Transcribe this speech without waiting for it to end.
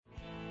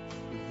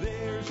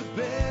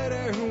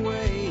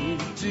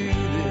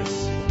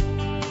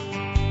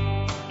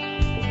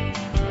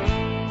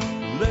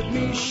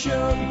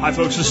Hi,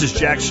 folks. This is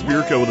Jack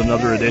Spirko with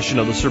another edition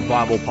of the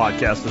Survival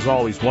Podcast. As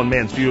always, one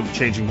man's view of the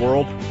changing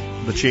world,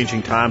 the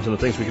changing times, and the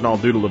things we can all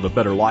do to live a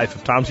better life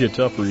if times get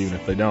tougher, even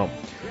if they don't.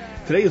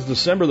 Today is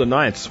December the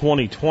 9th,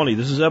 2020.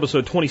 This is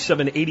episode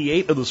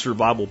 2788 of the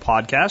Survival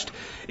Podcast.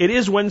 It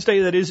is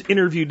Wednesday. That is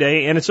interview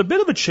day, and it's a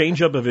bit of a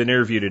change-up of an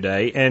interview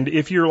today. And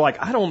if you're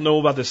like, I don't know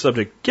about this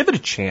subject, give it a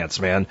chance,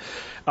 man.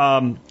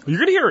 You're going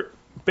to hear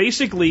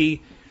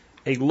basically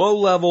a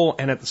low-level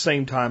and at the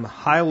same time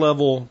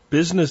high-level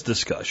business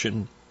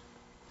discussion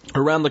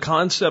around the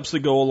concepts that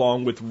go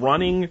along with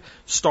running,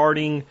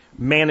 starting,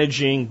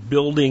 managing,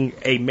 building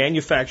a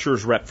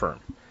manufacturer's rep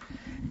firm.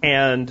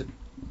 And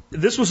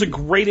this was a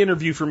great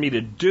interview for me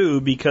to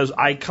do because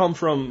I come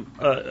from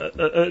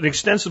an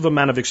extensive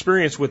amount of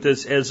experience with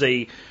this as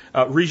a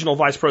regional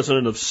vice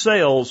president of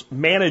sales,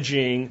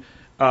 managing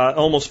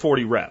almost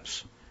 40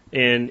 reps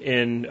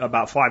in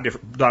about five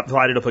different,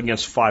 divided up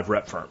against 5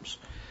 rep firms.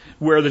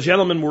 Where the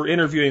gentleman we're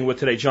interviewing with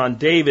today, John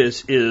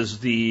Davis, is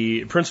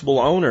the principal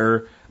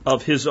owner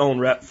of his own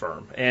rep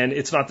firm. And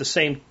it's not the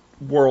same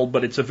world,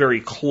 but it's a very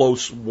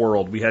close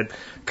world. We had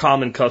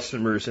common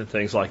customers and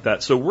things like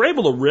that. So we're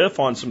able to riff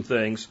on some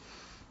things.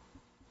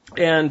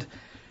 But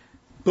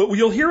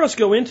you'll hear us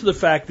go into the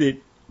fact that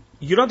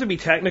you don't have to be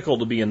technical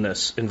to be in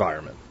this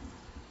environment.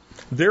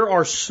 There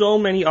are so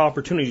many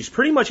opportunities.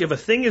 Pretty much if a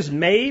thing is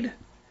made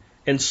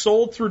and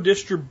sold through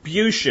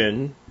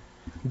distribution,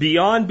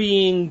 beyond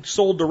being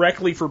sold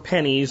directly for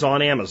pennies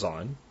on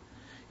Amazon,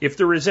 if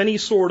there is any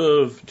sort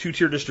of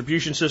two-tier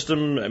distribution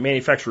system, a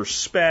manufacturer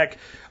spec,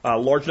 a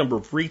large number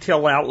of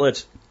retail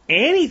outlets,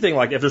 anything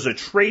like that, if there's a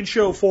trade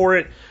show for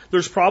it,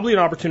 there's probably an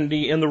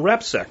opportunity in the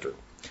rep sector.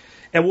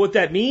 And what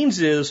that means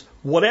is,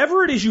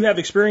 whatever it is you have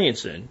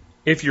experience in,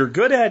 if you're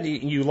good at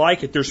it and you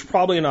like it, there's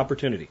probably an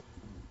opportunity.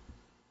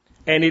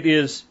 And it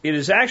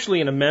is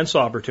actually an immense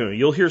opportunity.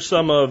 You'll hear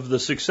some of the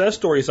success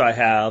stories I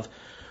have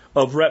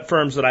of rep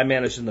firms that I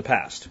managed in the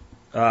past.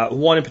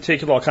 One in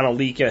particular, I'll kind of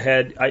leak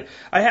ahead.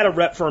 I had a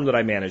rep firm that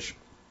I managed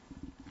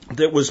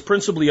that was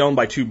principally owned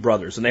by 2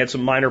 brothers, and they had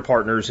some minor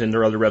partners in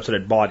their other reps that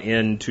had bought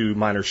into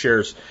minor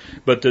shares.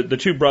 But the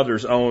 2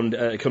 brothers owned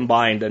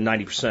combined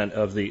 90%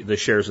 of the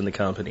shares in the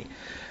company.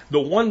 The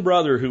one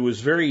brother who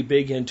was very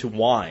big into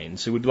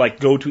wines, who would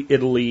like go to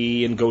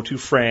Italy and go to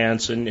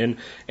France and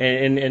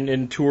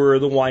tour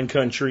the wine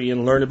country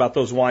and learn about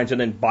those wines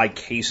and then buy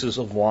cases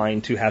of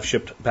wine to have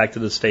shipped back to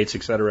the States,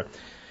 etc.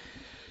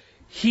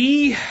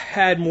 He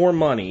had more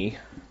money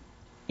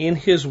in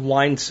his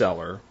wine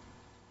cellar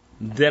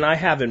than I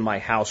have in my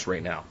house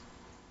right now.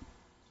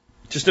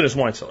 Just in his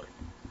wine cellar.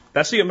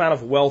 That's the amount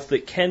of wealth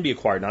that can be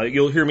acquired. Now,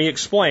 you'll hear me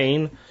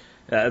explain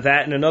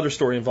that and another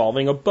story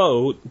involving a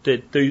boat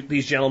that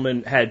these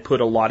gentlemen had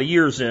put a lot of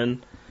years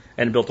in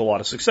and built a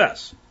lot of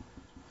success.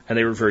 And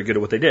they were very good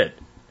at what they did.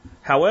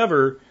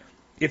 However,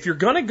 if you're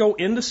going to go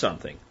into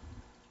something,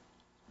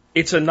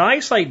 it's a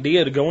nice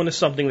idea to go into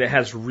something that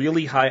has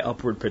really high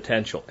upward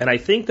potential. And I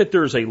think that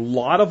there's a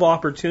lot of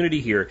opportunity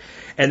here.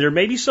 And there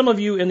may be some of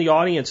you in the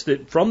audience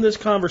that from this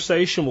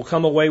conversation will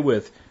come away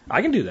with,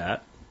 I can do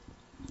that.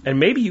 And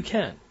maybe you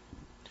can.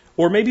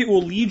 Or maybe it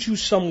will lead you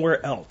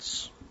somewhere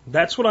else.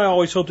 That's what I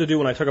always hope to do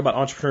when I talk about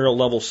entrepreneurial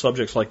level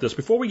subjects like this.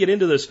 Before we get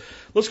into this,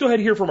 let's go ahead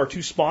and hear from our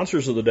 2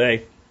 sponsors of the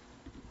day.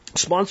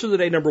 Sponsor of the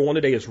day, number 1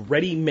 today, is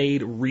Ready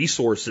Made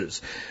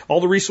Resources.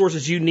 All the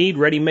resources you need,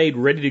 ready-made,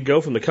 ready to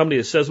go from the company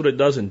that says what it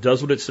does and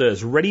does what it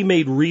says.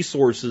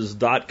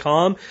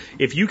 ReadyMadeResources.com.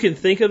 If you can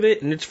think of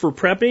it and it's for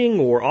prepping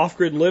or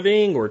off-grid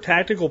living or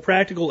tactical,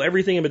 practical,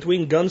 everything in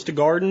between, guns to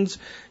gardens,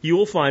 you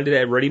will find it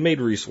at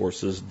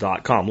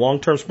ReadyMadeResources.com.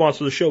 Long-term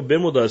sponsor of the show,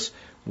 been with us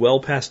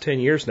well past 10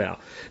 years now.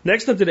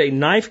 Next up today,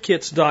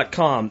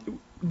 KnifeKits.com.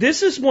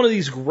 This is one of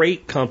these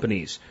great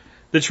companies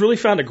that's really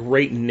found a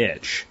great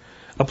niche.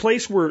 A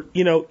place where,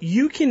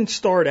 you can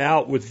start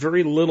out with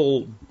very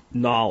little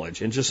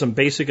knowledge and just some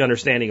basic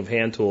understanding of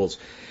hand tools,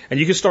 and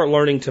you can start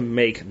learning to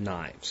make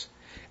knives.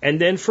 And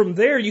then from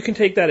there, you can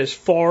take that as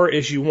far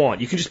as you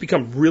want. You can just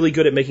become really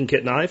good at making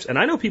kit knives, and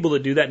I know people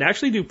that do that and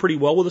actually do pretty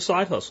well with a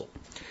side hustle.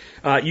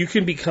 You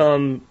can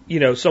become,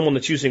 someone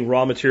that's using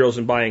raw materials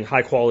and buying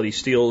high quality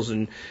steels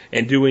and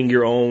doing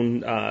your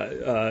own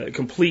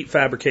complete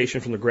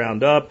fabrication from the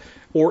ground up,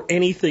 or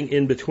anything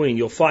in between.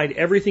 You'll find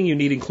everything you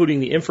need, including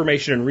the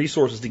information and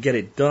resources to get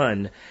it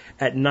done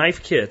at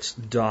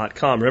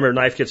KnifeKits.com. Remember,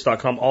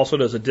 KnifeKits.com also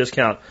does a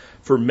discount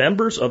for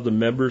members of the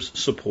Members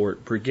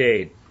Support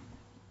Brigade.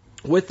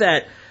 With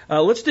that,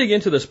 let's dig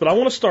into this, but I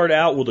want to start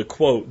out with a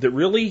quote that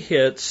really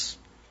hits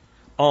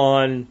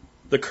on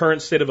the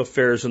current state of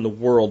affairs in the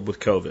world with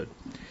COVID.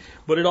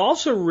 But it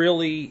also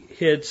really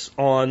hits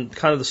on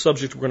kind of the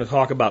subject we're going to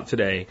talk about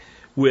today,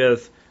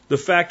 with the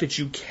fact that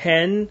you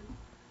can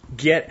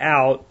get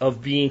out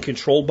of being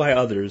controlled by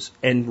others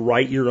and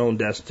write your own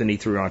destiny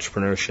through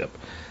entrepreneurship.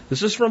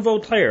 This is from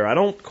Voltaire. I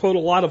don't quote a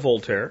lot of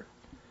Voltaire,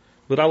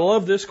 but I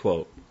love this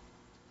quote.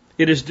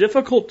 It is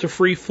difficult to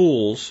free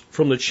fools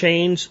from the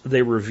chains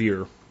they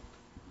revere.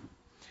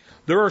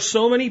 There are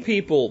so many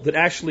people that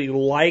actually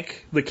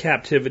like the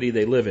captivity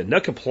they live in. They'll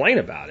complain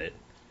about it,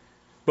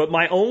 But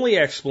my only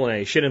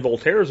explanation, and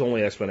Voltaire's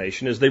only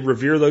explanation, is they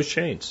revere those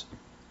chains.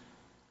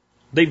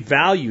 They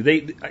value,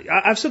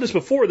 I've said this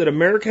before, that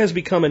America has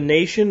become a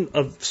nation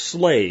of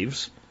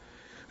slaves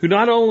who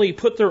not only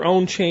put their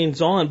own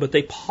chains on, but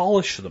they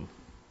polish them.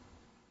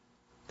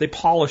 They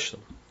polish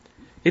them.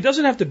 It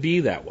doesn't have to be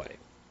that way.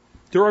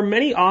 There are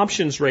many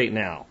options right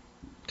now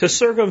to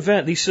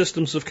circumvent these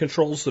systems of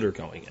controls that are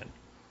going in.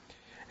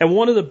 And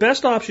one of the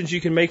best options you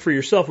can make for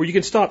yourself, where you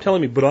can stop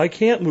telling me, but I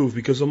can't move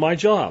because of my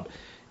job,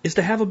 is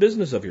to have a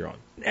business of your own.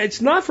 It's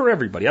not for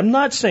everybody. I'm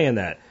not saying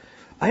that.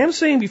 I am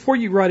saying before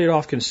you write it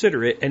off,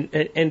 consider it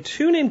and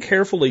tune in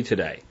carefully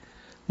today,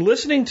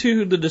 listening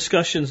to the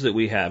discussions that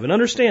we have, and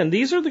understand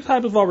these are the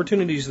type of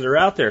opportunities that are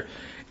out there.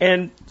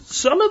 And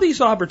some of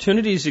these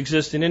opportunities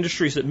exist in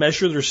industries that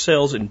measure their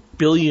sales in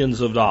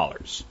billions of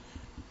dollars.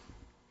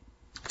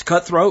 It's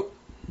cutthroat,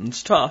 and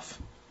it's tough,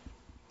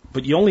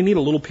 but you only need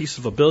a little piece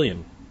of a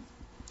billion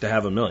to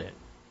have a million.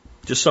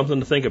 Just something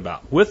to think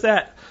about. With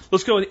that,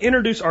 let's go and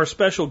introduce our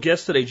special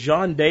guest today,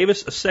 John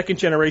Davis, a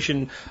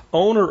second-generation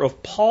owner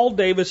of Paul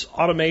Davis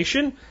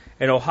Automation,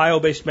 an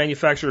Ohio-based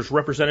manufacturer's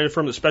representative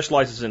firm that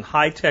specializes in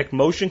high-tech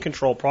motion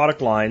control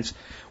product lines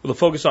with a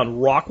focus on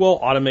Rockwell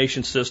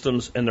Automation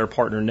Systems and their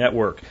partner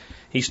network.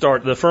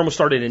 The firm was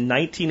started in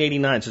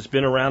 1989, so it's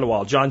been around a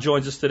while. John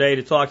joins us today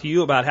to talk to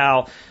you about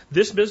how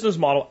this business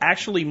model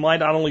actually might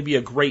not only be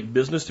a great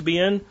business to be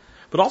in,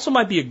 but also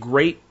might be a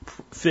great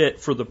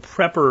fit for the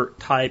prepper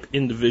type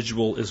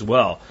individual as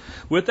well.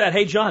 With that,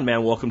 hey, John,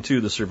 man, welcome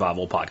to the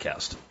Survival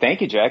Podcast.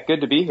 Thank you, Jack.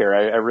 Good to be here.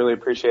 I really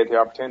appreciate the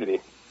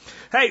opportunity.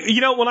 Hey,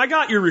 you know, when I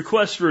got your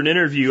request for an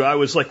interview, I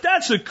was like,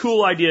 that's a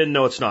cool idea.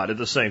 No, it's not at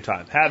the same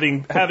time.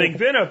 Having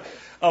been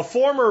a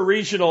former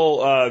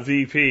regional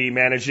VP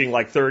managing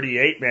like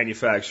 38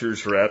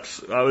 manufacturers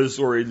reps, I was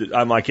worried that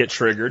I might get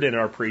triggered, and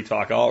our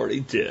pre-talk already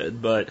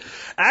did. But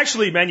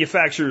actually,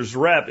 manufacturers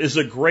rep is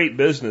a great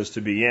business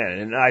to be in.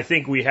 And I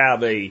think we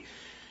have a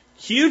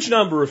huge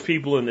number of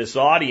people in this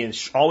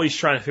audience always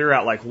trying to figure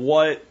out, like,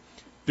 what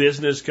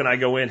business can I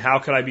go in? How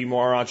can I be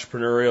more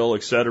entrepreneurial,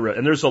 et cetera?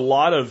 And there's a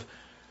lot of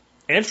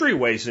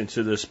entryways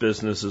into this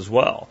business as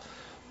well.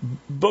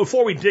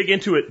 Before we dig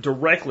into it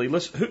directly, who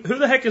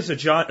the heck is a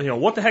John? You know,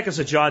 what the heck is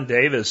a John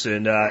Davis,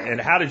 and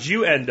how did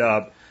you end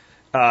up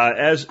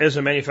as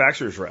a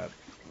manufacturer's rep?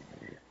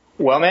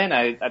 Well, man,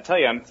 I tell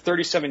you, I'm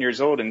 37 years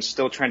old and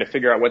still trying to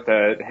figure out what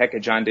the heck a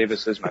John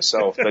Davis is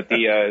myself. But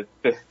the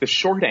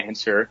short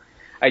answer,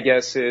 I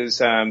guess, is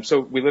so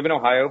we live in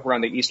Ohio. We're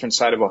on the eastern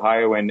side of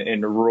Ohio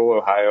in rural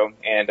Ohio,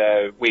 and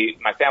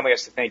my family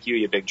has to thank you,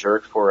 you big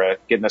jerk, for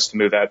getting us to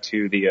move out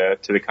to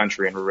the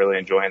country, and we're really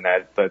enjoying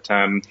that. But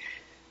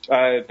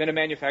I've been a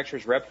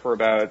manufacturer's rep for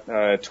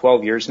about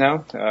 12 years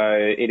now.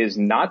 It is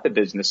not the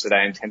business that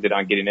I intended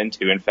on getting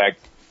into. In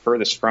fact,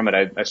 furthest from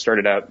it, I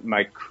started out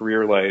my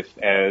career life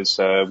as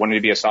wanting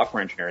to be a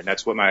software engineer, and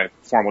that's what my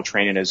formal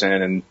training is in,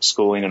 and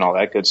schooling and all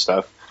that good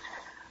stuff.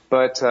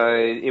 But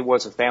it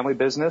was a family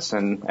business,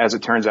 and as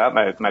it turns out,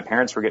 my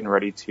parents were getting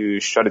ready to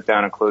shut it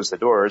down and close the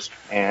doors,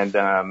 and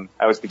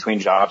I was between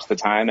jobs at the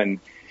time, and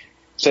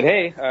said,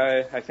 hey,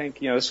 I think,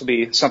 this will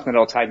be something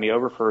that'll tide me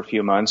over for a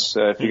few months.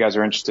 If you guys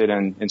are interested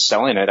in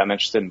selling it, I'm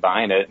interested in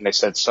buying it. And they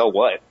said, so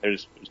what?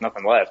 There's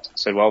nothing left. I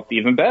said, well,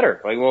 even better.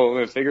 Like, well,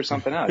 we'll figure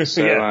something out.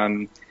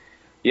 So,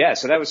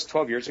 so that was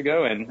 12 years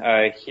ago.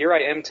 And here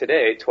I am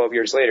today, 12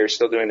 years later,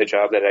 still doing the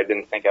job that I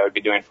didn't think I would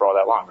be doing for all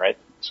that long, right?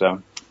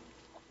 So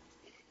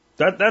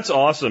that's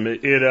awesome.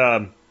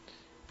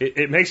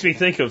 It makes me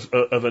think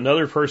of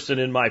another person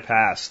in my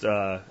past,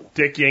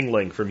 Dick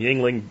Yingling from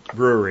Yingling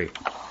Brewery.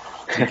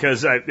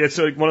 Because it's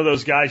like one of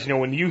those guys,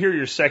 when you hear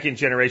your second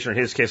generation, or in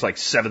his case, like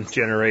seventh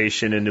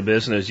generation into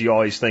business, you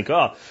always think,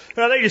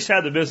 they just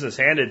had the business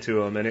handed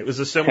to them. And it was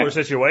a similar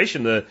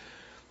situation.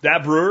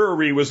 That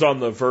brewery was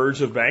on the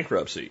verge of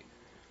bankruptcy.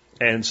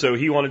 And so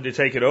he wanted to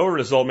take it over, and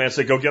his old man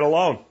said, go get a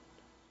loan.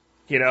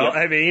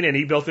 And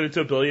he built it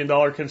into $1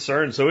 billion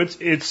concern. So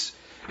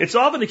it's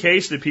often the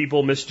case that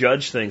people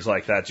misjudge things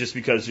like that just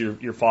because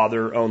your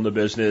father owned the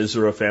business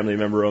or a family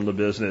member owned the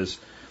business.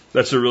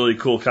 That's a really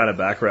cool kind of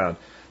background.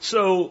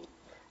 So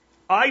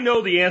I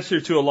know the answer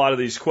to a lot of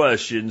these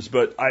questions,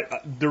 but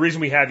the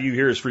reason we have you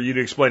here is for you to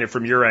explain it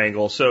from your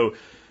angle. So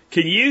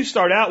can you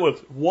start out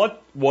with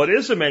what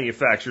is a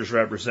manufacturer's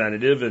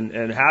representative,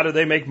 and how do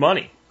they make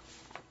money?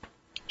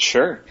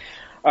 Sure.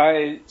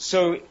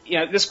 So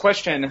this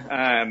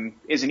question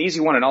is an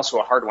easy one and also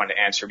a hard one to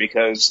answer,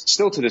 because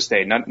still to this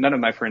day, none of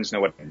my friends know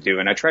what to do.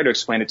 And I try to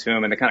explain it to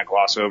them, and they kind of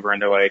gloss over, and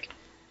they're like,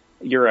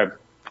 you're a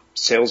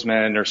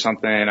salesman or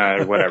something,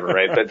 whatever,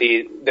 right? But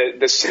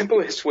the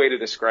simplest way to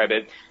describe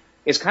it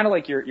is kind of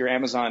like your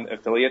Amazon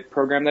affiliate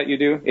program that you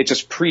do. It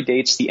just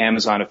predates the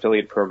Amazon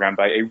affiliate program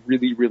by a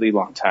really, really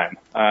long time.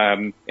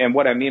 And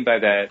what I mean by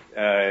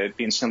that,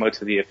 being similar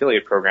to the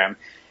affiliate program,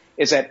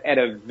 is that at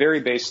a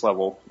very base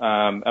level,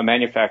 a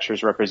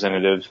manufacturer's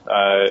representative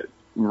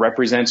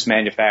represents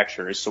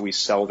manufacturers, so we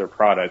sell their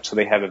product. So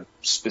they have a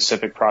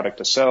specific product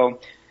to sell.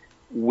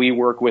 we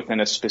work within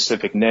a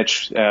specific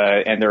niche,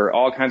 and there are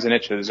all kinds of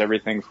niches,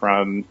 everything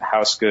from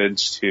house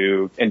goods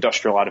to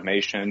industrial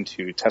automation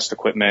to test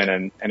equipment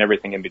and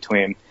everything in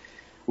between.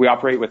 We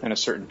operate within a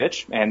certain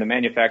niche, and the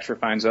manufacturer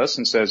finds us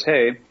and says,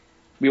 hey,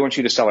 we want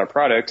you to sell our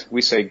product.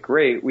 We say,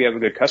 great, we have a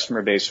good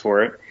customer base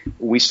for it.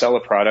 We sell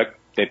a product,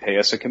 they pay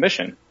us a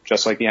commission,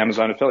 just like the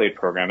Amazon affiliate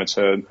program. It's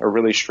a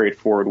really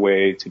straightforward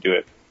way to do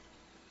it.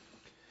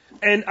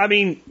 And I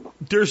mean,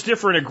 there's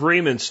different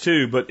agreements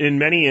too, but in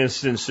many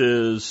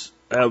instances,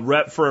 a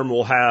rep firm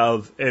will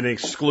have an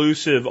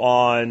exclusive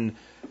on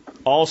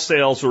all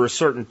sales or a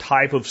certain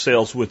type of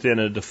sales within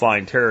a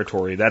defined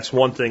territory. That's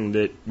one thing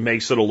that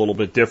makes it a little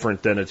bit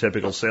different than a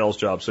typical sales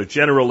job. So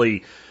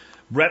generally,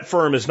 rep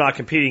firm is not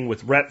competing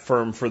with rep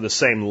firm for the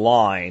same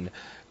line,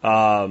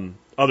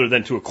 other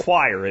than to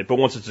acquire it. But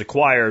once it's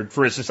acquired,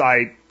 for instance,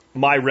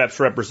 my reps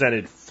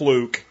represented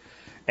Fluke,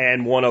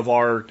 and one of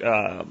our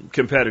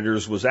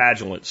competitors was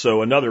Agilent.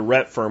 So another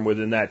rep firm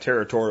within that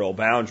territorial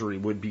boundary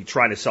would be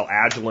trying to sell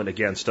Agilent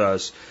against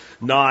us,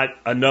 not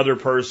another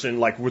person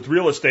like with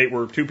real estate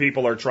where two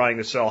people are trying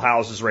to sell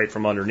houses right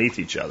from underneath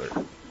each other.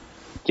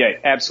 Yeah,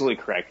 absolutely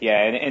correct. Yeah,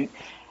 and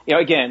you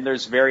know, again,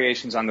 there's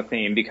variations on the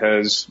theme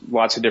because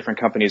lots of different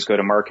companies go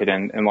to market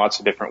in lots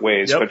of different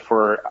ways. Yep. But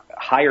for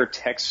higher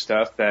tech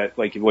stuff that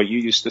like what you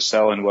used to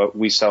sell and what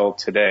we sell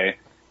today,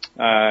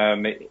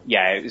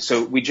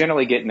 so we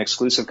generally get an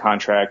exclusive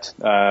contract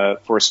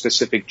for a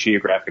specific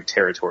geographic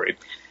territory.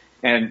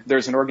 And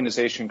there's an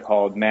organization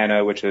called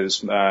MANA, which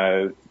is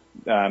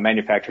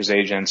Manufacturers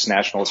Agents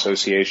National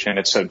Association.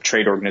 It's a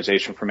trade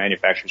organization for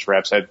manufacturers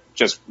reps. I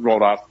just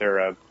rolled off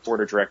their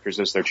board of directors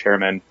as their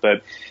chairman,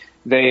 but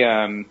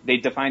they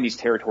define these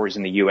territories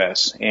in the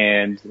U.S.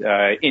 and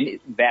in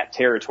that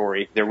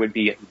territory there would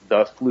be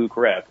the Fluke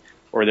rep,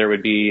 or there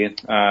would be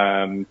the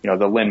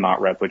Linmont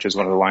rep, which is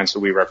one of the lines that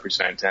we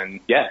represent.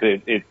 And yeah,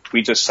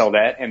 we just sell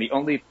that, and the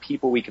only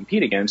people we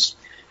compete against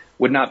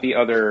would not be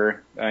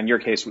other, in your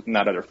case,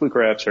 not other Fluke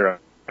reps or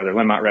other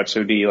Linmont reps. It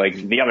would be like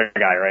the other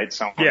guy, right?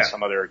 Some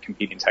other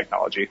competing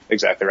technology.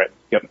 Exactly right.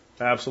 Yep.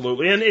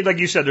 Absolutely. And like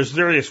you said, there's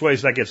various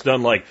ways that gets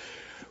done. Like,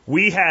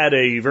 we had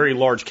a very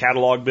large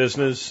catalog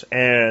business,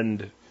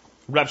 and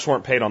reps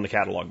weren't paid on the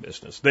catalog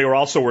business. They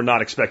were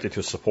not expected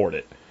to support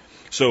it.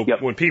 So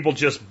when people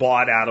just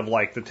bought out of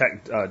like the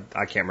Tech,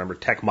 I can't remember,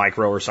 Tech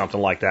Micro or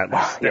something like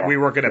that, we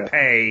were going to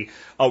pay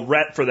a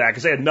rep for that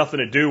because they had nothing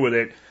to do with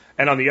it.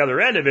 And on the other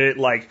end of it,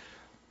 like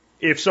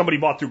if somebody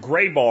bought through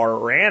Graybar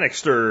or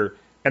Annixter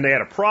and they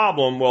had a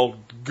problem, well,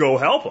 go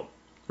help them.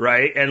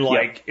 Right. And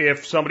like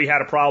if somebody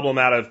had a problem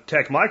out of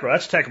Tech Micro,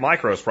 that's Tech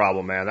Micro's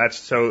problem, man. That's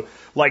so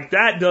like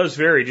that does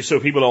vary just so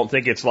people don't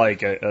think it's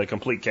like a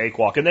complete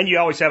cakewalk. And then you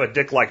always have a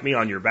dick like me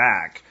on your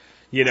back,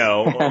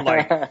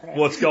 like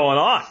what's going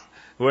on?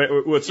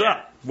 What's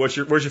up? Where's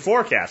your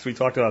forecast? We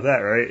talked about that,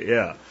 right?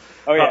 Yeah.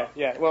 Oh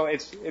yeah. Well,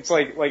 it's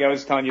like I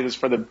was telling you this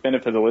for the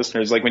benefit of the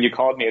listeners. Like when you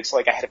called me, it's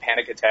like I had a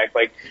panic attack.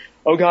 Like,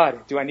 oh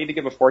God, do I need to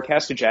give a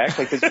forecast to Jack?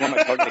 Like this is on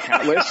my target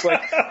account list.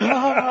 Like,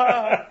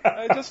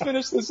 I just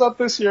finished this up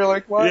this year.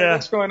 Like, what?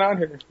 What's going on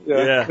here?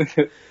 Yeah.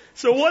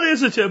 So what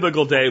does a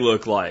typical day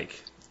look like?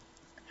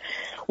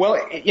 Well,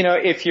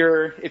 if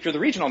you're the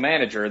regional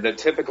manager, the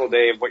typical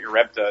day of what your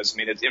rep does, I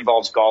mean, it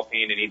involves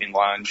golfing and eating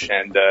lunch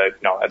and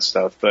all that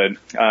stuff. But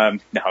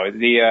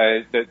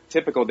the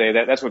typical day,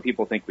 that's what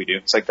people think we do.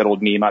 It's like that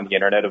old meme on the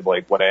internet of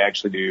like what I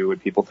actually do, what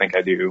people think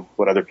I do,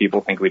 what other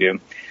people think we do.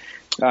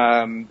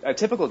 A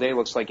typical day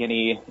looks like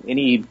any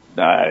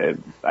I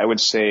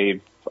would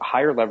say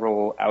higher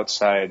level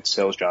outside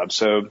sales job.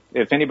 So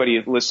if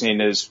anybody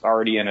listening is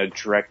already in a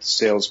direct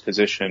sales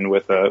position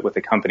with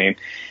a company,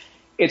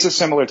 it's a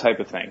similar type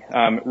of thing.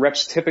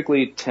 Reps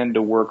typically tend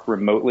to work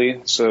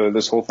remotely, so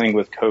this whole thing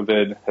with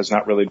COVID has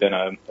not really been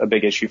a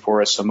big issue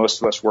for us. So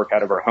most of us work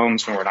out of our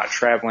homes when we're not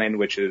traveling,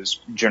 which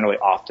is generally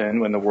often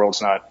when the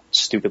world's not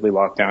stupidly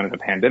locked down in a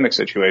pandemic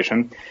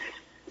situation.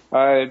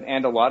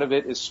 And a lot of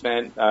it is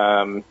spent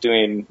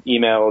doing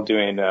email,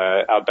 doing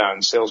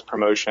outbound sales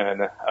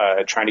promotion,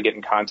 trying to get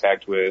in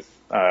contact with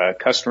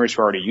customers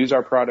who already use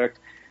our product,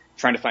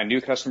 trying to find new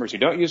customers who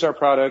don't use our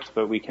product,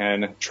 but we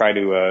can try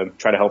to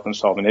help them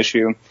solve an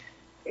issue.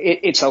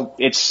 It's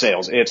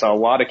sales. It's a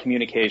lot of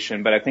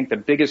communication, but I think the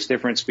biggest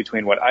difference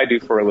between what I do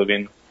for a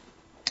living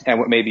and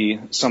what maybe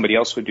somebody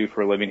else would do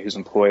for a living who's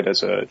employed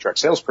as a direct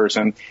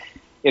salesperson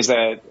is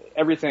that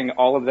everything,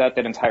 all of that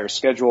entire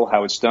schedule,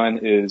 how it's done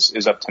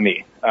is up to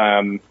me.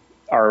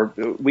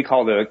 We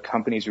call the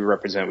companies we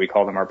represent, we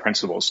call them our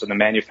principals. So the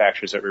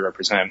manufacturers that we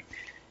represent,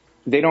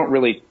 they don't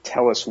really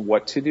tell us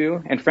what to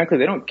do. And frankly,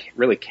 they don't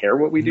really care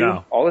what we do.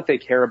 No. All that they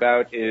care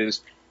about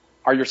is,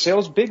 are your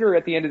sales bigger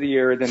at the end of the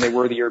year than they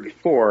were the year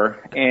before?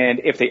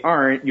 And if they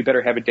aren't, you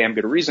better have a damn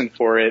good reason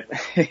for it.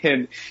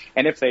 and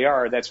if they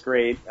are, that's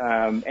great.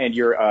 And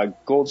you're a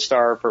gold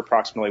star for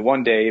approximately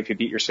one day if you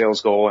beat your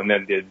sales goal. And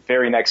then the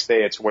very next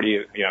day, it's what are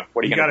you going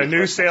to do? You got a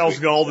new sales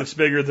goal that's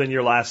bigger than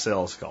your last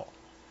sales goal.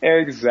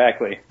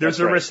 Exactly. There's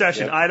a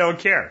recession. Yep. I don't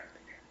care.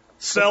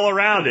 Sell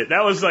around it.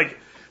 That was like,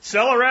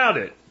 sell around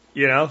it.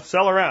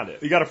 Sell around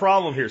it. You got a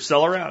problem here,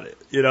 sell around it.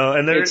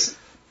 And there's,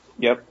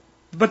 yep.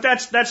 But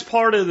that's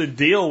part of the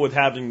deal with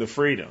having the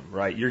freedom,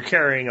 right? You're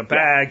carrying a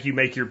bag, you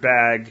make your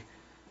bag,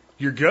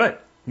 you're good.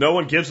 No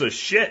one gives a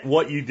shit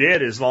what you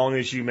did as long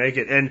as you make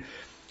it. And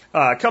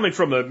coming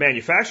from a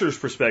manufacturer's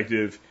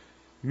perspective,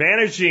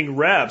 managing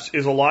reps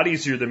is a lot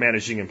easier than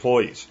managing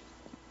employees.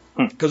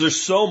 Because there's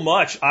so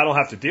much I don't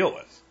have to deal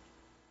with,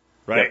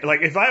 right? Yep.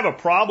 Like if I have a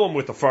problem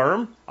with the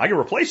firm, I can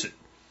replace it.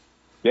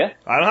 Yeah.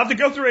 I don't have to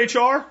go through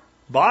HR.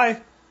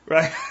 Bye.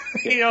 Right.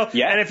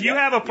 Yeah. And if you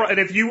have and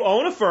if you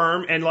own a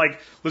firm and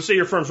let's say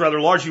your firm's rather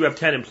large, you have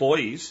 10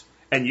 employees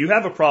and you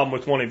have a problem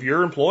with one of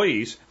your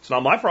employees, it's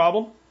not my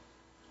problem.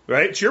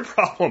 Right? It's your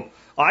problem.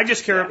 I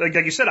just care, like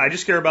you said, I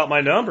just care about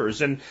my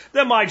numbers. And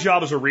then my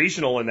job as a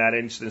regional in that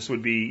instance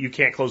would be, you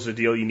can't close the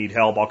deal, you need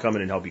help, I'll come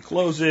in and help you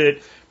close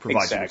it,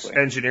 provide you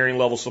engineering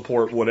level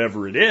support,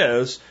 whatever it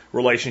is,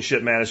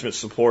 relationship management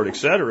support,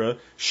 etc.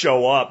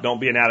 Show up, don't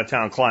be an out of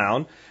town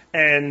clown.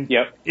 And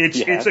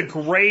it's a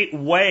great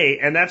way,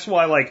 and that's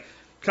why,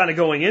 kind of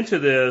going into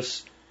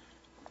this,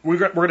 we're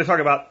going to talk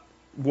about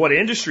what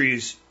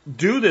industries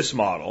do this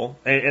model,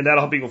 and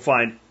that'll help people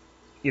find,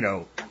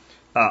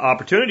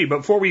 opportunity. But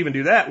before we even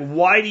do that,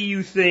 why do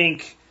you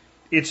think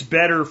it's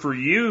better for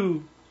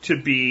you to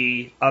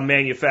be a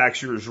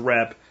manufacturer's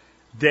rep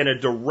than a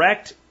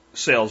direct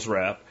sales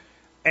rep,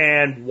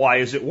 and why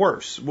is it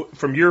worse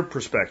from your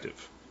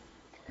perspective?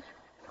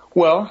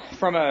 Well,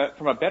 from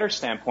a better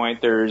standpoint,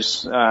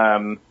 there's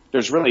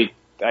really,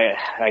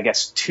 I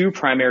guess, two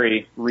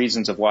primary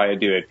reasons of why I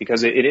do it,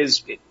 because it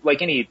is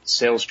like any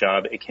sales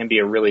job. It can be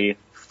a really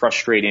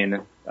frustrating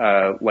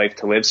life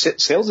to live.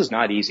 Sales is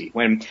not easy.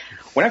 When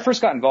I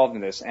first got involved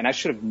in this, and I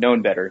should have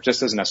known better,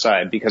 just as an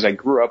aside, because I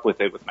grew up with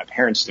it, with my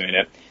parents doing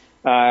it.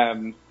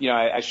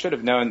 I should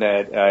have known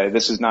that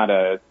this is not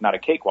a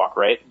cakewalk,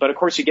 right? But of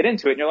course, you get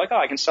into it and you're like, oh,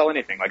 I can sell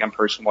anything. Like I'm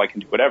personal, I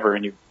can do whatever,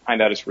 and you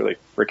find out it's really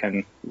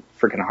freaking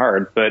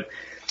hard. But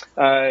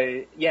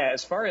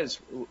as far as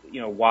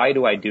why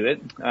do I do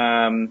it?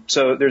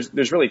 So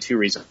there's really two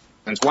reasons.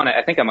 One,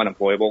 I think I'm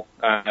unemployable.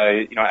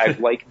 I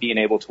like being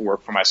able to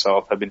work for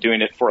myself. I've been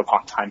doing it for a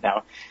long time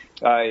now.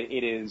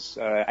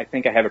 I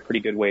think I have a pretty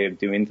good way of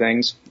doing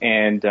things,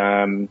 and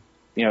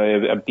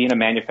being a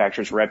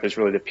manufacturer's rep is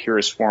really the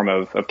purest form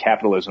of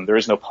capitalism. There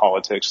is no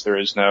politics. There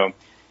is no,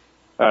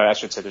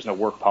 there's no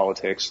work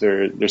politics.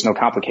 There's no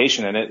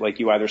complication in it. Like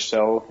you either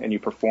sell and you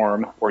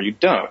perform or you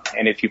don't.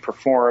 And if you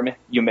perform,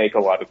 you make a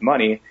lot of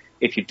money.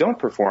 If you don't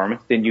perform,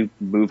 then you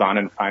move on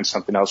and find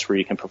something else where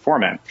you can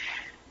perform in.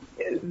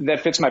 That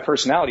fits my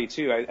personality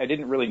too. I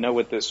didn't really know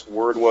what this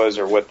word was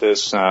or what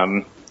this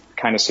kind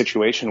of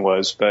situation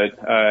was,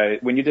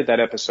 but when you did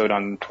that episode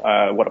on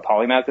what a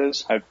polymath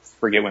is, I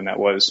forget when that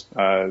was,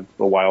 a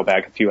while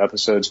back, a few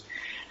episodes,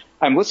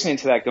 I'm listening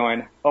to that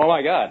going, oh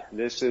my God,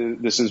 this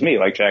is me.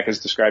 Like Jack is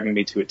describing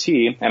me to a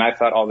T, and I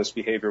thought all this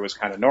behavior was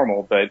kind of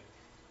normal, but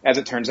as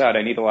it turns out,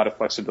 I need a lot of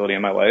flexibility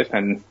in my life,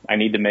 and I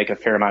need to make a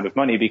fair amount of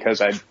money because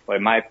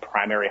my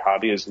primary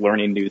hobby is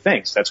learning new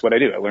things. That's what I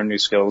do. I learn new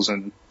skills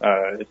and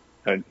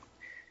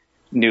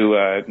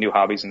new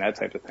hobbies and that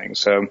type of thing.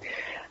 So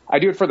I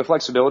do it for the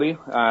flexibility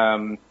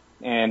and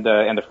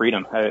the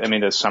freedom. I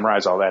mean, to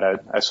summarize all that,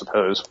 I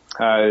suppose.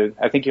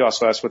 I think you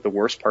also asked what the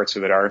worst parts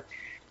of it are.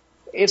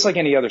 It's like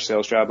any other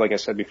sales job, like I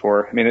said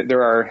before. I mean,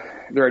 there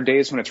are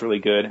days when it's really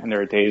good and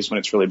there are days when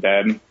it's really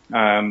bad.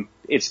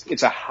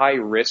 It's a high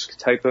risk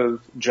type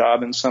of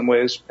job in some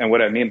ways. And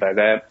what I mean by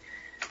that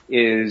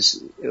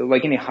is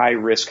like any high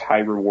risk, high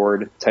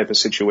reward type of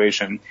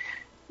situation.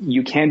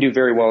 You can do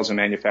very well as a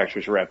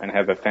manufacturer's rep and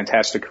have a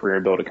fantastic career,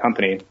 build a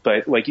company.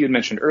 But like you had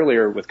mentioned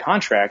earlier with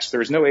contracts,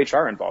 there's no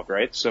HR involved,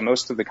 right? So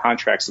most of the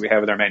contracts that we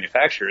have with our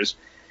manufacturers,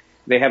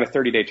 they have a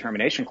 30-day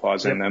termination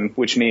clause in them,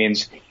 which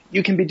means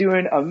you can be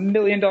doing $1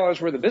 million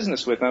worth of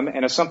business with them.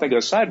 And if something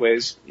goes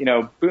sideways,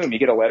 boom, you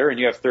get a letter and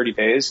you have 30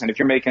 days. And if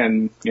you're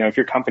making, if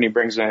your company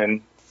brings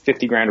in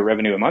 $50,000 of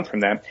revenue a month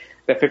from that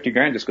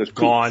 $50,000 just goes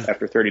gone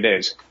after 30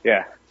 days.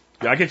 Yeah.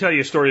 I can tell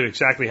you a story of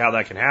exactly how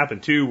that can happen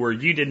too, where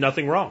you did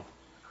nothing wrong.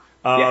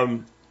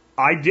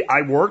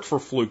 I worked for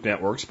Fluke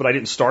Networks, but I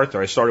didn't start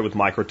there. I started with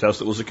Microtest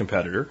that was a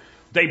competitor.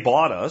 They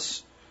bought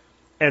us.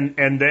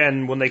 And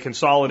then when they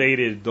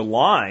consolidated the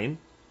line,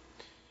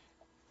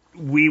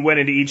 we went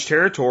into each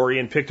territory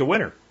and picked a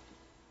winner.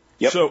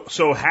 Yep.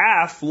 So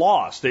half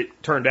lost.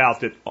 It turned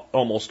out that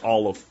almost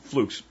all of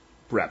Fluke's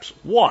reps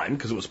won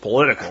because it was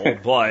political,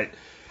 but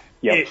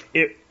yep.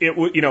 it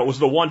was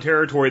the one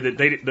territory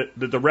that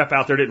the rep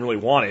out there didn't really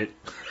want it.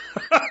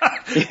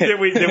 Then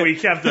we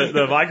kept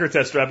the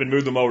Microtest rep and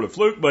moved them over to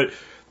Fluke, but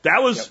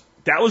that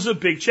was a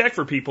big check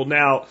for people.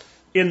 Now,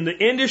 in the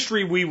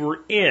industry we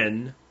were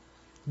in,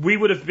 we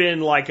would have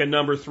been like a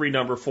number 3,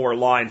 number 4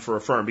 line for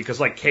a firm because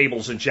like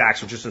cables and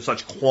jacks are just in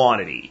such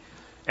quantity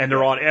and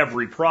they're on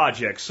every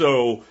project.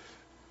 So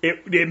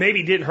it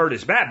maybe didn't hurt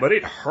as bad, but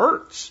it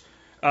hurts.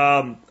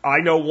 I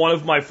know one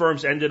of my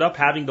firms ended up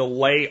having to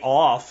lay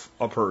off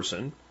a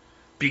person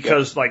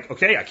because I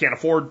can't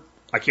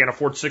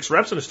afford 6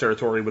 reps in this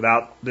territory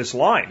without this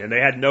line. And they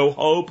had no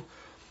hope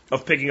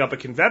of picking up a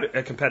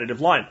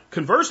competitive line.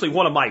 Conversely,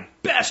 one of my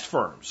best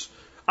firms,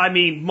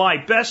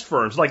 my best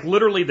firms, like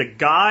literally the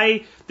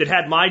guy that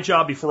had my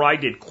job before I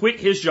did, quit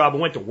his job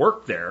and went to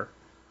work there,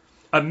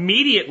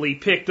 immediately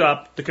picked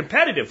up the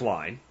competitive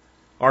line,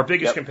 our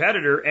biggest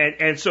competitor,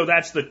 and so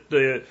that's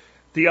the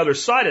other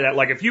side of that.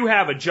 Like if you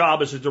have a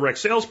job as a direct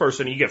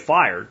salesperson and you get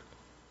fired,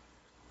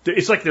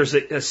 it's like there's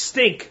a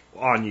stink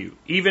on you.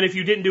 Even if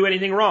you didn't do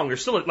anything wrong,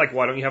 there's still like,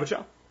 why don't you have a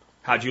job?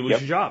 How'd you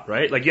lose your job,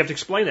 right? Like you have to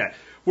explain that.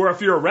 Where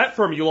if you're a rep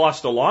firm, you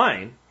lost a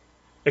line.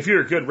 If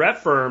you're a good rep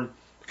firm,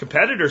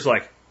 competitor's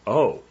like,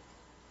 oh,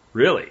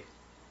 really?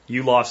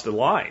 You lost a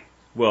line.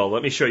 Well,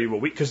 let me show you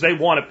because they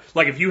want to,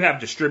 like if you have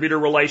distributor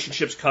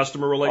relationships,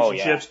 customer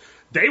relationships,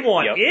 they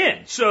want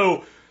in.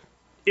 So,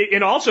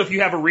 and also if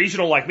you have a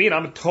regional like me and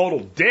I'm a total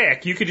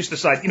dick, you could just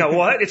decide, you know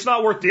what, it's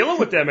not worth dealing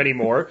with them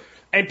anymore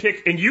and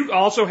pick, and you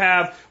also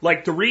have,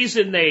 like the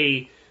reason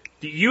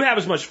you have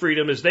as much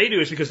freedom as they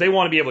do is because they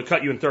want to be able to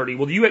cut you in 30.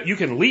 Well, you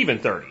can leave in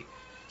 30.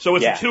 So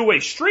it's a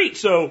two-way street.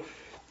 So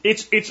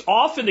it's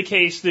often the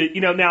case that,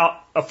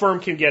 now a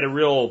firm can get a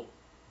real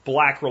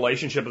black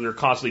relationship and they're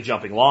constantly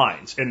jumping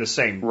lines in the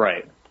same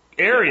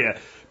area.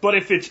 But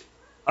if it's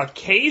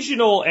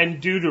occasional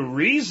and due to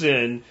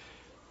reason,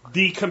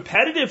 the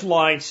competitive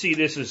lines see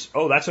this as,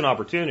 oh, that's an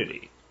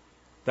opportunity.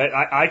 That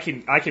I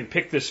can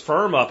pick this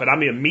firm up and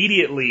I'm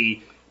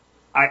immediately,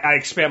 I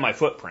expand my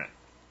footprint.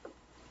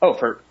 Oh,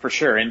 for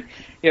sure. And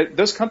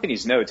those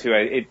companies know too.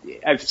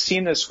 I've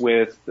seen this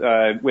with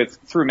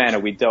through Mana.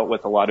 We dealt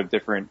with a lot of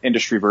different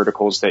industry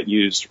verticals that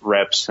used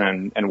reps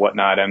and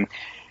whatnot. And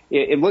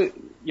you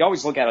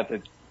always look at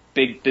the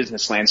big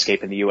business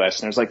landscape in the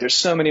U.S. and there's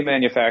so many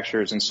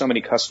manufacturers and so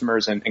many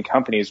customers and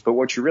companies. But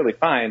what you really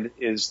find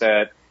is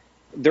that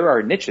there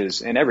are niches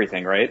in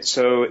everything, right?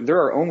 So there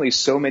are only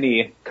so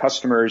many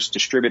customers,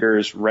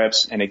 distributors,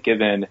 reps in a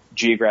given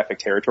geographic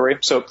territory.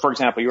 So, for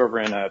example, you're over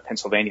in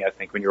Pennsylvania, I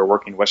think, when you were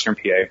working in Western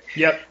PA.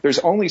 Yep. There's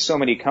only so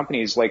many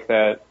companies like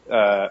that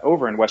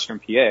over in Western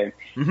PA.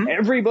 Mm-hmm.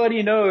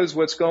 Everybody knows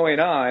what's going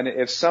on.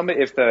 If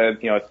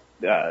the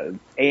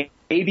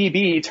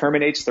ABB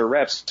terminates their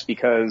reps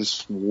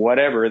because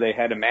whatever, they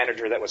had a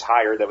manager that was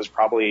hired that was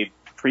probably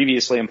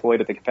previously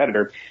employed at the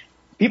competitor.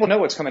 People know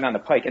what's coming down the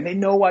pike, and they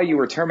know why you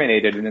were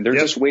terminated, and they're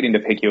just waiting to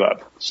pick you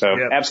up. So,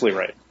 absolutely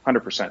right,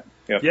 100%.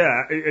 Yep.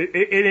 Yeah,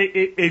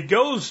 it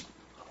goes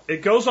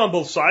on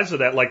both sides of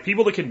that. Like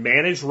people that can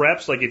manage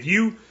reps, like if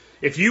you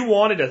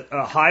wanted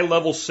a high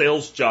level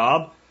sales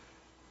job,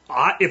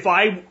 if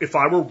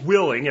I were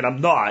willing, and I'm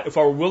not, if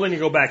I were willing to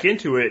go back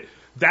into it,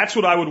 that's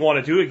what I would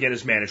want to do again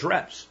is manage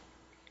reps.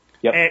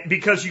 Yep. And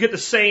because you get the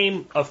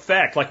same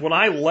effect. Like when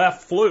I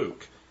left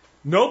Fluke,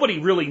 nobody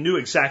really knew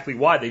exactly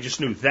why. They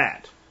just knew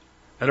that.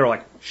 And they're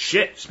like,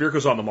 shit,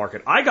 Spirko's on the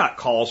market. I got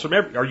calls from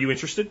are you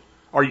interested?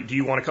 Do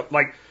you want to come?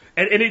 Like,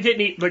 and it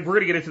didn't, like, we're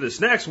going to get into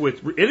this next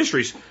with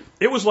industries.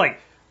 It was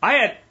like, I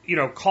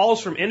had,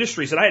 calls from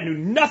industries that I knew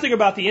nothing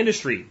about the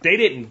industry. They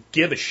didn't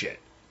give a shit.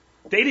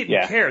 They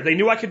didn't care. They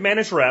knew I could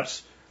manage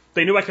reps.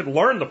 They knew I could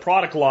learn the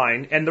product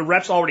line, and the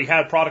reps already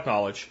had product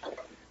knowledge.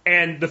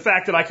 And the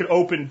fact that I could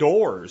open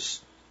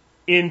doors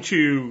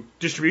into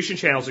distribution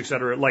channels, et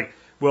cetera, like,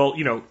 well,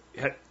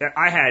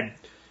 I had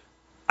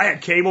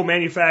cable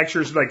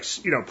manufacturers, like,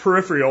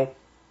 peripheral,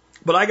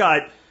 but I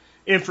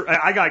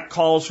got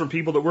calls from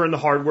people that were in the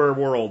hardware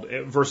world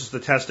versus the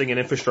testing and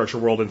infrastructure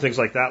world and things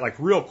like that, like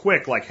real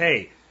quick, like,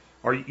 hey,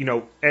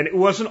 and it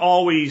wasn't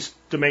always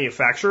the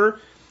manufacturer.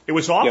 It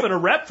was often a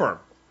rep firm.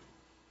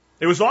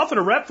 It was often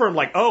a rep firm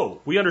like,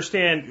 oh, we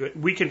understand,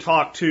 we can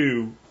talk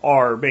to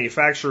our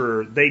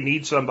manufacturer, they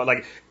need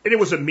somebody, and it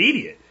was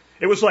immediate.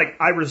 It was like,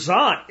 I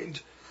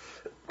resigned,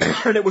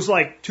 and it was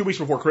like 2 weeks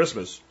before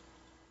Christmas.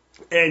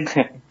 And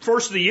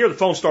first of the year, the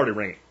phone started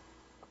ringing.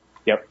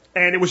 Yep.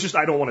 And it was just,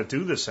 I don't want to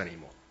do this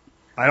anymore.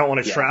 I don't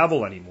want to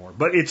travel anymore.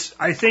 But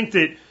I think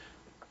that,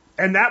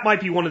 and that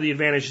might be one of the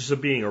advantages of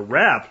being a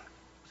rep,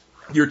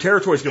 your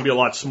territory is going to be a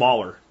lot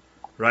smaller,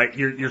 right?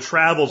 Your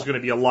travel is going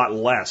to be a lot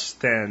less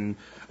than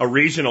a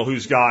regional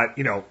who's got,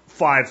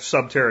 5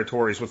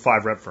 sub-territories with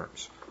 5 rep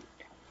firms.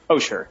 Oh,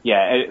 sure.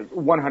 Yeah,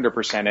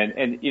 100%.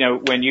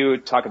 And when you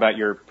talk about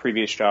your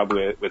previous job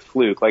with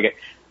Fluke,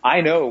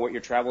 I know what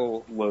your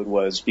travel load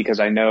was because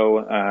I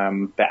know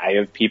that I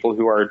have people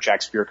who are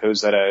Jack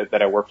Spirkos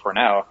that I work for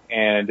now.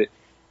 And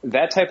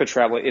that type of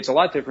travel, it's a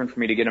lot different for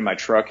me to get in my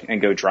truck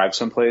and go drive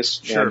someplace.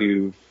 Sure.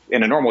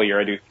 In a normal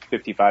year, I do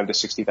 55 to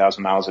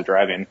 60,000 miles of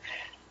driving.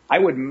 I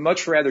would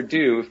much rather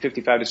do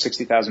 55 to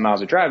 60,000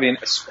 miles of driving,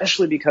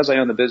 especially because I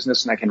own the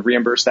business and I can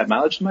reimburse that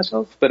mileage to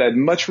myself. But I'd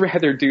much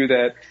rather do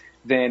that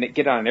than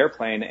get on an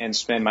airplane and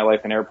spend my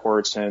life in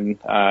airports. And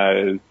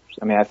I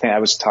think I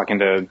was talking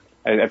to,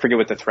 I forget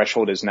what the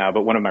threshold is now,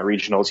 but one of my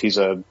regionals, he's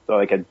a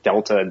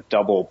Delta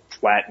double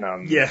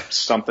platinum,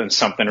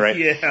 something, right?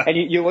 Yeah. And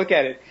you look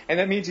at it, and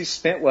that means he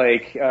spent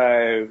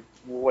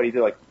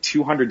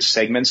 200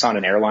 segments on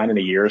an airline in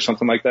a year or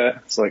something like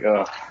that. It's like,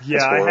 oh,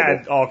 yeah, I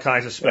had all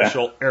kinds of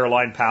special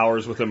airline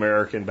powers with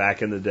American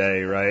back in the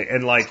day, right?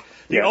 And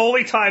the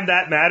only time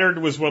that mattered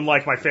was when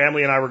my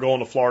family and I were going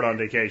to Florida on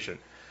vacation.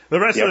 The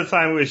rest of the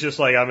time it was just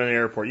like, I'm in the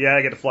airport. Yeah,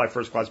 I get to fly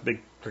first class, big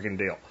freaking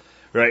deal.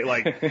 Right?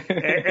 Like,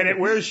 and it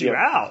wears you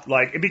out.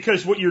 Like,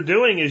 because what you're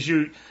doing is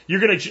you're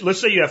going to, let's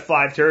say you have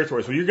 5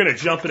 territories. Well, you're going to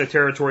jump into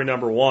territory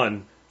number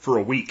 1 for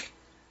a week.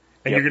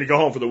 And you're going to go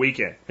home for the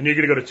weekend. And you're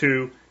going to go to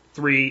 2,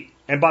 3.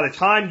 And by the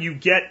time you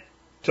get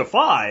to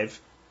 5,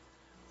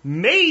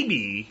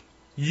 maybe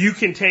you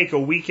can take a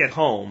week at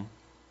home,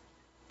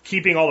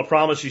 keeping all the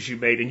promises you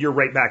made, and you're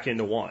right back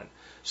into 1.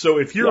 So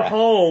if you're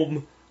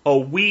home a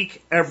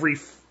week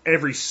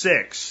every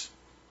 6,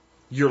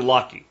 you're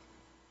lucky.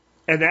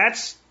 And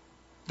that's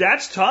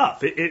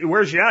tough. It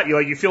wears you out.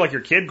 You feel like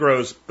your kid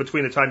grows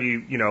between the time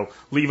you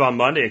leave on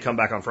Monday and come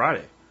back on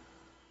Friday.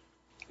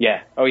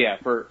 Yeah. Oh yeah,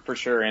 for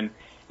sure. And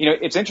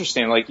it's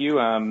interesting. Like you,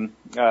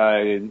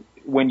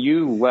 when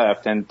you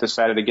left and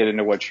decided to get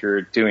into what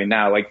you're doing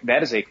now, like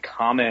that is a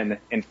common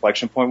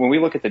inflection point. When we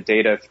look at the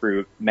data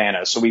through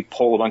Mana, so we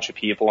poll a bunch of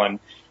people and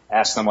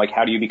ask them like,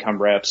 how do you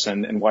become reps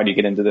and why do you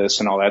get into this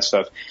and all that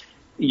stuff.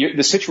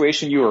 The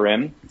situation you were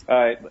in,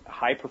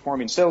 high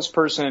performing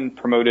salesperson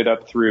promoted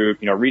up through,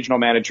 regional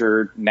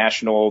manager,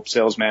 national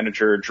sales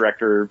manager,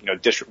 director,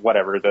 district,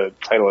 whatever the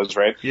title is,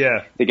 right?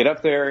 Yeah. They get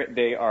up there.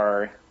 They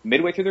are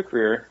midway through their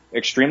career,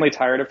 extremely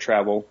tired of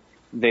travel.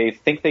 They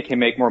think they can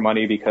make more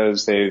money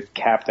because they've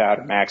capped out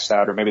or maxed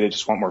out, or maybe they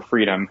just want more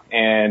freedom.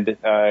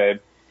 And,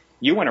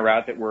 you went a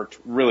route that worked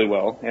really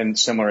well and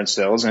similar in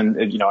sales. And,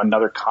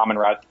 another common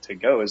route to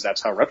go is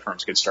that's how rep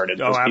firms get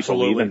started. Oh, Those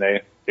absolutely. people leave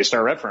and they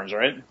start rep firms,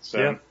 right? So,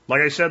 yeah.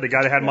 Like I said, the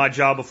guy that had my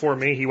job before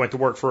me, he went to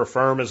work for a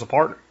firm as a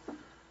partner.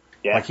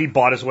 Yeah. Like he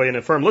bought his way in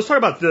a firm. Let's talk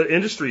about the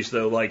industries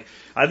though. Like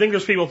I think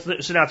there's people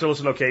sitting out there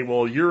listening, okay,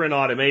 well, you're in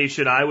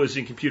automation. I was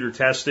in computer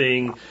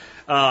testing.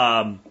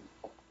 So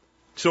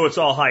it's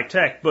all high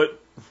tech,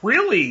 but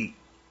really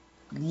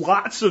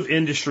lots of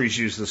industries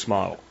use this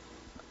model.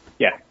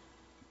 Yeah.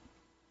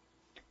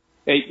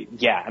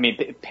 Yeah, I mean,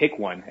 pick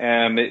one.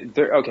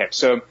 Okay,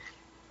 so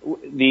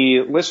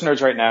the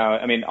listeners right now,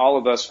 I mean, all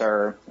of us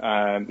are,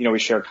 we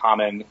share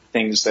common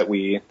things that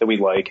we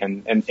like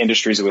and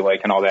industries that we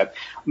like and all that.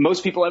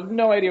 Most people have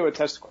no idea what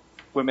test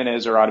equipment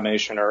is or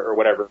automation or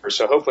whatever.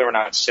 So hopefully we're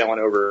not sailing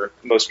over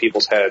most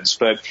people's heads.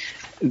 But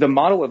the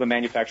model of a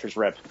manufacturer's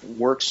rep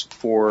works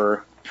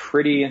for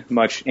pretty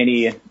much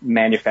any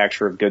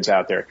manufacturer of goods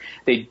out there.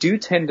 They do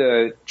tend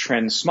to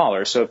trend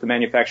smaller. So if the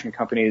manufacturing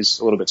company is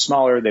a little bit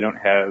smaller, they don't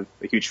have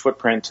a huge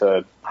footprint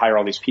to hire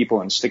all these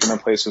people and stick them in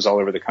places all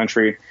over the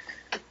country.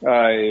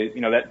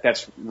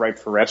 That's ripe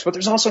for reps. But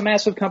there's also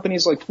massive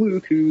companies like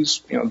Fluke, who's,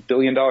 $1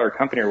 billion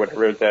company or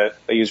whatever, that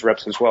they use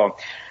reps as well.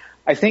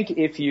 I think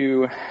if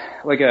you,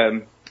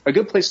 a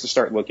good place to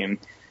start looking,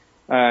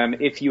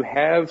 if you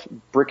have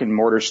brick and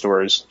mortar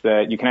stores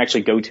that you can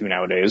actually go to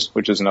nowadays,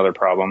 which is another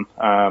problem,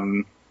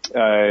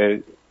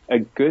 a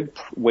good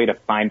way to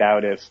find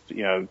out if,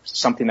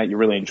 something that you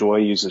really enjoy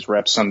uses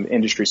reps, some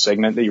industry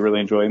segment that you really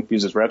enjoy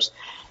uses reps,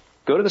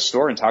 go to the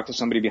store and talk to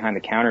somebody behind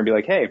the counter and be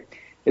like, hey,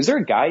 is there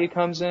a guy who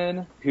comes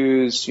in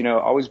who's,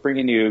 always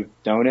bringing you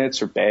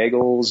donuts or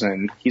bagels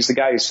and he's the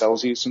guy who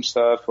sells you some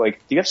stuff? Like,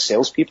 do you have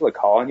salespeople that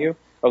call on you?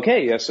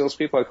 Okay, you have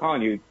salespeople that call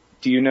on you.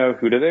 Do you know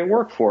who do they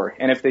work for?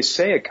 And if they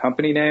say a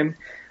company name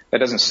that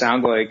doesn't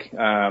sound like,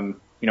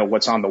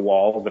 what's on the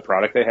wall of the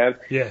product they have,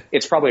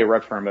 it's probably a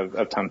rep firm of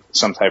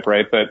some type,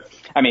 right? But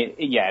I mean,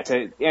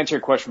 to answer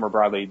your question more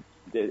broadly,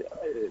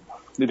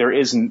 there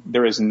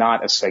is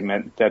not a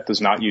segment that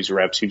does not use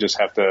reps. You just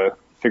have to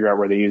figure out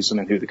where they use them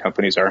and who the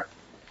companies are.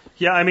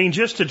 Yeah, I mean,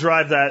 just to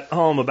drive that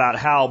home about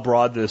how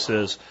broad this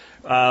is,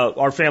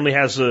 our family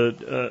has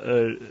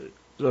a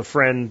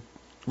friend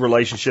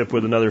relationship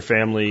with another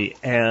family,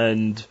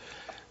 and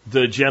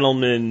the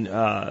gentleman,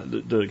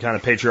 the kind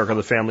of patriarch of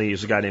the family,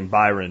 is a guy named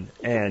Byron,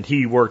 and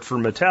he worked for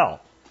Mattel.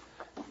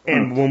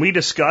 And when we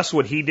discuss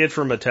what he did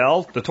for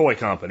Mattel, the toy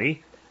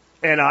company,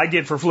 and I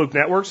did for Fluke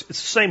Networks,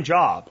 it's the same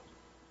job.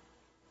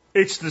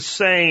 It's the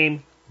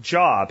same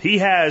job. He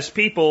has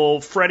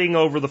people fretting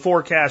over the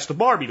forecast of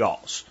Barbie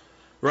dolls.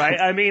 Right?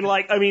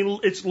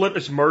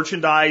 It's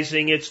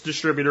merchandising, it's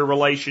distributor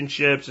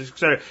relationships,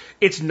 etc.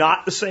 It's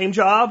not the same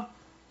job,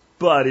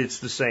 but it's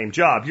the same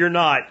job. You're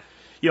not,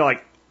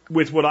 like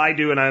with what I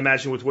do, and I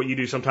imagine with what you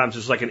do, sometimes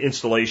it's like an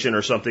installation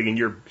or something, and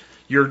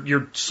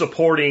you're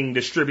supporting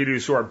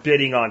distributors who are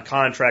bidding on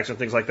contracts and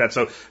things like that.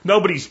 So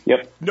nobody's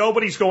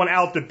going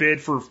out to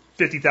bid for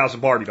 50,000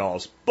 Barbie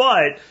dolls,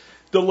 but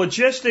the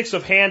logistics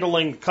of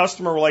handling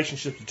customer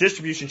relationships,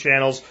 distribution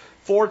channels,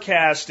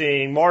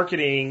 forecasting,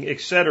 marketing,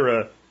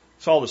 etc.,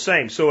 it's all the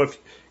same. So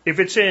if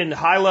it's in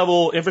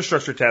high-level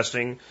infrastructure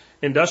testing,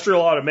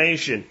 industrial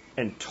automation,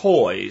 and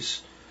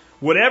toys,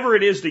 whatever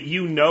it is that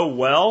you know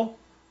well,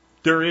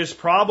 there is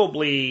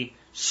probably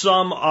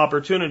some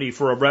opportunity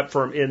for a rep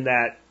firm in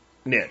that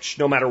niche,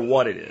 no matter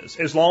what it is,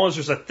 as long as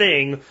there's a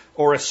thing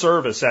or a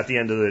service at the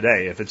end of the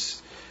day. If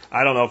it's,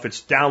 I don't know, if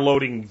it's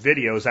downloading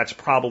videos, that's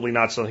probably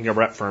not something a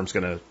rep firm's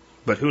going to,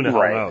 but who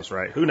knows,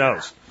 right? Who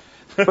knows?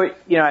 But,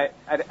 I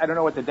don't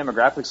know what the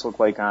demographics look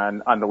like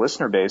on the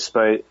listener base,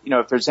 but,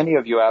 if there's any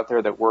of you out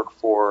there that work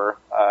for,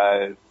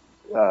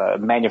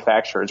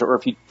 manufacturers, or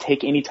if you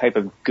take any type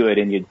of good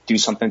and you do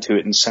something to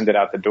it and send it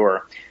out the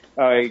door,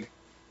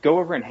 go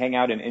over and hang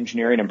out in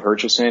engineering and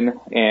purchasing,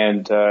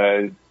 and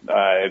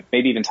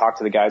maybe even talk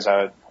to the guys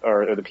out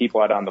or the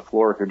people out on the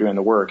floor who are doing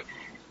the work.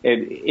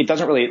 It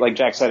doesn't really, like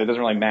Jack said, it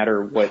doesn't really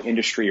matter what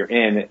industry you're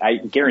in. I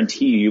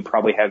guarantee you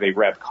probably have a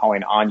rep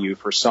calling on you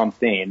for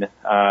something,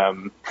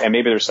 and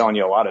maybe they're selling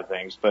you a lot of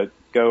things. But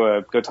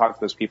go talk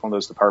to those people in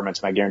those departments,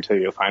 and I guarantee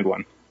you'll find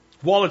one.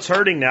 While it's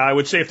hurting now, I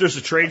would say if there's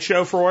a trade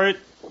show for it,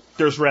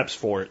 there's reps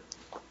for it.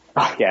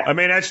 Oh, yeah. I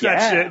mean, that's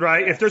it,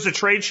 right? If there's a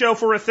trade show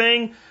for a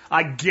thing,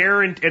 I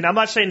guarantee, and I'm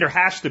not saying there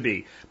has to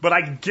be, but I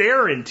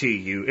guarantee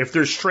you, if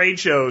there's trade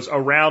shows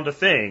around a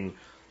thing,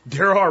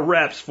 there are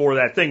reps for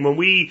that thing. When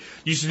we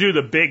used to do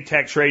the big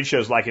tech trade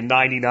shows, like in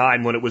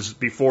 '99, when it was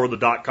before the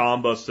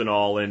 .com bust and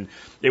all, and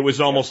it was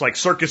almost like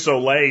Circus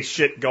Olay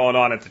shit going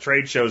on at the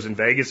trade shows in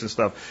Vegas and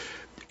stuff.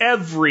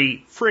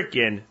 Every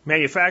freaking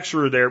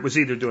manufacturer there was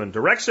either doing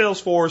direct sales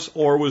force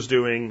or was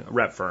doing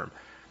rep firm.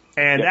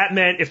 And that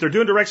meant if they're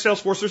doing direct sales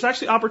force, there's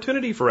actually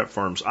opportunity for rep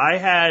firms. I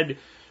had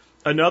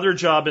another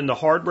job in the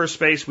hardware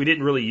space. We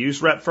didn't really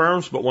use rep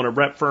firms, but when a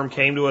rep firm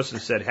came to us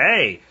and said,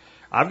 hey,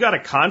 I've got a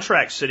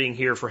contract sitting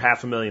here for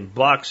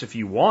 $500,000 if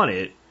you want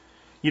it,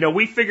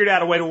 we figured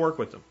out a way to work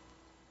with them.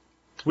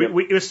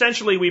 We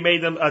essentially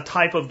made them a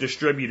type of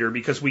distributor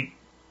because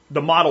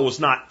the model was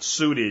not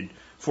suited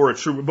for a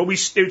true, but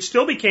it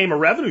still became a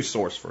revenue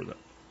source for them.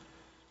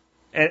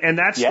 And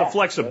that's the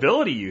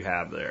flexibility you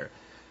have there.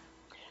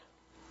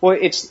 Well,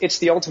 it's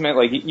the ultimate,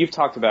 like you've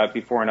talked about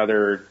before in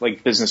other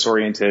like business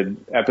oriented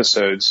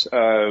episodes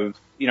of,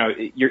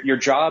 your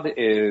job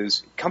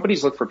is,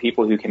 companies look for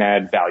people who can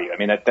add value. I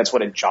mean, that's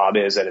what a job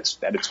is at its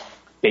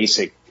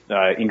basic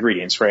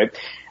ingredients, right?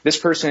 This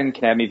person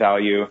can add me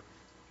value.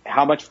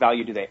 How much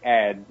value do they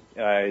add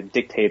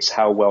dictates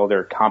how well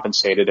they're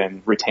compensated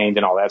and retained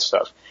and all that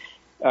stuff.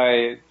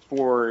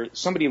 For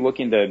somebody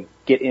looking to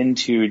get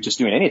into just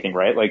doing anything,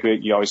 right? Like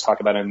you always talk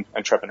about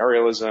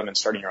entrepreneurialism and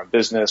starting your own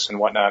business and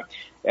whatnot.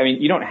 I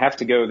mean, you don't have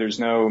to go. There's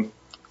no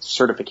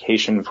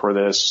certification for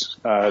this.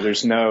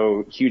 There's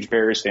no huge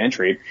barriers to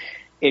entry.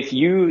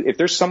 If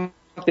there's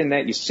something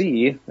that you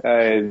see,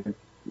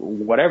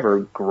 whatever,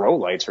 grow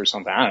lights or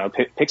something, I don't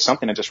know, pick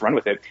something and just run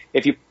with it.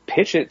 If you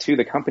pitch it to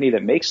the company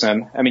that makes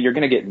them, I mean, you're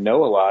going to get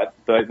no a lot,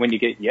 but when you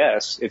get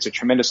yes, it's a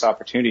tremendous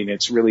opportunity, and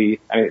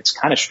it's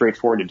kind of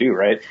straightforward to do,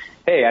 right?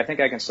 Hey, I think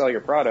I can sell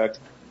your product.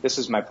 This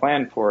is my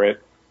plan for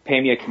it. Pay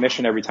me a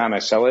commission every time I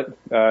sell it.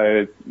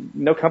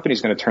 No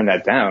company's going to turn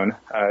that down.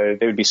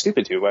 They would be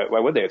stupid to. Why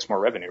would they? It's more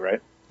revenue,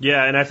 right?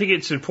 Yeah, and I think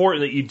it's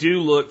important that you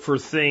do look for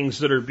things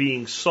that are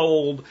being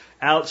sold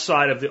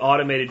outside of the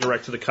automated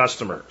direct to the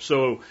customer.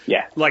 So,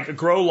 like a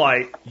grow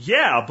light,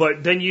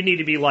 but then you need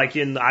to be like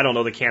in, I don't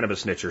know, the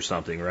cannabis niche or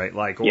something, right?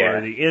 Like,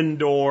 or the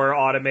indoor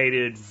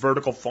automated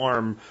vertical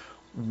farm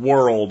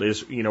world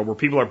is, where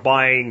people are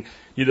buying,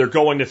 they're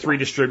going to 3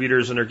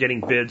 distributors and they're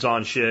getting bids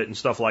on shit and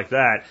stuff like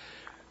that,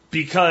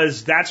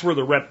 because that's where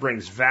the rep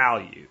brings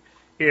value.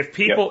 If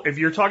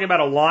you're talking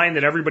about a line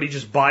that everybody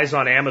just buys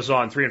on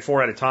Amazon 3 and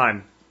 4 at a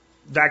time,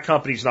 that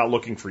company's not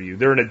looking for you.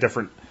 They're in a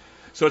different,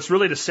 so it's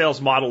really the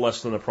sales model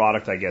less than the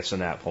product, I guess, in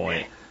that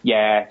point.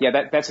 Yeah,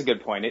 that's a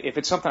good point. If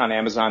it's something on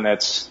Amazon,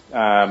 that's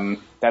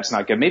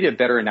not good. Maybe a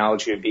better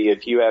analogy would be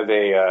if you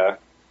have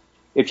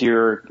if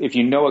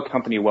you know a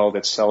company well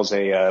that sells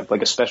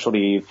like a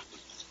specialty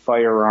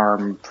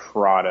firearm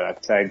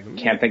product. I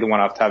can't think of one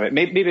off the top of it.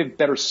 Maybe a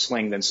better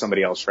sling than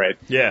somebody else, right?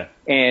 Yeah.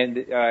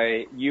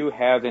 And you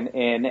have an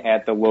inn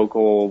at the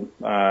local,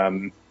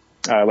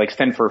 like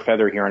Fen for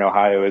Feather here in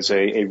Ohio is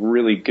a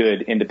really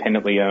good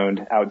independently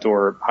owned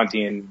outdoor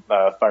hunting,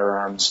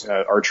 firearms,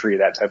 archery,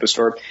 that type of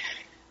store.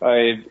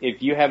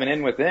 If you have an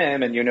in with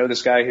them and you know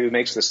this guy who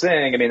makes this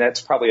thing, I mean,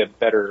 that's probably a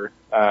better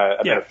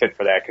fit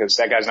for that, because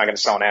that guy's not going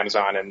to sell on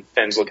Amazon, and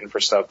Fenn's looking for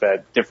stuff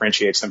that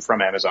differentiates them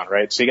from Amazon,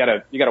 right? So you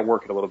gotta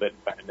work it a little bit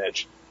and find a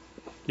niche.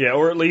 Yeah,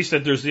 or at least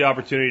that there's the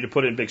opportunity to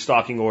put in big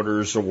stocking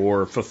orders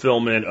or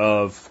fulfillment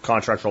of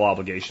contractual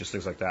obligations,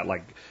 things like that.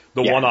 Like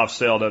the one-off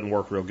sale doesn't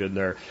work real good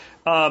there.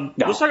 No.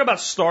 Let's talk about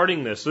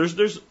starting this.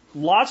 There's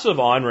lots of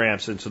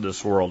on-ramps into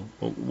this world.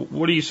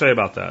 What do you say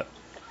about that?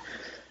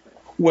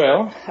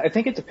 Well, I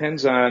think it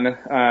depends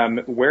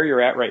on where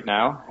you're at right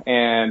now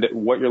and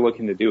what you're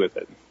looking to do with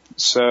it.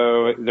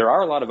 So there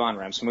are a lot of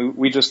on-ramps, and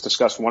we just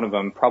discussed one of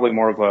them, probably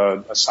more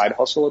of a side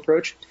hustle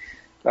approach.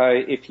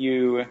 If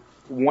you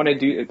want to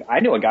do, I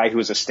know a guy who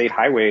was a state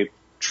highway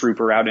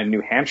trooper out in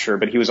New Hampshire,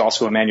 but he was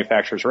also a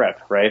manufacturer's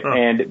rep, right? Oh.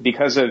 And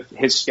because of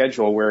his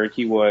schedule, where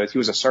he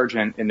was a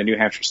sergeant in the New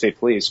Hampshire State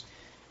Police,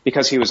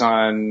 because he was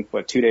on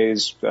 2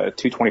 days,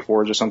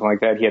 224s or something like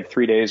that, he had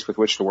 3 days with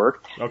which to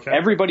work. Okay.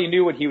 Everybody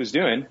knew what he was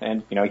doing,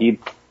 and he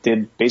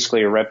did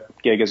basically a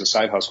rep gig as a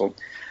side hustle.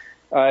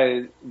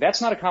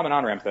 That's not a common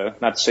on-ramp, though.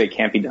 Not to say it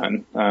can't be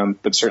done,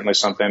 but certainly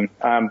something.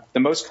 The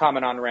most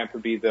common on-ramp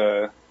would be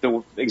the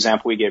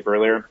example we gave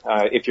earlier.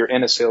 If you're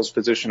in a sales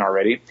position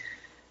already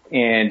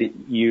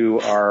and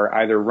you are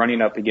either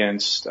running up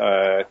against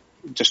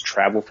just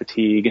travel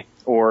fatigue,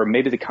 or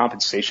maybe the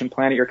compensation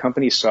plan at your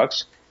company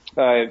sucks,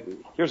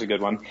 Here's a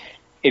good one.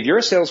 If you're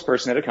a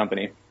salesperson at a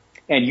company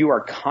and you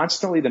are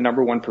constantly the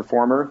number one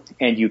performer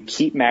and you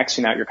keep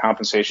maxing out your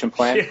compensation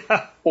plan,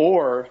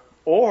 or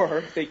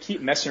they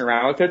keep messing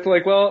around with it, they're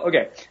like, well,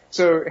 okay.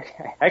 So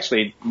I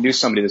actually knew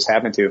somebody this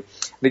happened to.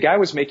 The guy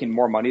was making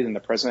more money than the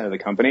president of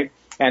the company.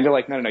 And they're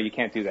like, no, you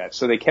can't do that.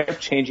 So they kept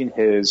changing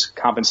his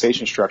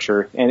compensation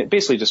structure and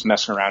basically just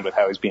messing around with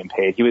how he's being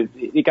paid.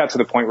 He got to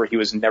the point where he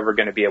was never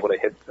going to be able to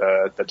hit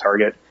the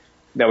target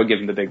that would give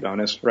him the big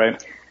bonus,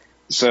 right?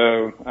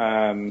 So,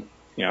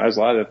 there's a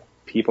lot of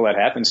people that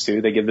happens to.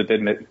 They give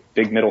the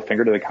big middle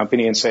finger to the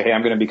company and say, hey,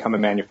 I'm going to become a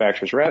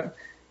manufacturer's rep.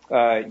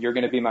 You're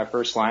going to be my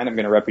first line. I'm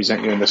going to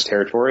represent you in this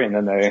territory. And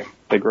then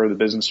they grow the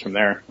business from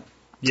there.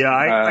 Yeah,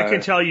 I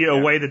can tell you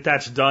a way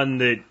that's done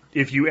that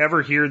if you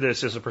ever hear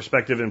this as a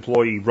prospective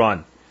employee,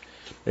 run.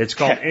 It's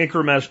called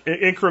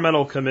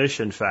incremental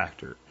commission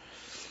factor.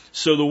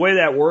 So the way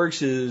that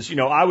works is,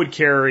 I would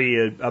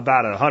carry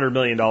about $100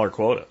 million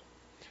quota.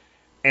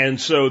 And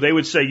so they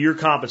would say your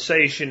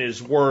compensation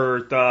is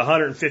worth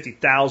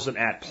 $150,000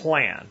 at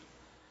plan,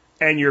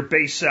 and your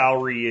base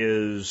salary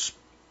is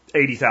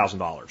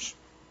 $80,000.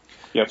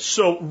 Yep.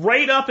 So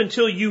right up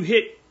until you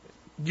hit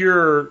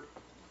your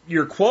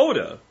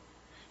quota,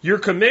 your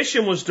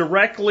commission was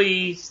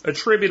directly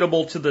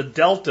attributable to the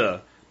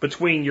delta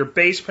between your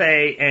base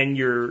pay and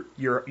your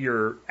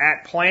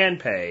at plan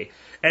pay,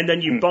 and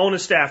then you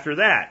bonused after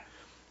that,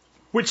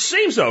 which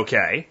seems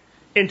okay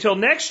until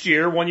next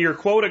year when your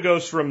quota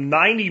goes from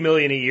 90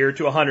 million a year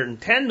to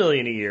 110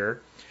 million a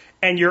year,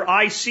 and your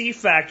IC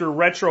factor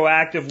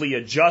retroactively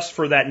adjusts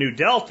for that new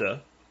delta,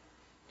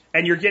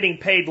 and you're getting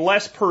paid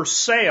less per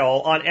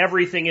sale on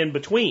everything in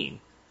between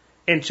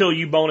until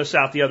you bonus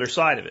out the other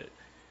side of it.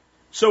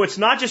 So it's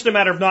not just a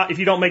matter of if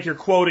you don't make your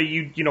quota,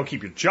 you don't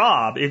keep your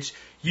job. It's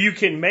you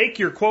can make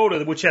your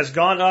quota, which has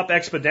gone up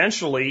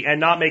exponentially, and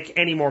not make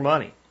any more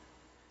money.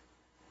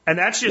 And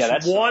that's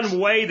just one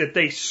way that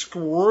they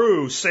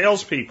screw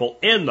salespeople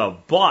in the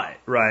butt,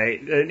 right?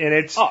 And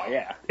it's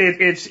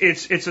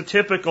it's a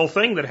typical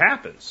thing that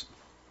happens.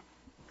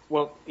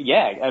 Well,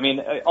 yeah. I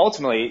mean,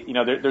 ultimately,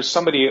 there's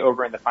somebody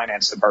over in the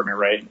finance department,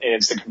 right?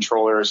 It's the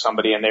controller or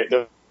somebody, and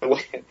they're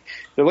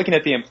looking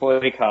at the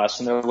employee costs,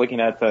 and they're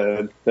looking at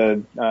the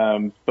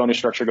bonus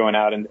structure going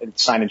out and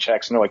signing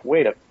checks, and they're like,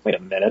 wait a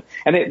minute,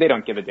 and they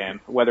don't give a damn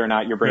whether or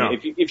not you're bringing.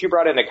 No. If you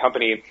brought in a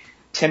company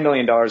 $10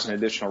 million in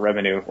additional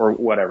revenue or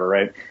whatever,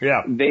 right?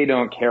 Yeah. They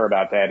don't care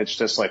about that. It's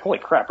just like, holy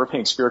crap, we're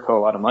paying Spirco a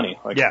lot of money.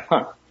 Like, yeah.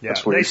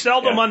 That's weird. They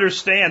seldom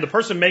understand. The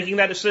person making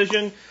that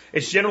decision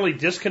is generally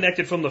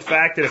disconnected from the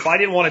fact that if I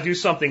didn't want to do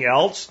something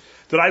else,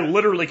 that I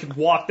literally could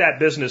walk that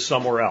business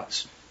somewhere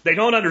else. They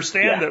don't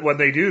understand that when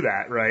they do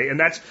that, right? And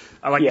that's,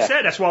 like you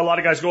said, that's why a lot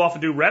of guys go off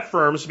and do rep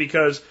firms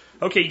because,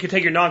 okay, you can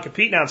take your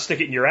non-compete now and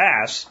stick it in your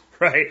ass,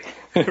 right?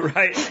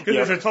 Right? Because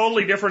there's a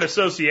totally different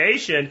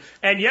association.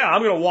 And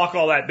I'm going to walk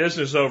all that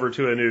business over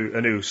to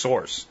a new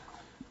source.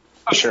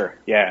 Oh, sure.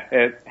 Yeah.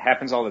 It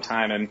happens all the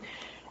time. And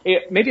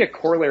maybe a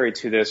corollary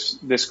to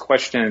this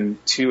question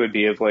too would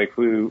be of like,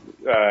 how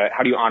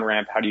do you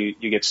on-ramp? How do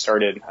you get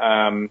started?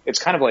 It's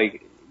kind of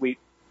like, we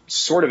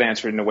sort of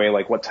answered in a way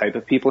like what type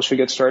of people should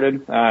get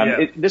started.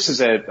 This is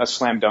a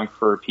slam dunk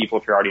for people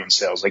if you're already in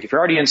sales. Like if you're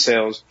already in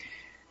sales,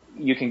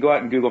 you can go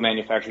out and Google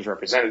manufacturer's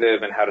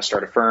representative and how to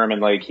start a firm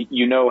and like,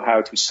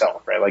 how to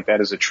sell, right? Like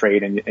that is a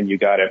trade and you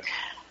got it.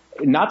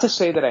 Not to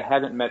say that I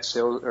haven't met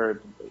sales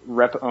or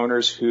rep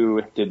owners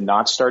who did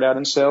not start out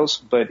in sales,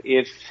 but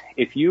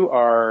if you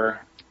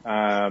are,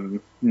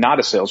 not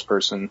a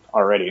salesperson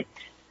already,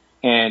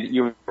 and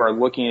you are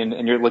looking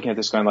at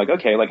this going like,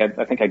 okay, like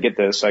I think I get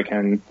this. I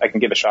can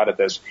give a shot at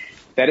this.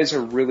 That is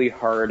a really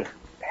hard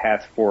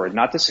path forward.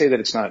 Not to say that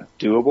it's not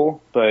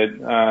doable,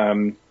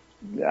 but,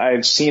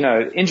 I've seen,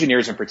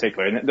 engineers in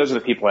particular, and those are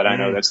the people that I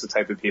know. That's the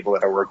type of people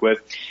that I work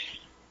with.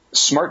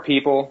 Smart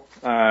people,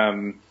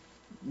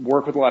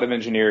 work with a lot of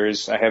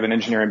engineers. I have an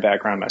engineering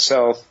background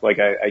myself. Like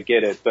I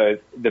get it,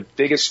 but the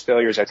biggest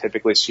failures I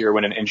typically see are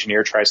when an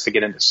engineer tries to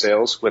get into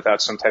sales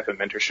without some type of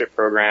mentorship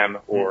program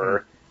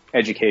or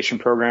education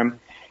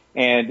program,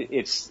 and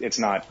it's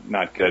not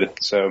good.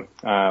 So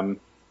the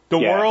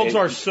worlds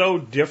are so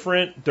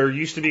different. They're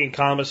used to being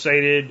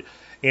compensated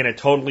in a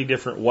totally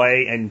different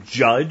way and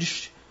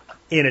judged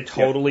in a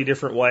totally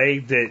different way.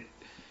 That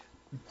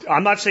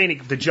I'm not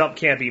saying the jump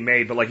can't be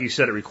made, but like you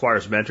said, it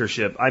requires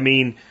mentorship. I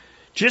mean,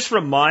 just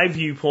from my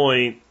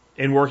viewpoint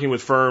in working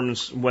with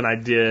firms when I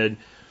did,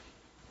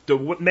 the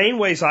main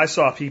ways I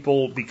saw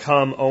people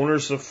become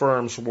owners of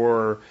firms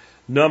were,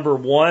 number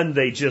one,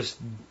 they just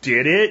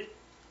did it,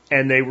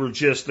 and they were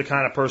just the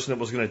kind of person that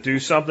was going to do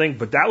something.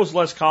 But that was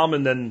less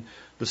common than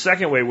the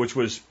second way, which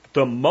was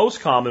the most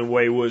common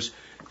way, was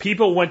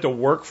people went to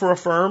work for a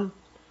firm,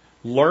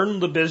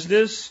 learned the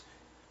business,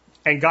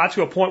 and got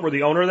to a point where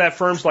the owner of that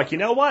firm's like, you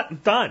know what, I'm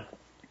done.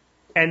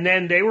 And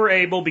then they were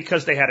able,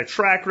 because they had a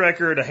track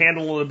record, a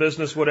handle of the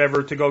business,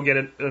 whatever, to go get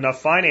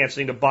enough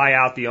financing to buy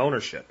out the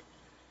ownership.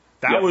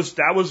 That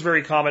was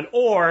very common.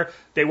 Or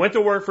they went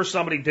to work for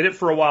somebody, did it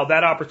for a while,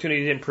 that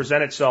opportunity didn't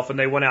present itself, and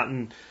they went out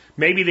and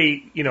maybe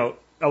they,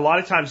 a lot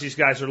of times these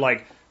guys are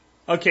like,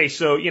 okay,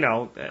 so,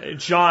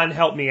 John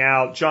helped me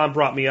out. John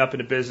brought me up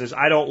into business.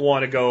 I don't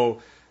want to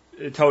go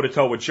toe to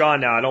toe with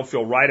John now. I don't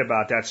feel right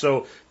about that.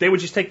 So they would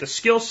just take the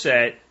skill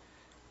set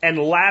and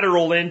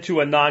lateral into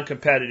a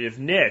non-competitive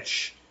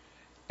niche.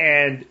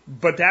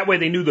 But that way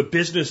they knew the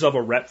business of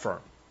a rep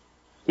firm.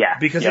 Yeah.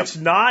 Because it's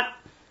not,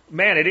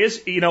 man, it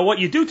is,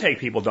 you do take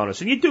people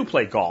donuts and you do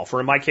play golf, or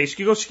in my case,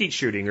 you go skeet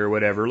shooting or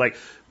whatever. And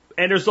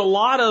there's a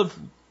lot of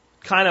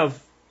kind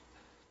of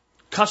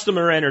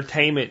customer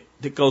entertainment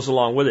that goes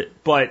along with it.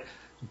 But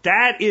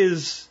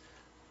that's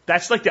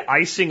like the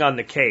icing on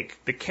the cake.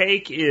 The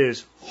cake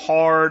is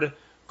hard,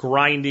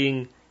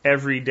 grinding,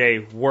 everyday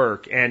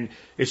work. And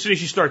as soon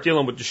as you start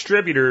dealing with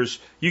distributors,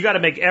 you got to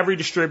make every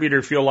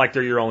distributor feel like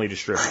they're your only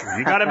distributor.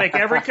 You got to make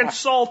every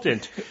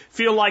consultant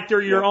feel like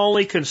they're your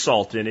only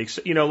consultant.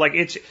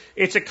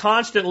 It's a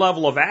constant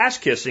level of ass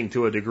kissing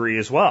to a degree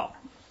as well.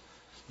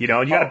 And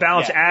you got to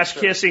balance ass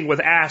kissing with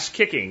ass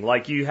kicking.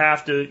 Like you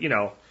have to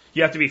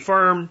be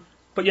firm,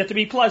 but you have to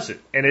be pleasant.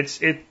 And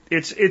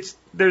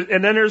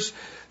there's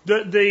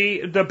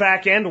the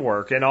back end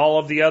work and all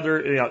of the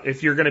other,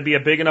 if you're going to be a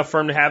big enough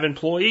firm to have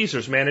employees,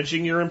 there's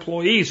managing your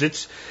employees.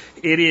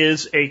 It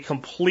is a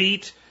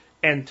complete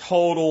and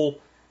total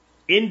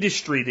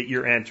industry that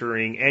you're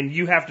entering, and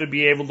you have to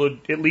be able to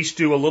at least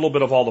do a little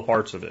bit of all the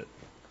parts of it.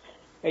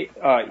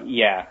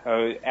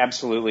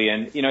 Absolutely.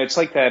 And, it's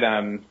like that,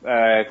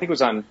 I think it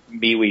was on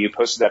MeWe, you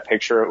posted that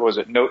picture. Was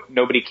it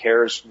Nobody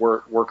Cares,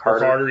 Work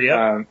Harder? Work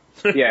Harder,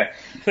 yeah.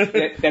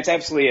 That's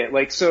absolutely it.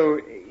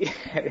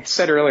 I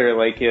said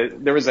earlier,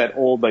 there was that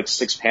old,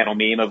 6-panel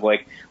meme of,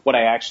 what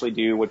I actually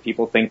do, what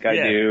people think I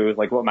do,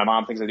 what my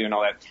mom thinks I do and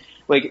all that.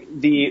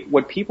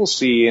 What people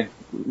see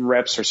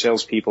reps or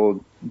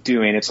salespeople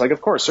doing, it's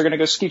of course, they're going to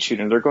go skeet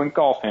shooting, they're going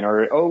golfing,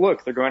 or, oh,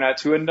 look, they're going out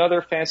to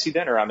another fancy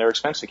dinner on their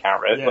expense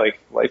account, right? Yeah.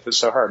 Life is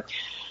so hard.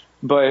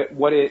 But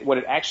what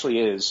it actually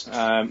is,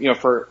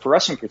 for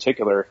us in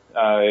particular,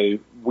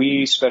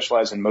 we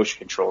specialize in motion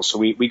control. So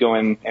we go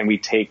in and we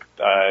take,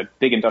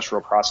 big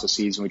industrial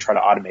processes and we try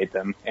to automate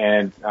them.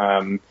 And,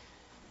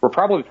 we're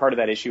probably part of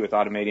that issue with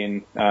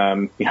automating,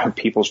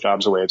 people's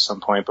jobs away at some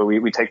point, but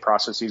we take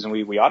processes and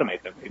we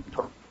automate them. We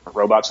put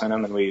robots in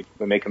them and we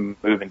make them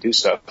move and do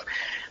stuff.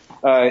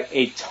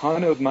 A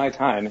ton of my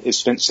time is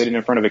spent sitting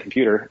in front of a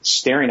computer,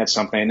 staring at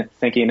something,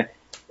 thinking,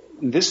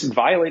 this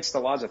violates the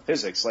laws of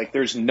physics.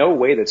 There's no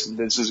way this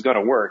is going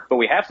to work, but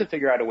we have to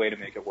figure out a way to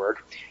make it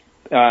work.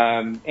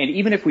 And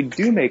even if we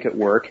do make it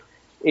work,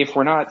 if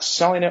we're not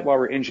selling it while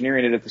we're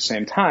engineering it at the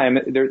same time,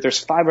 there's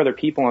 5 other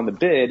people on the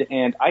bid,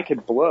 and I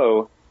could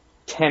blow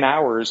 10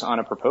 hours on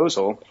a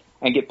proposal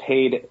and get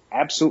paid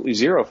absolutely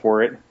zero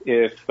for it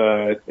if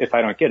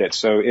I don't get it.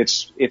 So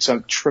it's a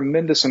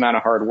tremendous amount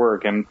of hard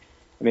work, and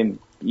I mean,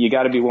 you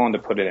got to be willing to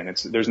put it in.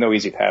 There's no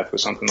easy path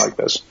with something like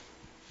this.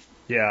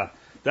 Yeah.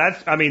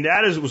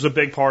 Was a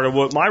big part of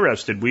what my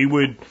reps did. We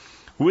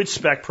would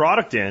spec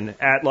product in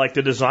at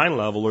the design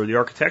level or the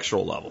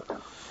architectural level.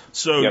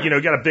 So,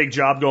 got a big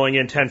job going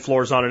in 10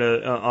 floors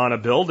on a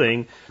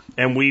building,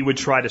 and we would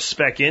try to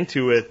spec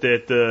into it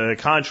that the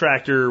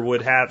contractor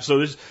would have. So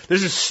this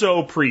is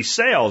so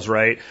pre-sales,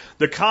 right?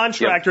 The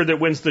contractor that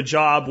wins the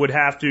job would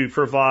have to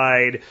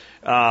provide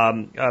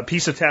a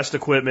piece of test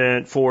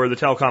equipment for the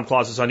telecom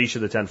closets on each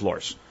of the 10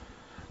 floors.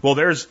 Well,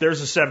 there's a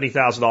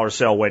 $70,000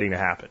 sale waiting to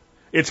happen.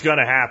 It's going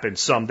to happen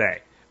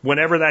someday.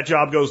 Whenever that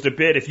job goes to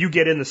bid, if you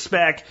get in the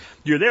spec,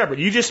 you're there. But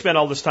you just spent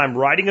all this time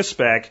writing a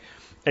spec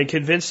and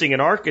convincing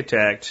an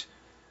architect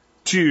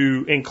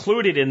to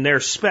include it in their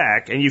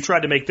spec, and you've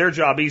tried to make their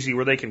job easy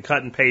where they can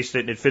cut and paste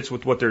it and it fits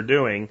with what they're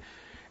doing.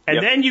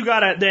 And then you got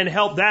to then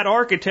help that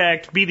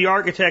architect be the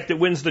architect that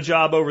wins the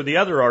job over the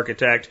other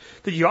architect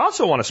that you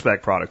also want to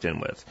spec product in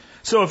with.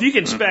 So if you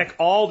can spec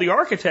all the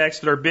architects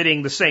that are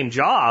bidding the same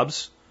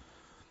jobs,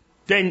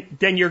 then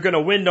you're going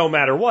to win no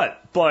matter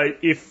what. But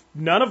if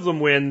none of them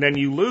win, then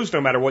you lose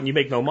no matter what and you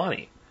make no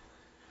money.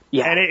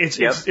 Yeah. And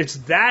it's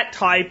that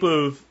type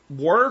of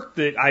work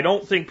that I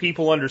don't think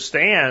people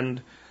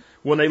understand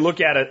when they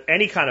look at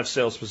any kind of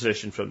sales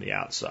position from the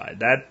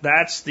outside.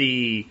 That's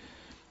the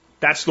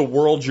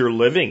world you're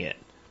living in.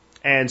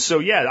 And so,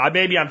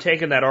 maybe I'm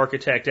taking that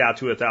architect out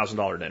to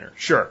 $1,000 dinner.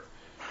 Sure.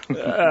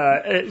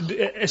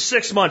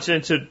 6 months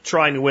into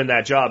trying to win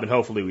that job, and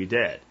hopefully we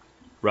did.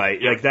 Right?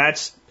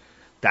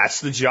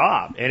 That's the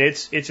job. And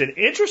it's an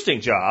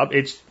interesting job.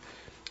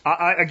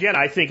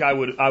 I think I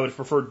would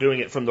prefer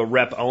doing it from the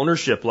rep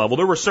ownership level.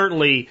 There were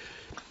certainly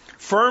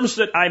firms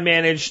that I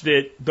managed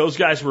that those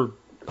guys were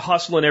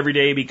hustling every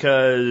day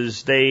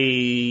because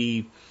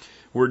they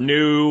were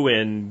new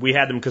and we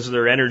had them because of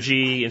their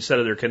energy instead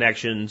of their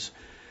connections.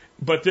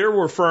 But there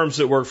were firms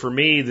that worked for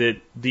me that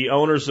the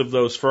owners of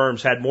those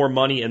firms had more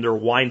money in their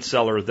wine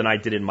cellar than I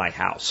did in my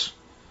house.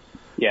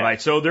 Yeah.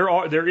 Right. So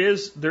there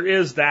is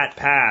that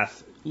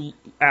path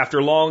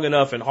after long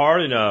enough and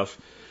hard enough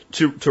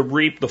to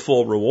reap the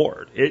full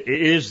reward. It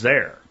is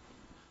there.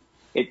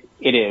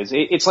 It is.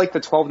 It's like the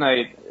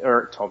 12-month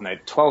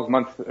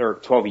or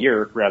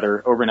 12-year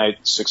rather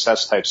overnight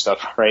success type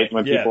stuff, right?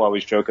 When people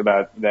always joke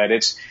about that,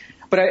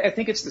 But I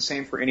think it's the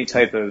same for any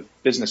type of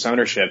business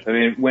ownership. I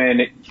mean,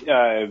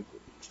 when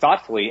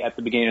thoughtfully at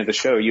the beginning of the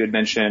show, you had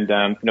mentioned,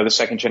 the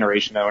second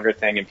generation owner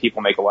thing, and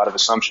people make a lot of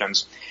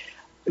assumptions.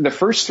 The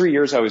first 3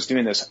 years I was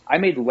doing this, I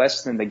made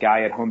less than the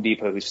guy at Home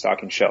Depot who's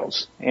stocking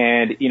shelves.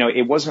 And,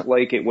 it wasn't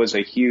like it was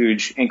a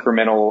huge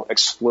incremental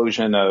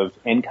explosion of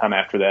income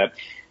after that.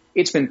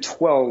 It's been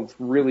 12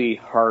 really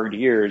hard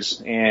years,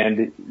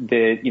 and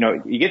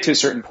you get to a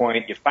certain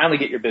point, you finally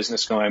get your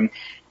business going,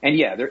 and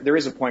yeah, there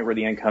is a point where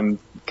the income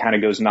kind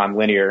of goes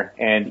nonlinear,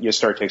 and you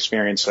start to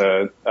experience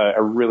a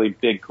really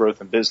big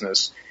growth in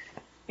business,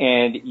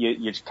 and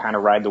you kind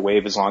of ride the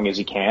wave as long as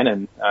you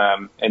can,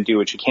 and do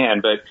what you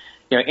can. But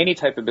any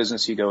type of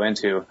business you go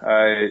into,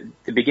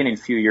 the beginning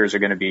few years are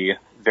going to be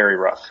very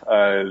rough,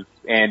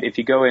 and if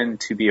you go in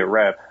to be a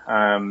rep,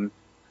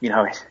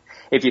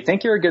 if you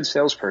think you're a good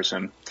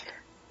salesperson,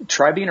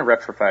 try being a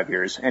rep for 5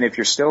 years. And if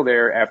you're still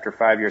there after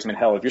 5 years,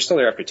 if you're still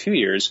there after 2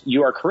 years,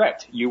 you are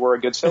correct. You were a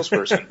good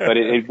salesperson. But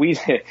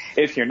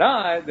if you're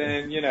not,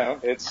 then,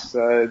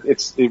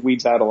 it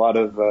weeds out a lot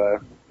of,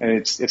 and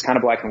it's kind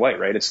of black and white,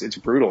 right? It's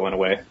brutal in a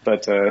way,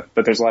 but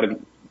there's a lot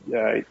of,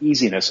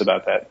 easiness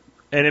about that.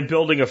 And in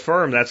building a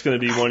firm, that's going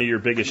to be one of your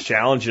biggest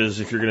challenges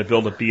if you're going to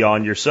build it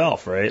beyond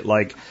yourself, right?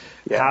 Like,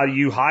 how do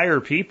you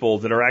hire people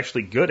that are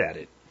actually good at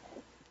it?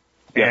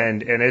 Yeah.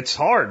 And it's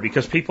hard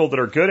because people that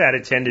are good at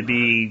it tend to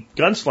be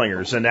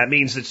gunslingers, and that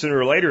means that sooner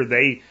or later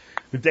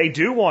they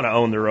do want to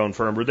own their own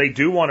firm, or they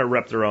do want to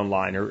rep their own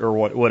line, or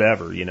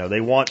whatever.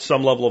 They want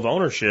some level of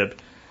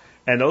ownership,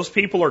 and those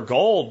people are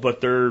gold,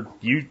 but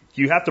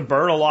you have to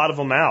burn a lot of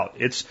them out.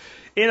 It's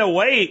in a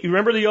way, you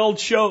remember the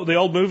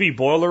old movie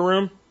Boiler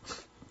Room?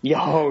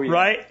 Oh, yeah.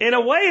 Right? In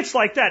a way, it's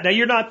like that. Now,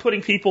 you're not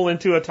putting people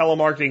into a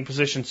telemarketing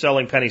position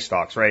selling penny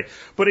stocks, right?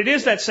 But it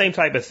is that same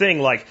type of thing.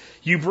 Like,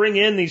 you bring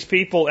in these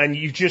people and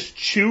you just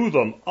chew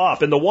them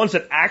up. And the ones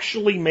that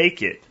actually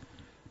make it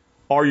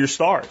are your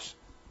stars.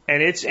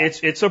 And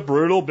it's a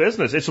brutal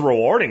business. It's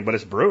rewarding, but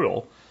it's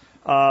brutal.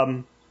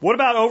 What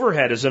about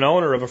overhead as an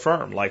owner of a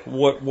firm? Like,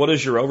 what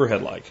is your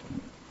overhead like?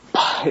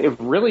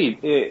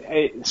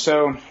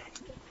 So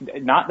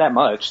not that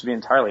much, to be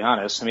entirely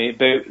honest. I mean,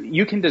 but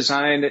you can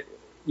design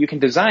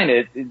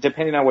it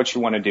depending on what you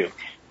want to do.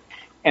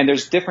 And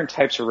there's different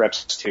types of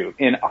reps too.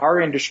 In our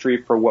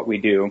industry, for what we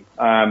do,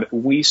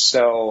 we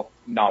sell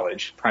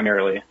knowledge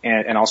primarily,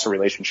 and also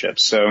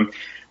relationships. So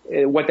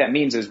what that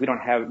means is we don't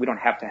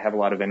have to have a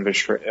lot of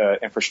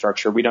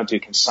infrastructure. We don't do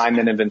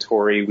consignment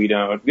inventory. We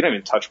don't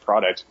even touch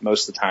product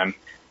most of the time.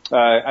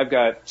 I've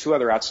got 2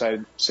 other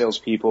outside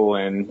salespeople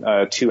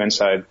and 2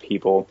 inside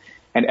people.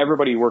 And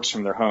everybody works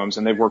from their homes,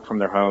 and they've worked from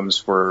their homes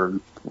for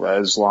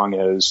as long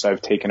as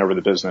I've taken over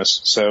the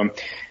business. So,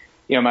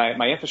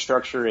 my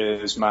infrastructure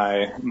is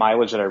my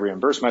mileage that I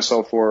reimburse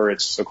myself for.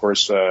 It's, of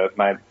course,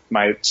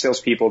 my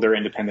salespeople, they're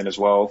independent as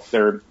well.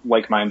 They're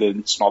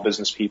like-minded small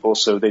business people,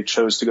 so they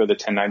chose to go the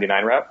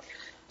 1099 route.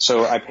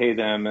 So I pay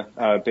them,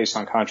 based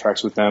on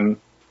contracts with them,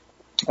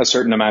 a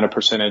certain amount of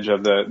percentage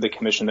of the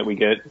commission that we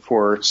get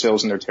for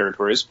sales in their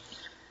territories.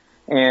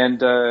 And,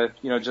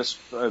 just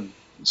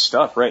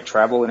stuff, right?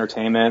 Travel,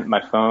 entertainment, my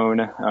phone,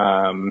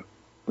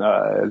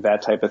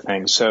 that type of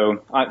thing.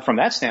 So from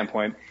that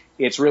standpoint,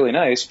 it's really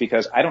nice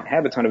because I don't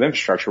have a ton of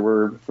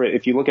infrastructure.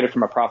 If you look at it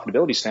from a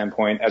profitability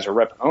standpoint as a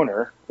rep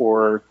owner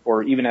or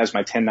even as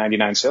my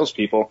 1099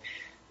 salespeople,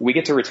 we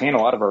get to retain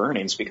a lot of our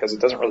earnings because it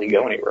doesn't really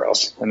go anywhere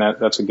else. And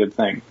that's a good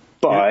thing.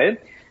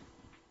 But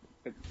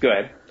go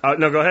ahead.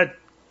 No, go ahead.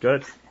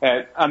 Good.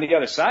 On the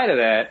other side of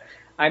that,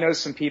 I know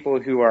some people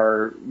who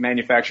are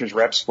manufacturers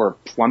reps for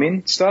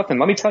plumbing stuff, and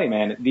let me tell you,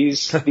 man,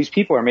 these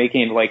people are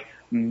making like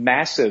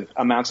massive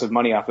amounts of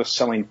money off of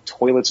selling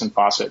toilets and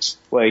faucets,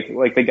 like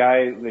the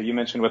guy that you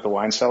mentioned with the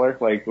wine cellar,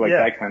 like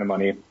that kind of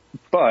money.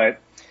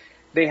 But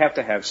they have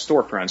to have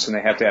storefronts, and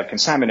they have to have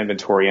consignment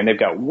inventory, and they've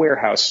got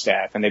warehouse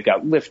staff, and they've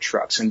got lift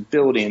trucks and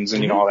buildings,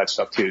 and all that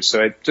stuff too.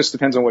 So it just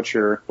depends on what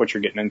you're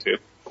getting into.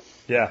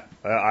 Yeah,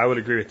 I would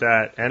agree with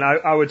that, and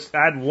I would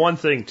add one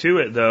thing to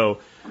it though.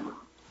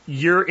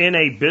 You're in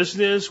a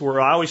business where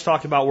I always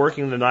talk about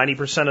working the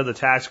 90% of the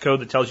tax code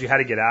that tells you how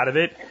to get out of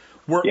it,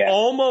 where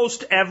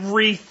almost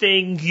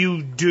everything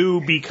you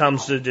do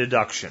becomes a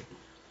deduction.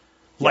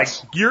 Like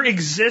your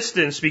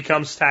existence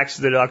becomes tax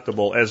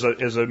deductible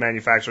as a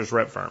manufacturer's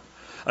rep firm.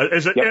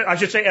 I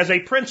should say as a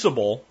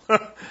principal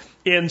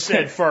in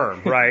said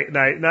firm, right?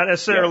 Not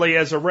necessarily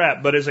as a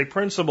rep, but as a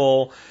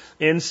principal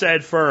in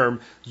said firm,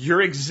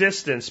 your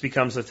existence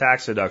becomes a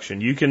tax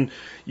deduction. You can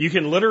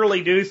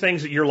literally do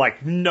things that you're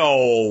like,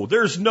 no,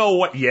 there's no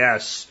way.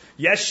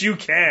 Yes, you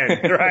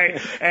can,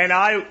 right? And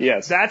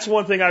that's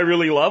one thing I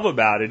really love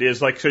about it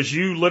is like, cause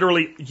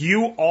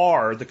you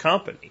are the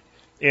company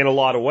in a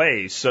lot of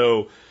ways.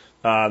 So,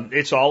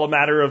 it's all a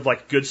matter of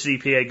like good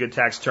CPA, good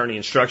tax attorney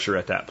and structure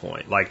at that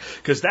point. Like,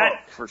 cause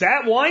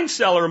that wine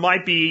cellar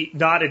might be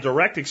not a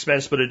direct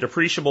expense, but a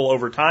depreciable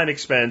over time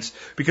expense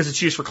because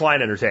it's used for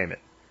client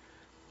entertainment.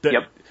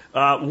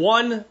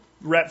 One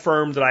rep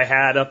firm that I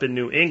had up in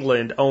New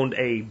England owned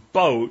a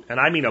boat, and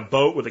I mean a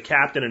boat with a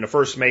captain and a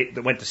first mate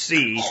that went to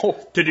sea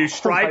to do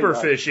striper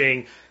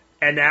fishing.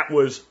 And that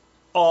was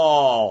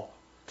all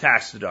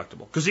tax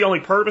deductible. Because the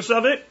only purpose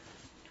of it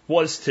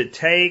was to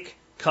take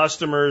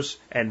customers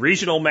and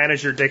regional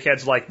manager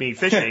dickheads like me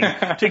fishing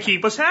to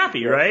keep us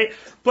happy, right?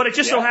 But it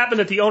just so happened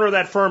that the owner of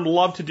that firm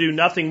loved to do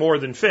nothing more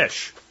than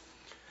fish.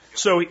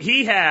 So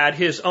he had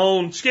his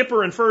own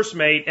skipper and first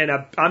mate, and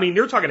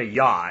you're talking a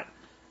yacht,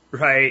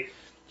 right?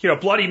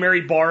 Bloody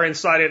Mary bar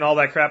inside it and all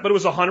that crap, but it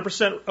was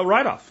 100% a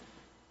write-off.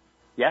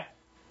 Yeah.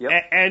 Yep.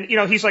 And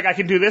he's like, I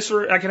can do this,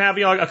 or I can have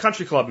a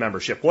country club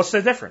membership. What's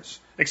the difference?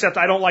 Except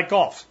I don't like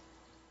golf.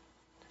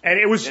 And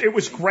it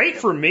was great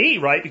for me,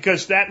 right?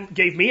 Because that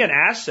gave me an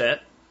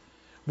asset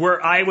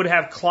where I would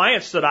have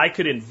clients that I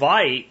could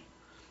invite.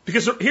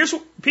 Because here's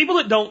people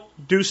that don't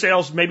do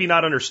sales maybe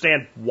not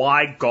understand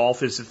why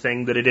golf is the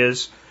thing that it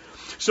is.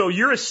 So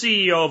you're a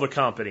CEO of a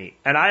company,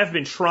 and I have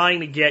been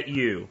trying to get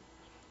you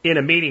in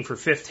a meeting for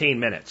 15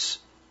 minutes,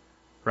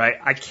 right?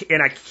 I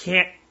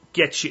can't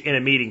get you in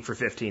a meeting for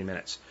 15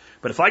 minutes.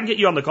 But if I can get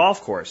you on the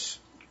golf course,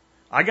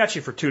 I got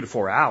you for 2 to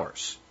 4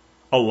 hours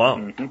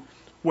alone. Mm-hmm.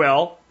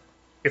 Well,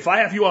 if I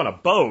have you on a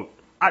boat,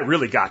 I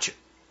really got you.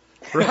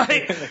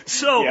 Right?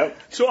 So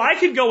I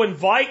could go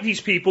invite these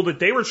people that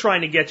they were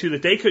trying to get to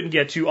that they couldn't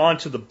get to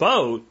onto the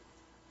boat.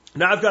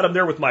 Now I've got them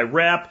there with my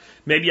rep.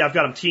 Maybe I've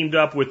got them teamed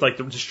up with like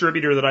the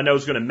distributor that I know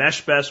is going to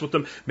mesh best with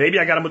them. Maybe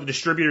I got them with the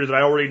distributor that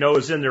I already know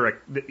is in their,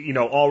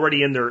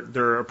 already in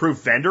their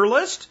approved vendor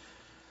list.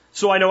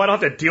 So I know I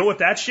don't have to deal with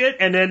that shit.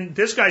 And then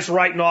this guy's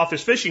writing off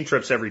his fishing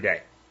trips every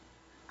day.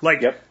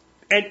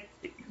 And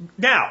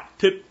now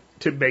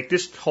to make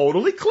this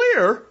totally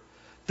clear,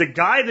 the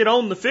guy that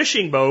owned the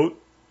fishing boat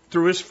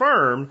through his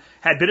firm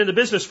had been in the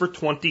business for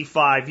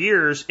 25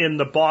 years in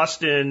the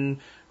Boston,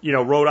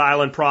 Rhode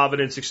Island,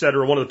 Providence, et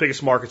cetera, one of the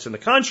biggest markets in the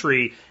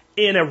country,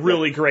 in a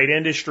really great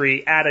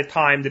industry at a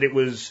time that it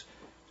was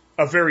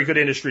a very good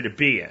industry to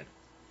be in.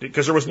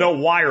 Because there was no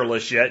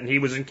wireless yet, and he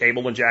was in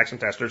cable and Jackson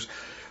testers.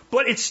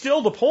 But it's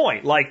still the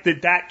point, like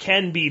that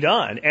can be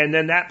done. And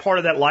then that part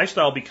of that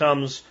lifestyle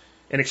becomes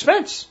an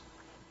expense,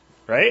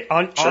 right?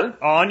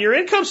 On your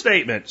income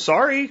statement.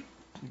 Sorry,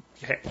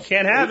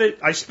 can't have it.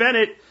 I spent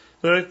it.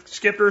 The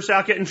skipper's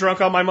out getting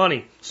drunk on my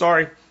money.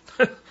 Sorry.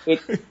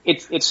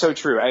 It's so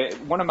true.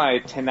 One of my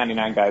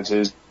 1099 guys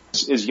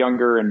is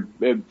younger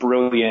and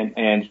brilliant,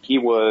 and he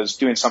was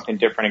doing something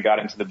different and got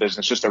into the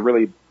business. Just a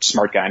really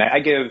smart guy. And I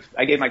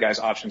gave my guys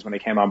options when they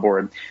came on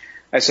board.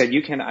 I said,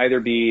 you can either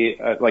be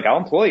I'll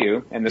employ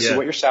you, and this is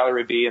what your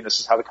salary would be, and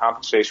this is how the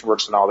compensation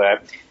works and all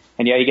that.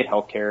 And you get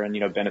health care and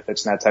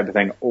benefits and that type of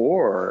thing.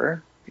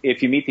 Or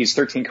if you meet these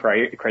 13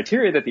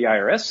 criteria that the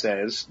IRS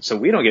says, so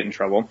we don't get in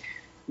trouble,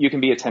 you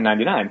can be a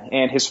 1099.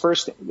 And his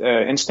first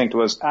instinct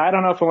was, I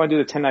don't know if I want to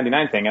do the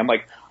 1099 thing. I'm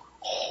like,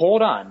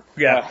 hold on.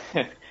 Yeah.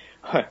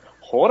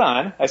 Hold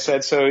on. I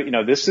said, so,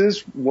 this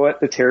is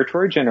what the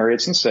territory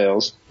generates in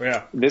sales.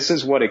 Yeah. This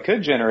is what it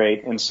could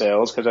generate in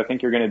sales because I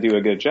think you're going to do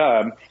a good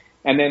job.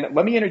 And then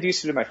let me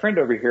introduce you to my friend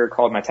over here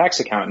called my tax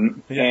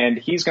accountant. Yeah. And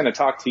he's going to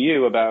talk to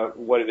you about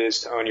what it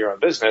is to own your own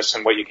business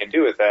and what you can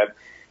do with that.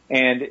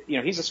 And,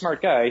 he's a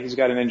smart guy. He's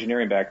got an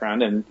engineering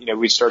background. And,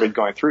 we started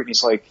going through it. And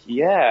he's like,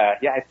 yeah,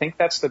 I think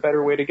that's the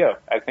better way to go.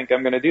 I think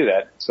I'm going to do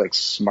that. It's like,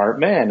 smart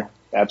man.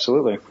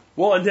 Absolutely.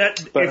 Well, and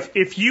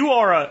if you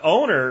are an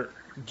owner,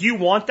 do you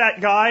want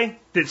that guy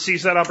that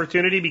sees that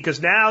opportunity?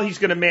 Because now he's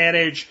going to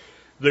manage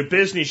the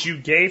business you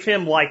gave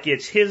him like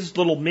it's his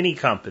little mini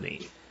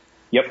company.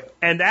 Yep.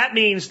 And that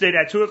means that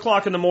at 2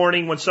 o'clock in the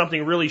morning when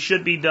something really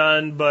should be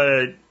done,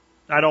 but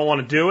I don't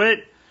want to do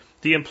it,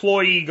 the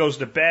employee goes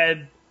to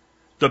bed.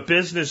 The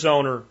business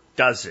owner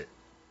does it,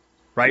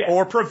 right? Yeah.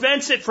 Or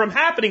prevents it from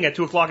happening at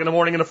 2 o'clock in the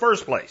morning in the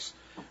first place,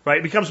 right?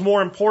 It becomes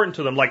more important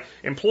to them. Like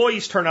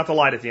employees turn out the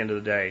light at the end of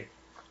the day,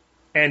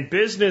 and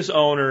business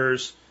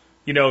owners,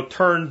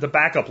 turn the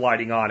backup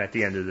lighting on at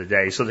the end of the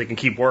day so they can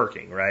keep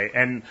working, right?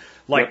 And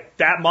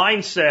that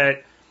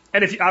mindset.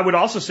 And I would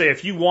also say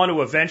if you want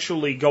to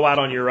eventually go out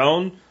on your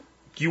own,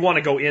 you want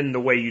to go in the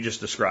way you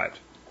just described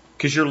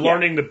because you're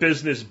learning the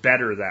business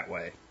better that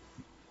way.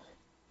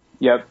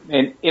 Yep.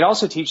 And it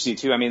also teaches you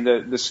too. I mean,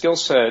 the skill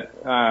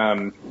set,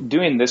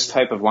 doing this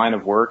type of line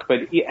of work,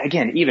 but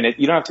again, you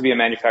don't have to be a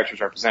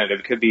manufacturer's representative.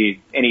 It could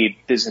be any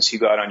business you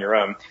go out on your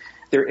own.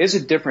 There is a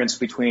difference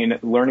between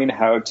learning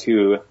how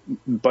to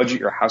budget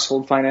your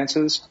household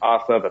finances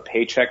off of a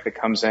paycheck that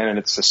comes in and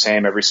it's the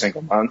same every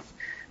single month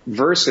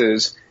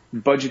versus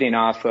budgeting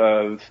off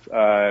of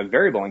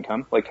variable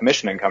income, like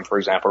commission income, for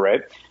example,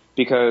 right?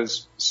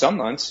 Because some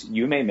months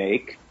you may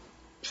make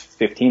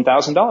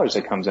 $15,000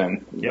 that comes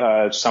in.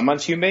 Yep. Some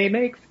months you may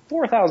make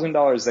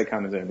 $4,000 that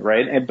comes in,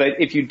 right? But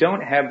if you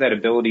don't have that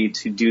ability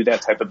to do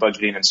that type of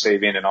budgeting and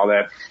saving and all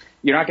that,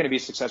 you're not going to be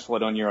successful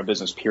at owning your own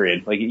business,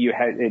 period. Like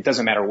it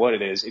doesn't matter what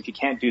it is. If you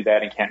can't do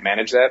that and can't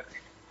manage that,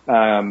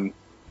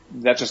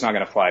 that's just not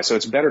going to fly. So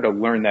it's better to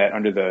learn that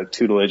under the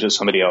tutelage of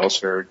somebody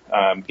else or,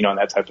 in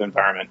that type of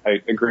environment.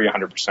 I agree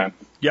 100%.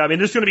 Yeah. I mean,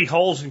 there's going to be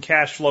holes in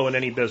cash flow in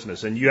any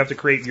business and you have to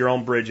create your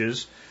own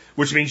bridges,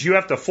 which means you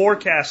have to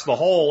forecast the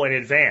hole in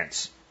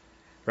advance,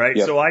 right?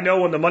 Yep. So I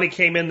know when the money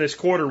came in this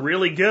quarter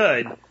really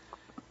good,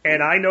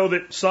 And I know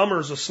that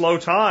summer's a slow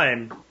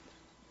time.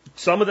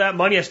 Some of that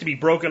money has to be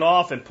broken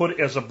off and put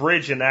as a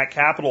bridge in that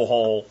capital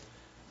hole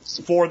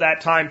for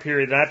that time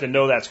period, and I have to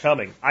know that's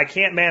coming. I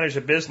can't manage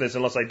a business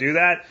unless I do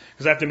that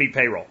because I have to meet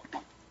payroll.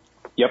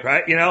 Yep.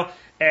 Right? You know?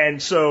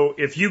 And so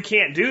if you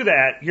can't do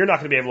that, you're not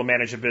going to be able to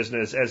manage a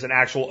business as an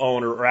actual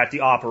owner or at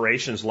the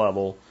operations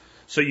level.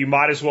 So you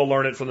might as well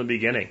learn it from the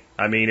beginning.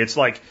 I mean, it's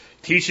like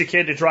teach a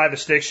kid to drive a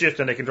stick shift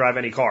and they can drive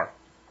any car.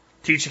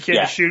 Teach a kid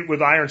to shoot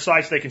with iron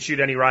sights, they can shoot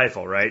any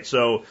rifle, right?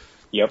 So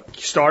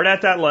start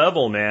at that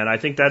level, man. I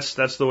think that's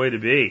the way to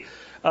be.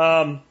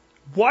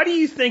 Why do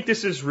you think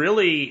this is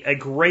really a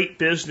great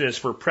business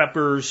for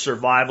preppers,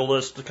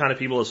 survivalists, the kind of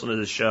people listening to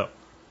this show?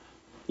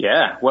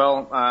 Yeah,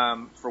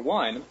 well, for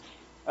one,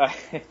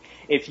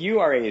 if you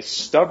are a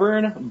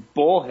stubborn,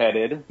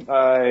 bullheaded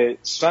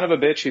son of a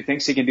bitch who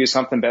thinks he can do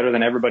something better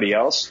than everybody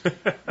else,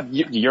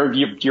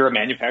 you're a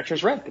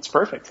manufacturer's rep. It's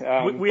perfect.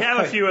 We have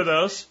a few of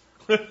those.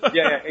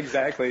 yeah,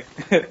 exactly.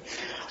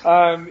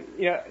 So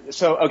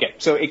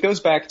it goes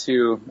back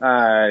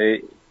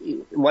to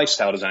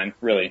lifestyle design,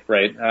 really,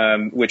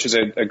 right? Which is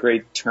a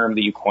great term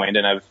that you coined,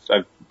 and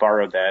I've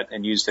borrowed that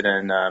and used it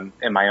in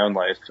my own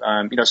life.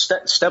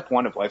 Step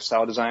one of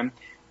lifestyle design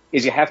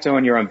is you have to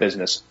own your own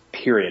business,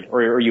 period.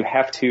 Or you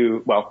have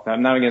to, well,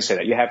 I'm not going to say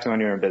that. You have to own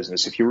your own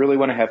business. If you really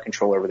want to have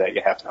control over that,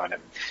 you have to own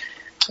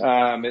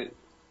it.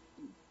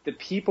 The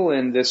people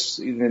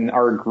in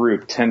our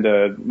group tend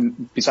to,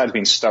 besides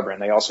being stubborn,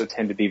 they also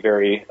tend to be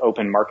very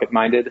open market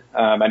minded.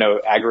 I know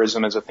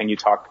agorism is a thing you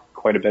talk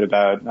quite a bit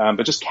about,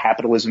 but just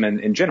capitalism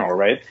in general,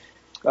 right?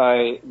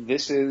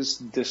 This is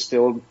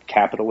distilled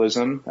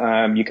capitalism.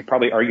 You could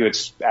probably argue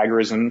it's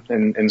agorism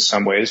in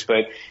some ways,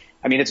 but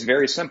I mean, it's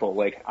very simple.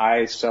 Like,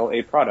 I sell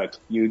a product.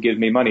 You give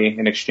me money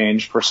in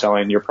exchange for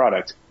selling your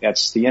product.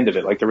 That's the end of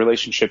it. Like, the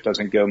relationship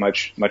doesn't go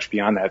much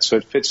beyond that. So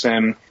it fits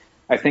in,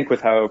 I think,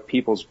 with how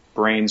people's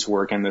brains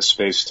work in this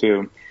space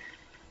too.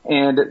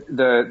 And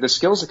the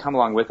skills that come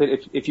along with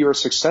it, if you are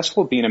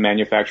successful being a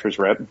manufacturer's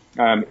rep,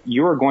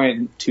 you are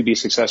going to be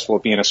successful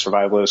at being a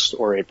survivalist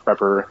or a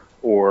prepper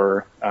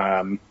or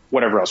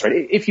whatever else,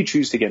 right? If you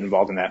choose to get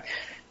involved in that.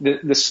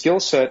 The skill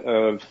set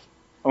of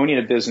owning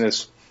a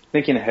business,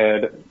 thinking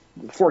ahead,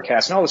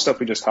 forecast, and all the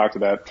stuff we just talked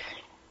about,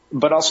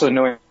 but also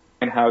knowing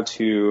how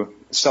to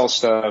sell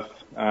stuff,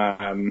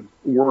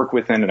 work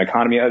within an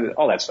economy,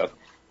 all that stuff.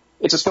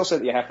 It's a skill set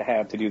that you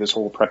have to do this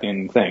whole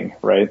prepping thing,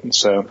 right?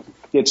 So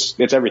it's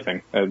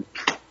everything.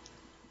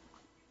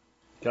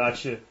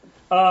 Gotcha.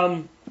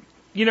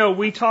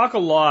 We talk a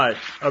lot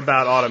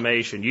about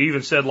automation. You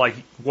even said, like,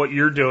 what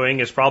you're doing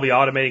is probably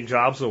automating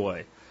jobs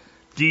away.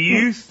 Do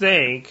you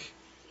think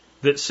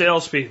that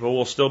salespeople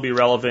will still be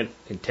relevant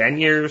in 10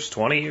 years,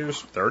 20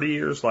 years, 30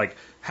 years? Like,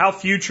 how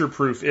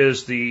future-proof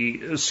is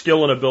the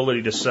skill and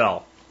ability to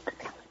sell?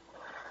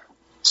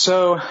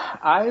 So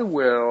I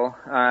will,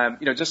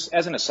 just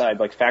as an aside,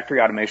 like factory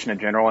automation in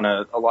general and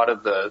a lot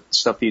of the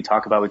stuff that you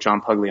talk about with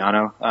John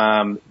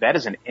Pugliano, that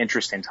is an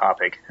interesting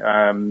topic.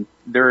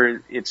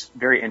 It's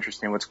very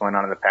interesting what's going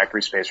on in the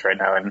factory space right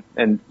now,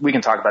 and we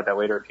can talk about that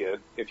later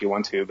if you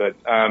want to. But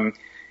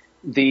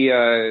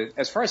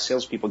as far as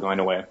salespeople going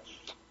away,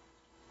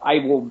 I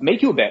will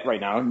make you a bet right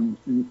now.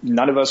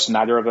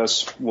 Neither of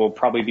us will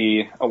probably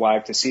be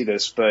alive to see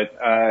this,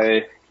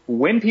 but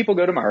when people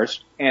go to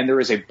Mars, and there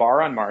is a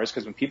bar on Mars,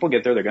 because when people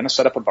get there, they're going to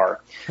set up a bar.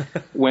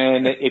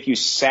 If you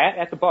sat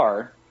at the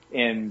bar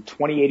in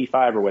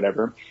 2085 or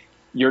whatever,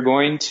 you're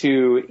going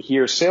to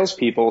hear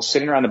salespeople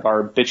sitting around the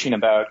bar bitching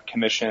about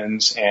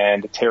commissions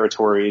and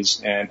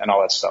territories and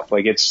all that stuff.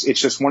 Like, it's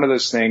just one of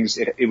those things.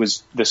 It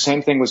was the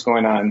same thing was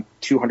going on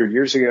 200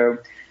 years ago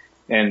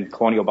in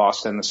colonial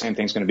Boston. The same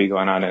thing's going to be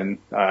going on in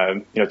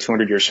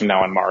 200 years from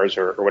now on Mars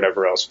or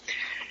whatever else.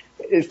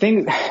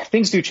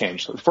 Things do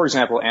change. For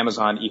example,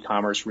 Amazon,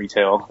 e-commerce,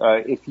 retail.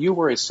 If you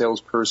were a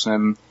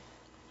salesperson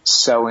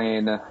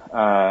selling, like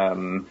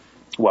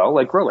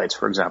grow lights,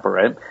 for example,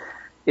 right?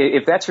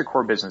 If that's your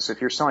core business,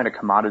 if you're selling a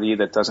commodity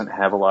that doesn't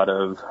have a lot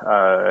of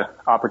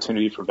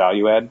opportunity for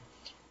value add,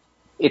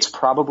 it's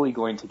probably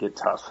going to get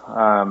tough.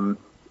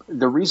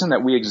 The reason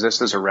that we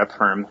exist as a rep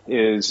firm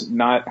is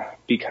not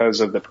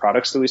because of the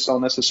products that we sell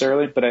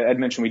necessarily, but I'd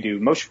mentioned we do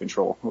motion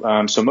control.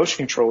 So motion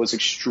control is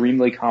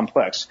extremely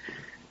complex.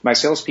 My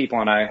salespeople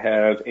and I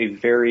have a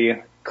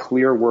very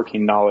clear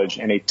working knowledge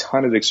and a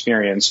ton of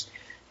experience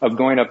of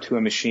going up to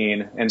a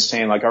machine and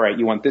saying, like, all right,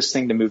 you want this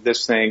thing to move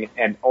this thing,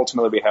 and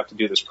ultimately we have to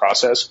do this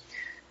process.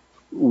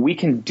 We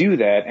can do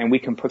that, and we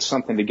can put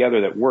something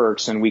together that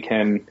works, and we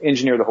can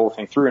engineer the whole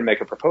thing through and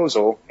make a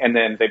proposal, and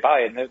then they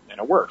buy it, and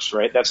it works,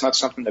 right? That's not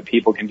something that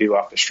people can do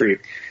off the street.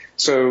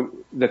 So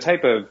the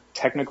type of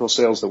technical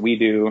sales that we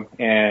do,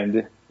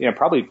 and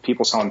probably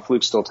people selling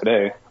Fluke still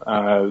today,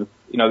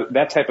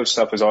 that type of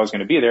stuff is always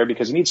going to be there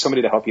because you need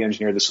somebody to help you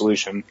engineer the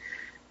solution.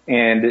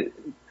 And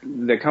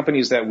the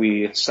companies that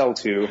we sell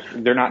to,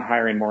 they're not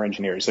hiring more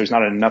engineers. There's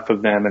not enough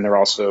of them, and they're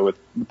also with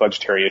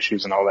budgetary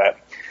issues and all that.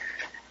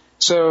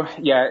 So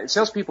yeah,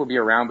 salespeople will be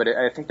around, but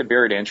I think the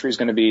barrier to entry is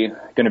going to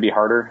be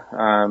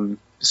harder.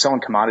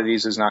 selling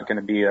commodities is not going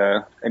to be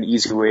an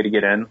easy way to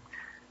get in.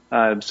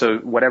 So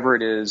whatever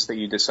it is that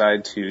you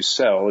decide to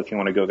sell, if you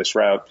want to go this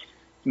route,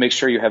 make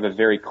sure you have a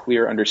very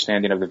clear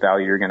understanding of the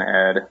value you're going to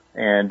add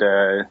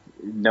and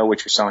know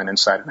what you're selling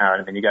inside and out.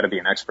 And then you got to be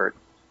an expert.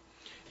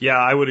 Yeah,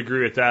 I would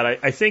agree with that.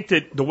 I think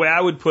that the way I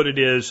would put it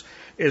is,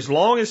 as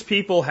long as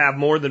people have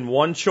more than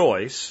one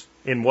choice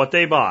in what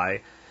they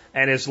buy,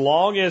 and as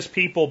long as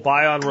people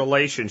buy on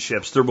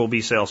relationships, there will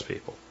be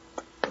salespeople.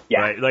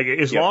 Yeah. Right? Like,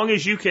 as long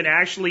as you can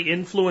actually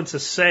influence a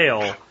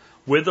sale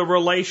with a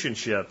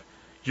relationship,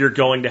 you're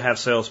going to have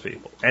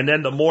salespeople. And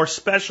then the more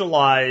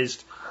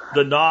specialized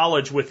the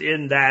knowledge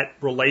within that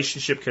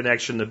relationship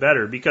connection, the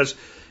better. Because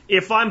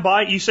if I'm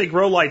buying, you say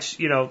grow lights,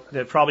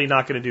 they're probably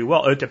not going to do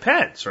well. It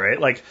depends, right?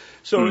 Like,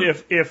 so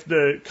if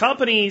the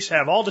companies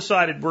have all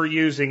decided we're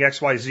using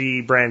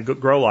XYZ brand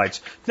grow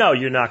lights, no,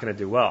 you're not going to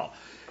do well.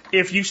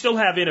 If you still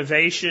have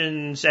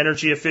innovations,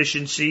 energy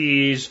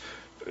efficiencies,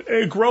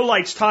 grow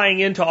lights tying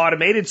into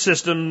automated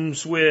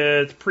systems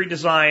with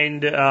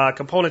pre-designed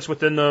components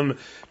within them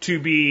to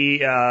be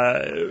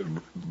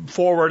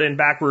forward and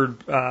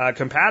backward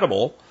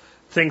compatible,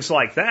 things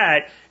like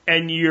that,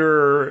 and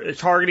you're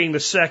targeting the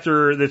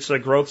sector that's a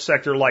growth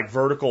sector like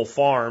vertical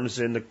farms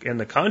in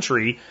the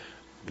country,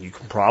 you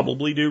can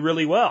probably do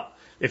really well.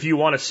 If you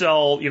want to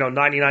sell,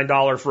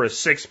 $99 for a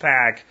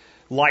 6-pack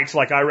lights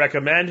like I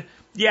recommend,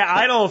 yeah,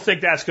 I don't think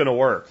that's going to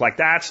work. Like,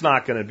 that's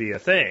not going to be a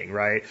thing,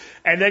 right?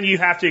 And then you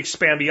have to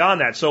expand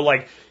beyond that. So,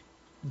 like,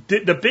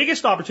 the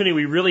biggest opportunity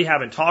we really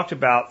haven't talked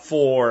about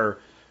for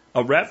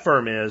a rep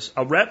firm is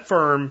a rep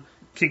firm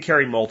can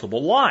carry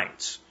multiple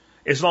lines,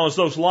 as long as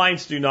those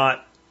lines do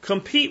not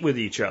compete with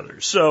each other.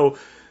 So,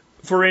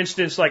 for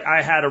instance, like,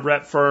 I had a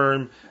rep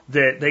firm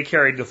that they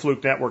carried the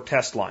Fluke Network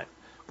test line.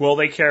 Well,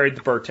 they carried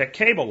the Burtec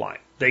cable line.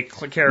 They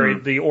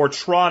carried the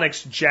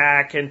Ortronics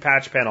jack and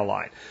patch panel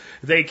line.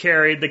 They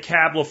carried the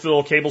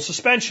Cablofil cable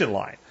suspension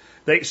line.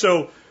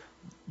 So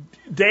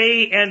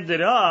they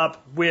ended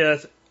up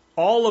with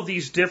all of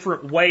these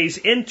different ways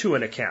into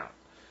an account.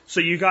 So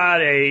you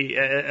got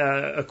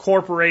a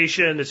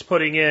corporation that's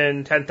putting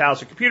in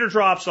 10,000 computer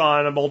drops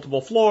on multiple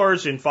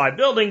floors in 5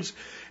 buildings,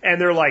 and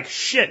they're like,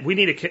 shit, we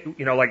need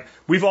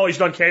we've always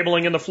done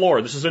cabling in the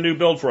floor. This is a new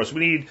build for us. We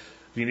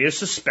need a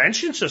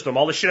suspension system.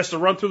 All this shit has to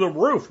run through the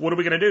roof. What are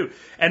we going to do?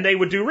 And they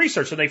would do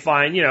research, and they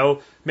find,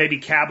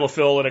 maybe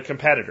Cablofil and a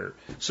competitor.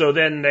 So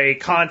then they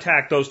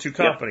contact those two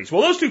companies. Yep.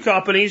 Well, those two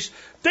companies,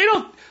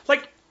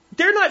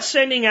 they're not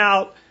sending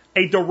out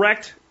a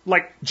direct,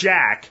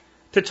 jack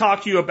to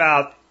talk to you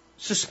about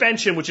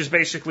suspension, which is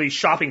basically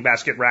shopping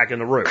basket rack in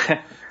the roof,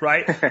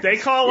 right? They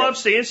call up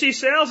CNC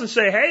Sales and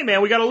say, hey,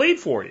 man, we got a lead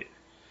for you.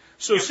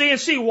 So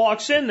CNC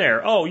walks in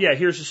there. Oh, yeah,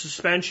 here's a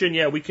suspension.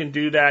 Yeah, we can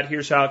do that.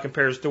 Here's how it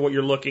compares to what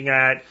you're looking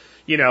at,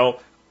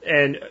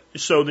 And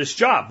so this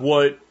job,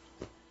 who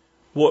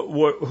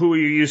are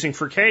you using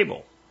for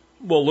cable?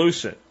 Well,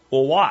 Lucent.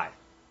 Well, why?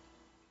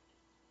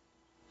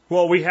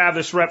 Well, we have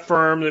this rep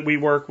firm that we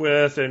work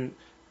with,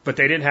 but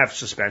they didn't have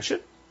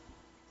suspension.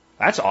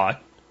 That's odd.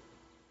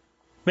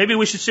 Maybe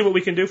we should see what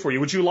we can do for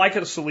you. Would you like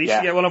us to at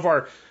least get one of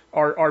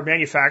our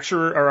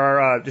manufacturer or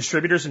our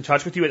distributors in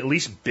touch with you, at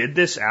least bid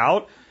this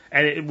out?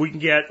 And we can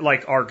get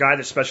our guy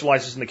that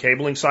specializes in the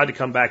cabling side to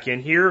come back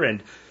in here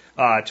and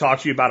talk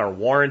to you about our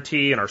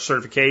warranty and our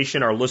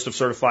certification, our list of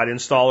certified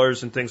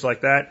installers and things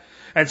like that.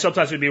 And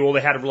sometimes it'd be, well,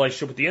 they had a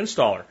relationship with the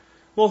installer.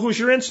 Well, who's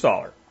your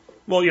installer?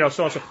 Well,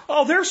 so-and-so.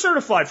 Oh, they're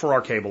certified for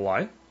our cable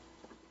line.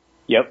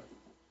 Yep.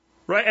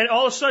 Right? And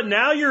all of a sudden,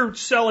 now you're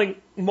selling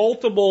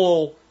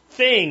multiple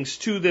things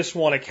to this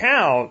one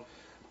account,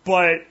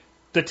 but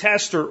the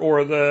tester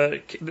or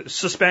the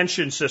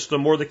suspension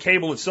system or the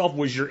cable itself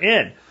was your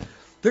in.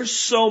 There's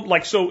so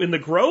in the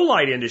grow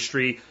light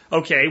industry,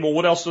 okay, well,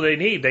 what else do they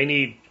need? They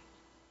need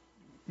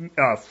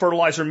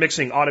fertilizer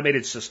mixing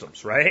automated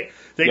systems, right?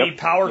 They need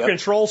power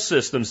control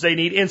systems. They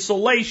need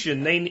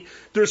insulation.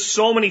 There's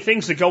so many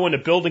things that go into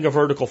building a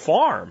vertical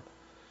farm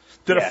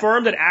that a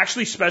firm that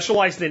actually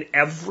specialized in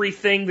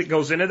everything that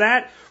goes into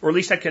that, or at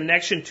least had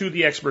connection to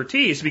the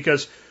expertise,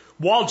 because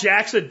while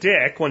Jack's a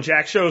dick, when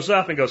Jack shows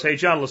up and goes, hey,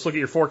 John, let's look at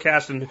your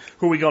forecast and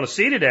who are we going to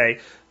see today,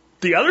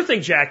 the other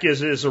thing Jack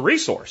is a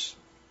resource.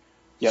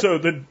 Yep. So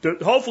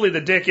hopefully the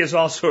dick is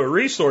also a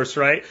resource,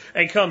 right?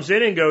 And comes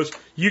in and goes,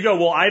 you go,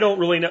 well, I don't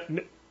really know.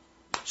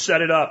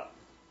 Set it up.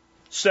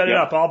 Set it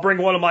up. I'll bring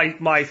one of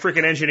my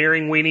freaking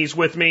engineering weenies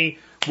with me.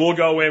 We'll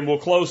go in. We'll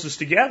close this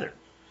together,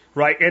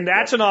 right? And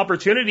that's an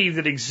opportunity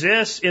that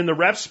exists in the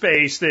rep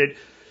space that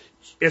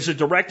as a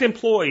direct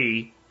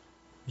employee,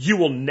 you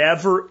will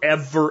never,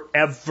 ever,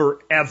 ever,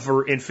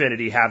 ever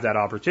infinity have that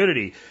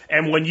opportunity.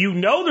 And when you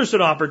know there's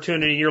an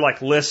opportunity, you're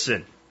like,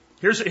 listen,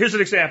 here's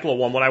an example of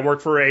one. When I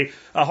worked for a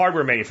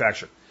hardware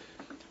manufacturer,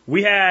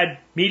 we had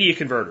media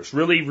converters,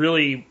 really,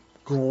 really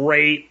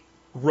great,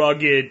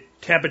 rugged,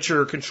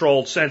 temperature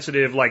controlled,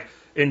 sensitive,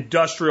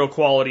 industrial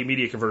quality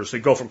media converters. They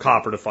go from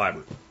copper to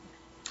fiber.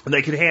 And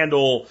they could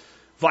handle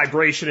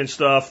vibration and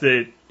stuff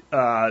that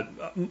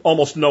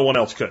almost no one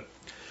else could.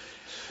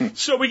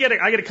 So I get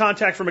a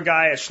contact from a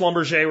guy at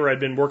Schlumberger where I'd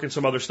been working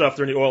some other stuff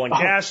during the oil and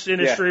gas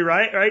industry,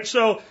 right?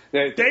 So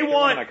they want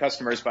one of my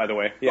customers, by the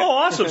way. Yeah. Oh,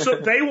 awesome. So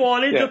they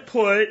wanted to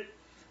put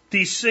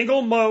these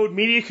single mode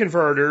media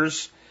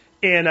converters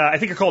in, I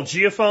think they're called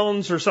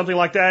geophones or something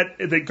like that.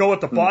 They go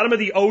at the bottom of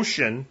the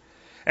ocean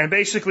and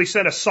basically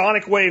send a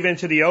sonic wave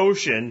into the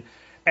ocean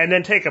and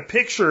then take a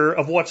picture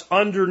of what's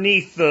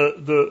underneath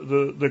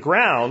the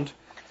ground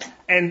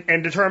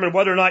and determine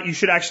whether or not you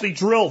should actually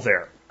drill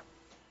there.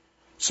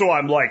 So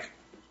I'm like,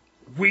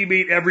 we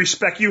meet every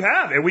spec you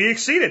have and we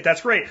exceed it.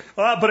 That's great.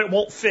 But it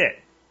won't fit.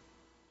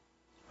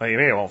 What do you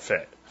mean it won't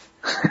fit?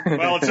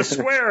 Well, it's a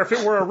square. If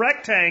it were a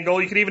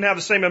rectangle, you could even have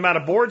the same amount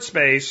of board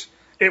space.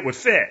 It would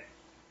fit.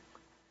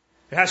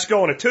 It has to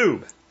go in a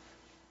tube.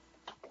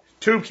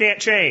 Tube can't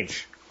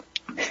change.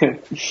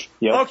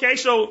 Yep. Okay,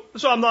 so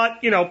I'm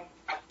not,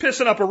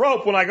 pissing up a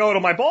rope when I go to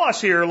my boss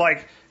here,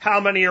 like,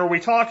 how many are we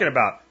talking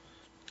about?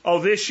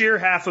 Oh, this year,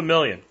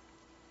 500,000.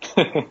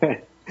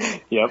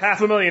 Yep.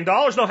 $500,000?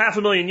 No,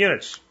 500,000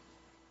 units.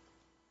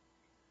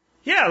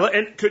 Yeah,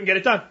 and couldn't get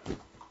it done.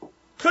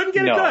 Couldn't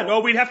get it done. Oh,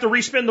 we'd have to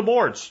respin the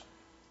boards.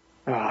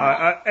 So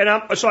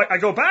I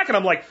go back and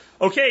I'm like,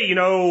 okay,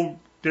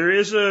 there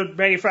is a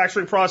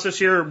manufacturing process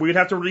here. We'd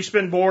have to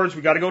respin boards.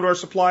 We got to go to our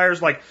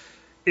suppliers. Like,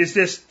 is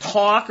this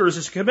talk or is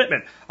this a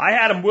commitment? I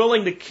had them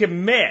willing to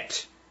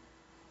commit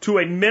to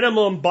a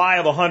minimum buy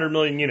of 100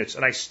 million units,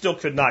 and I still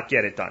could not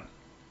get it done.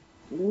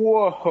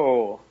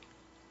 Whoa.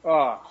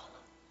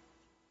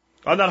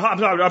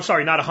 I'm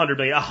sorry, not 100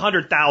 million,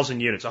 100,000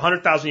 units.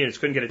 100,000 units,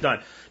 couldn't get it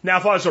done. Now,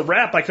 if I was a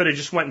rep, I could have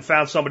just went and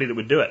found somebody that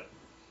would do it.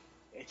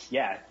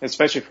 Yeah,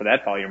 especially for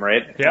that volume,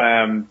 right?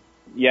 Yeah.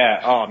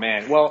 Yeah. Oh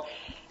man. Well,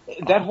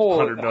 that whole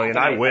 100 million.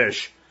 I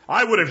wish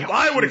I would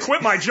have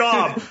quit my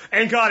job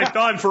and got it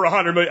done for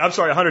 100 million. I'm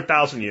sorry,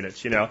 100,000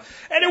 units. And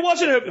it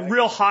wasn't a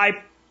real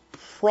high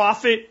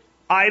profit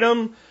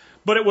item,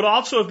 but it would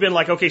also have been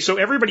like, okay, so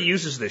everybody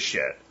uses this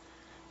shit.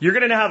 You're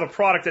going to have a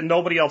product that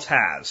nobody else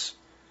has.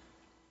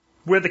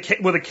 With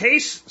a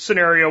case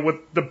scenario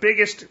with the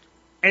biggest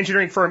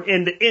engineering firm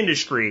in the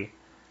industry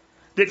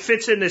that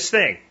fits in this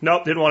thing.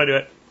 Nope, didn't want to do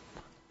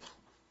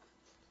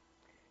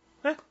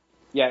it.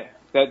 Yeah,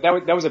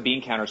 that was a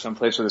bean counter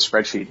someplace with a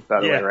spreadsheet,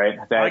 by the way, right?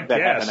 That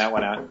happened, that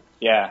went out.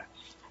 Yeah.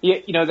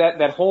 Yeah,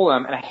 that whole,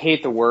 and I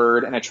hate the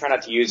word, and I try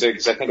not to use it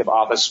because I think of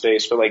Office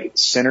Space, but like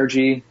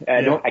synergy.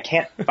 I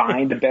can't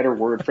find a better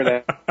word for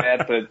that,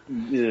 but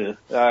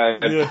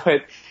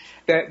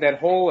that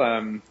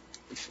whole,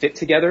 fit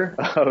together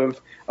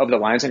of the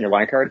lines on your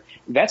line card,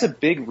 that's a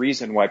big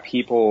reason why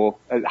people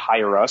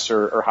hire us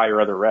or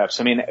hire other reps.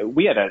 I mean,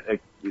 we had a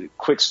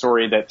quick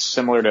story that's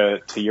similar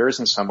to yours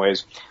in some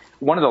ways.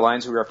 One of the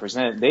lines we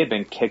represent, they had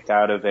been kicked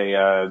out of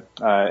an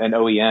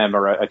OEM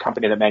or a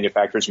company that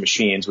manufactures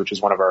machines, which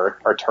is one of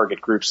our target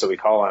groups that we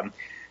call them.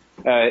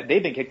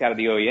 They'd been kicked out of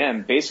the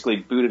OEM, basically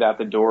booted out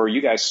the door.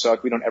 You guys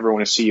suck. We don't ever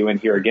want to see you in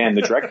here again.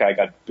 The direct guy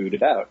got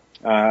booted out.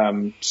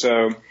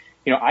 So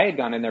I had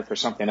gone in there for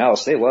something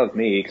else. They loved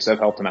me because I've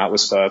helped them out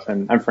with stuff,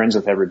 and I'm friends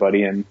with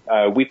everybody. And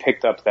we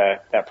picked up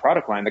that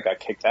product line that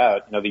got kicked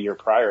out, the year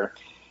prior.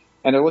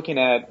 And they're looking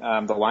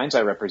at the lines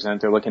I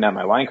represent. They're looking at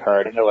my line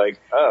card, and they're like,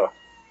 "Oh,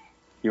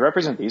 you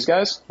represent these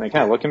guys?" And they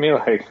kind of look at me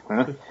like,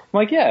 huh? I'm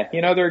like, "Yeah,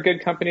 they're a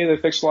good company. They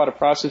fix a lot of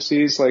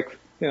processes. Like,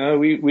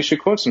 we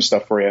should quote some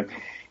stuff for you."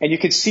 And you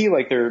could see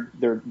like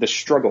the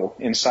struggle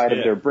inside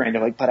of their brain.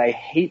 They're like, "But I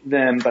hate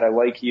them, but I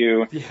like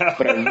you. Yeah.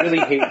 But I really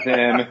hate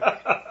them,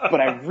 but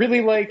I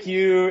really like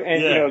you."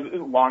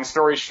 And long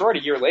story short,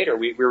 a year later,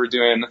 we were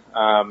doing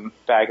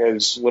back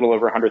as little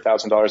over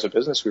 $100,000 of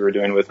business we were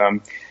doing with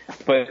them.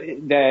 But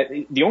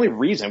that the only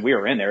reason we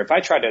were in there, if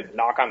I tried to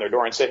knock on their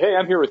door and say, "Hey,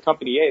 I'm here with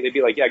Company A," they'd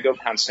be like, "Yeah, go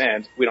pound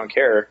sand. We don't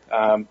care."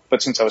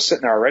 But since I was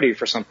sitting there already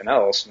for something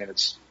else, I mean,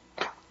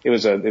 it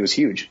was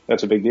huge.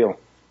 That's a big deal.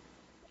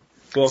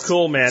 Well,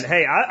 cool, man.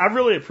 Hey, I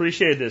really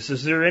appreciate this.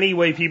 Is there any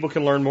way people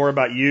can learn more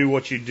about you,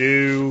 what you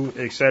do,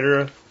 et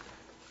cetera?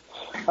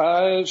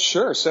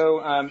 Sure.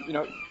 So,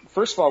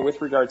 first of all,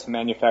 with regard to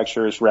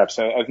manufacturers reps,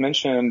 I've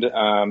mentioned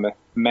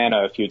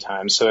MANA a few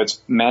times. So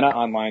it's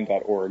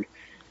manaonline.org.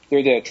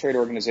 They're the trade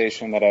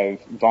organization that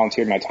I've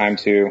volunteered my time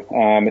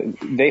to.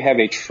 They have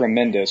a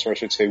tremendous, or I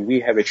should say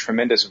we have a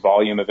tremendous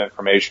volume of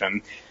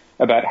information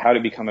about how to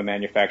become a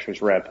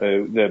manufacturer's rep.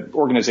 The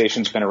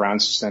organization's been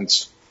around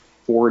since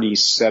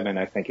 47,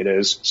 I think it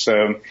is.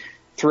 So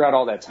throughout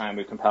all that time,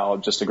 we've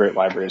compiled just a great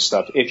library of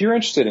stuff. If you're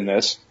interested in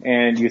this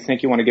and you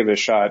think you want to give it a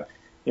shot,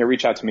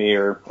 reach out to me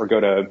or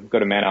go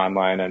to Mana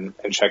Online and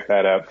check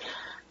that out.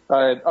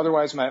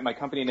 Otherwise, my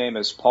company name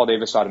is Paul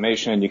Davis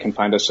Automation. You can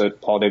find us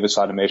at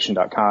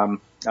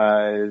pauldavisautomation.com.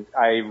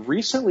 I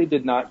recently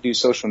did not do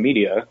social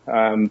media,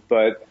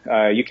 but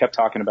you kept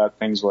talking about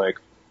things like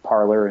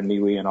Parler and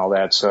MeWe and all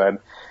that. So I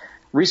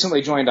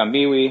recently joined on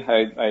MeWe.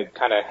 I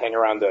kind of hang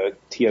around the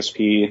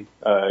TSP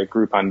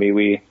group on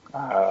MeWe.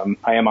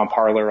 I am on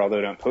Parler, although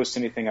I don't post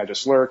anything. I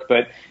just lurk.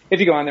 But if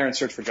you go on there and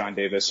search for John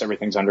Davis,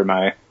 everything's under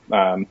my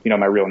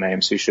my real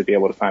name, so you should be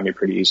able to find me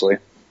pretty easily.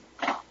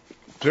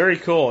 Very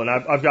cool. And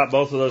I've got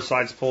both of those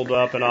sites pulled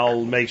up, and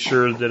I'll make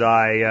sure that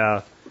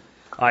I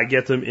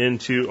get them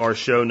into our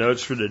show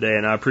notes for today.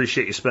 And I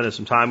appreciate you spending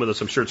some time with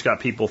us. I'm sure it's got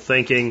people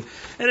thinking,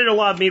 and it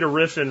allowed me to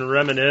riff and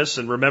reminisce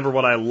and remember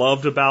what I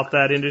loved about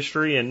that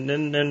industry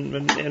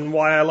and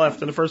why I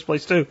left in the first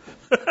place too.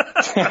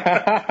 That's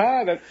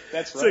right.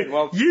 So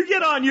well, you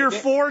get on your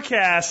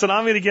forecast, and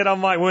I'm going to get on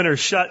my winter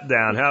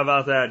shutdown. How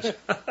about that?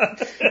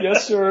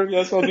 Yes, sir.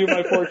 Yes, I'll do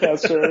my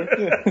forecast,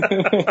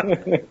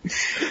 sir.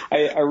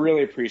 I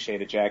really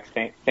appreciate it, Jack.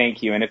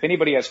 Thank you. And if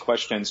anybody has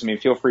questions,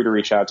 feel free to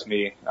reach out to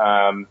me,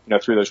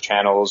 through those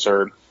channels,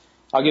 or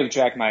I'll give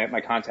Jack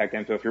my contact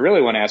info. If you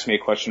really want to ask me a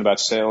question about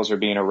sales or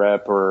being a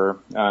rep or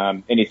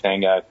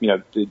anything,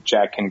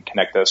 Jack can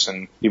connect us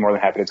and be more than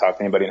happy to talk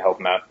to anybody and help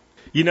them out.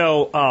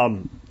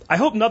 I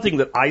hope nothing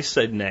that I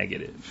said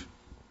negative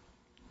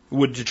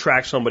would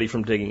detract somebody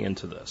from digging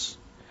into this,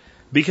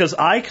 because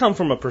I come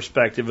from a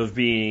perspective of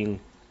being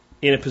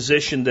in a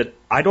position that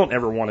I don't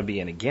ever want to be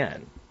in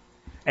again.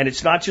 And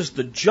it's not just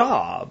the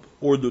job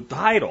or the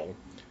title,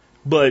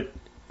 but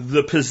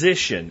the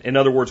position. In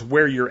other words,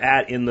 where you're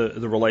at in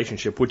the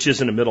relationship, which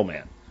isn't a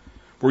middleman.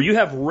 Where you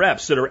have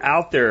reps that are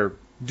out there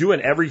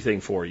doing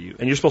everything for you,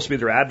 and you're supposed to be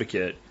their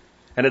advocate,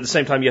 and at the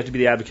same time you have to be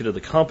the advocate of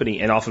the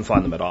company and often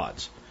find them at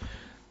odds.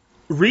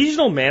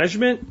 Regional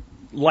management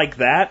like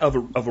that of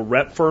a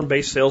rep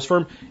firm-based sales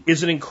firm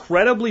is an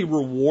incredibly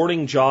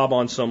rewarding job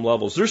on some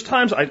levels. There's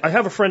times I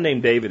have a friend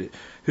named David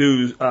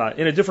who's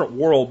in a different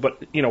world,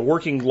 but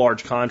working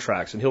large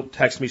contracts, and he'll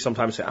text me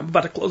sometimes and say, "I'm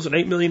about to close an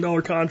 $8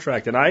 million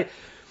contract," and I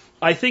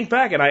think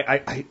back, and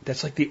I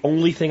that's like the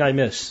only thing I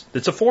miss.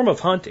 It's a form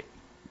of hunting,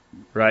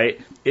 right?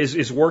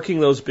 Is working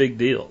those big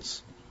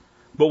deals.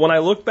 But when I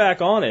look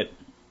back on it,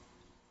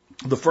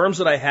 the firms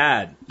that I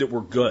had that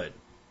were good,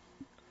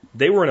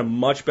 they were in a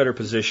much better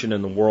position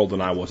in the world than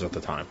I was at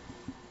the time.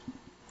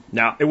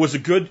 Now, it was a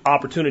good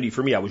opportunity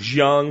for me. I was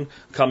young,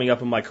 coming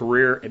up in my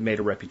career. It made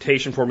a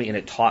reputation for me, and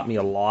it taught me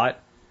a lot.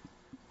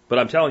 But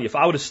I'm telling you, if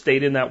I would have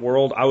stayed in that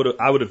world,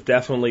 I would have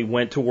definitely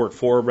went to work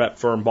for a rep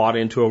firm, bought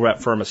into a rep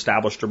firm,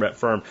 established a rep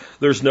firm.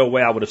 There's no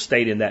way I would have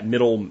stayed in that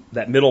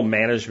middle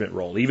management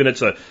role. Even if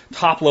it's a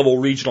top level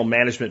regional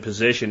management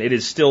position, it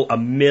is still a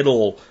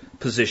middle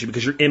position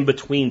because you're in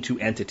between two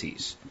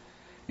entities.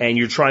 And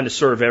you're trying to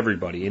serve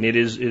everybody, and it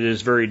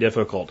is very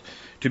difficult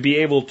to be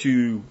able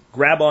to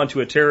grab onto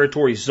a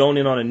territory, zone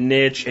in on a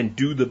niche, and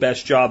do the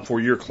best job for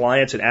your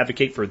clients and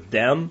advocate for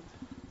them,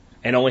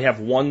 and only have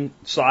one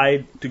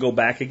side to go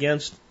back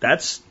against.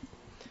 That's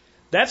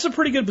a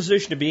pretty good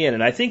position to be in.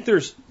 And I think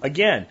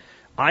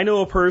I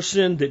know a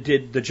person that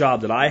did the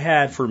job that I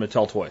had for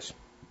Mattel Toys.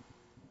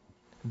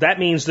 That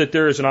means that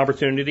there is an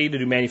opportunity to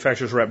do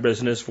manufacturer's rep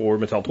business for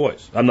Mattel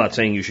Toys. I'm not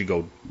saying you should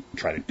go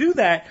try to do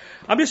that.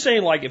 I'm just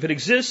saying, like, if it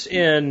exists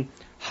in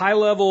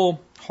high-level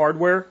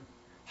hardware,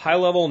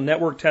 high-level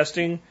network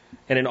testing,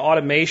 and in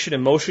automation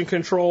and motion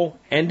control,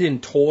 and in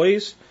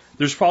toys,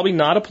 there's probably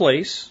not a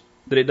place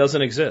that it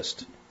doesn't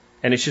exist.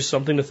 And it's just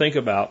something to think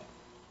about.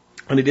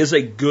 And it is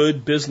a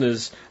good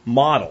business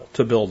model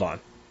to build on.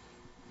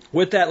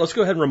 With that, let's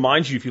go ahead and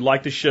remind you, if you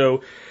like the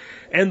show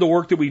and the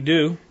work that we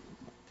do,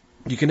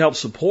 you can help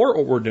support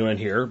what we're doing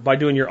here by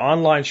doing your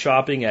online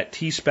shopping at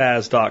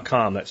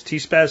tspaz.com. That's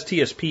tspaz,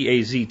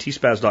 T-S-P-A-Z,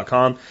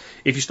 tspaz.com.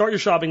 If you start your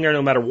shopping there,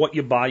 no matter what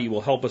you buy, you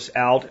will help us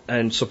out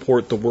and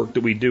support the work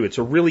that we do. It's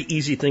a really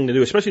easy thing to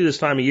do, especially this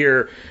time of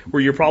year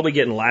where you're probably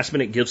getting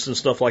last-minute gifts and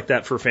stuff like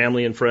that for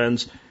family and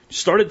friends.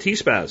 Start at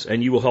Tspaz,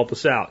 and you will help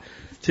us out.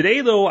 Today,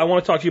 though, I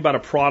want to talk to you about a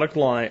product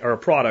line or a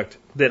product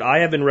that I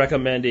have been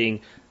recommending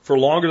for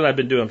longer than I've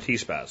been doing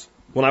Tspaz,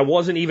 when I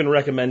wasn't even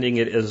recommending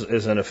it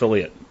as an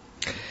affiliate.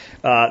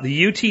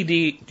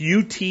 The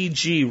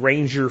UTG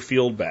Ranger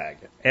Field Bag.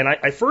 And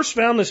I first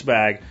found this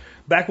bag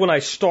back when I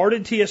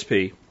started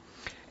TSP,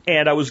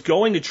 and I was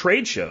going to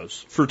trade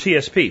shows for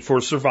TSP, for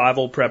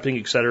survival, prepping,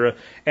 etc.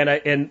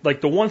 And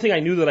the one thing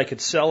I knew that I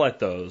could sell at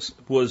those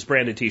was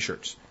branded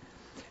T-shirts.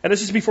 And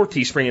this is before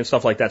Teespring and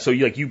stuff like that. So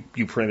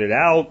you print it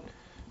out,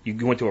 you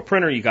went to a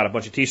printer, you got a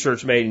bunch of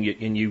T-shirts made,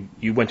 and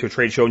you went to a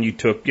trade show and you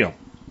took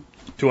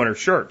 200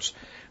 shirts.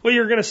 Well,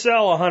 you're going to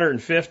sell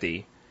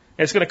 150.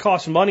 It's going to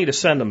cost money to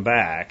send them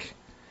back.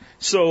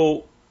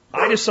 So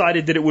I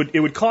decided that it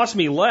would cost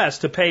me less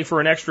to pay for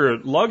an extra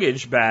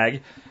luggage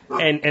bag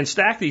and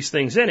stack these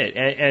things in it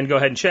and go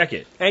ahead and check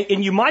it.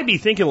 And you might be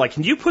thinking, like,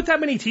 can you put that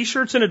many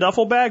T-shirts in a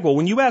duffel bag? Well,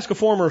 when you ask a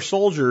former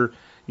soldier,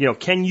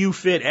 can you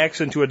fit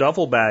X into a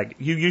duffel bag,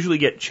 you usually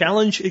get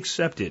challenge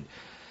accepted.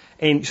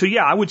 And so,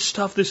 I would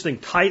stuff this thing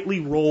tightly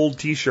rolled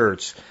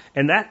T-shirts,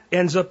 and that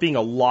ends up being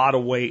a lot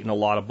of weight and a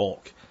lot of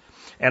bulk.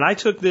 And I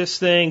took this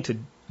thing to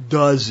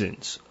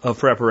dozens of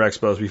prepper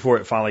expos before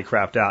it finally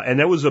crapped out. And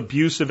that was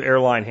abusive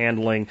airline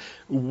handling,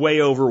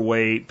 way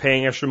overweight,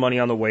 paying extra money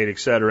on the weight,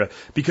 etc.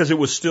 Because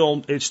it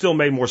still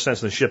made more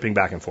sense than shipping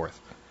back and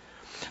forth.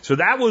 So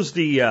that was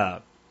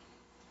the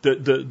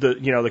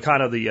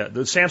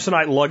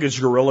Samsonite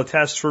luggage gorilla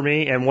test for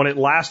me. And when it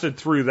lasted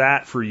through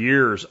that for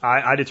years,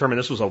 I determined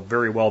this was a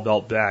very well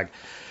built bag.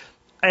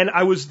 And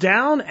I was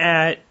down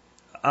at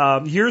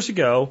years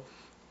ago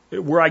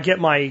where I get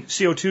my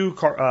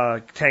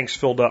CO2 tanks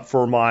filled up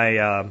for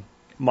my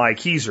my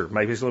Keyser,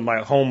 basically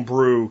my home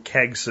brew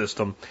keg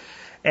system.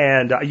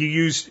 And you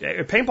use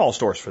paintball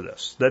stores for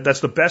this. That's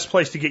the best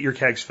place to get your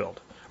kegs filled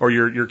or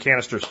your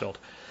canisters filled.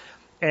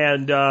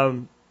 And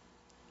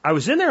I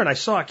was in there and I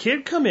saw a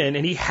kid come in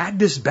and he had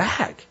this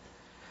bag.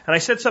 And I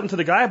said something to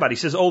the guy about it. He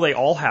says, oh, they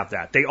all have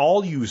that. They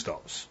all use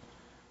those.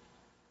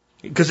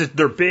 Because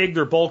they're big,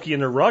 they're bulky,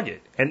 and they're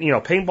rugged. And, you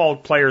know,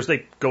 paintball players,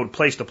 they go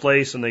place to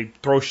place and they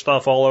throw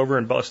stuff all over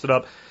and bust it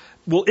up.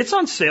 Well, it's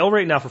on sale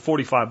right now for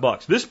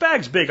 $45. This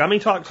bag's big. I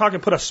mean, talking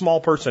put a small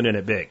person in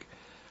it big.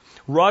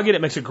 Rugged,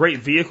 it makes a great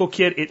vehicle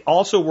kit. It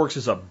also works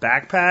as a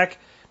backpack.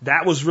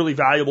 That was really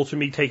valuable to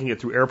me, taking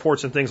it through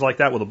airports and things like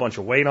that with a bunch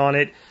of weight on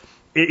it.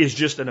 It is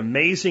just an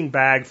amazing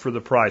bag for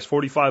the price,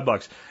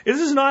 $45. This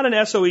is not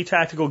an SOE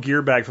tactical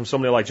gear bag from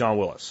somebody like John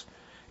Willis.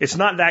 It's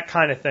not that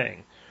kind of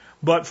thing.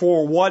 But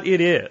for what it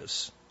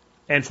is,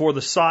 and for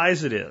the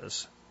size it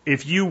is,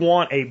 if you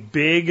want a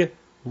big,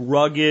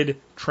 rugged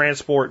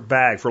transport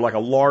bag for like a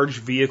large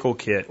vehicle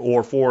kit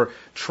or for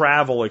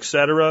travel,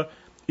 etc.,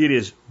 it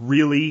is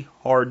really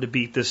hard to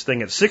beat this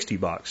thing at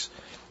 $60.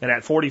 And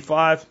at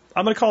 $45,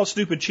 I'm going to call it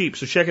stupid cheap.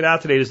 So check it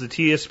out today. It is the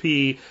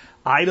TSP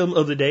item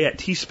of the day at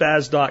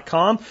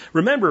tspaz.com.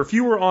 Remember, if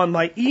you were on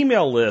my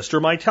email list or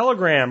my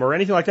Telegram or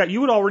anything like that,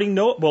 you would already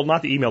know, well,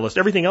 not the email list,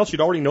 everything else,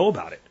 you'd already know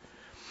about it.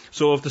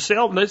 So if the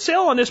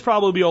sale on this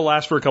probably will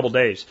last for a couple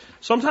days.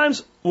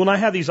 Sometimes when I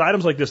have these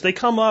items like this, they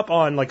come up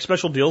on like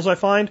special deals I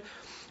find.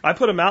 I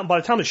put them out, and by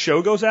the time the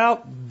show goes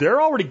out,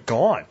 they're already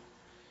gone.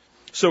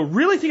 So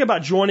really think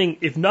about joining,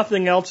 if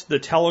nothing else, the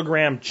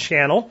Telegram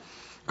channel.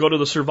 Go to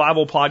the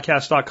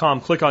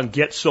survivalpodcast.com, click on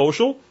Get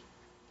Social,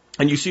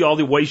 and you see all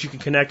the ways you can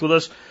connect with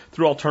us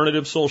through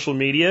alternative social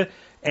media.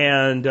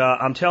 And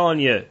I'm telling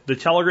you, the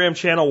Telegram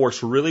channel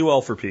works really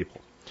well for people.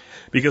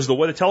 Because the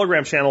way the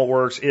Telegram channel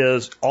works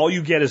is all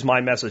you get is my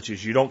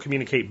messages. You don't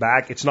communicate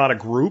back. It's not a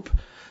group.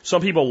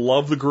 Some people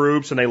love the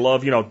groups and they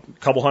love, you know, a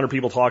couple hundred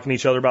people talking to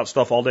each other about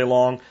stuff all day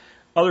long.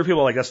 Other people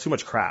are like, that's too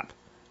much crap.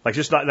 Like,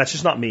 that's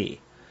just not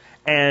me.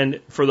 And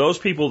for those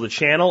people, the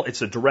channel,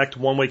 it's a direct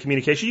one-way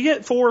communication. You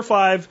get 4 or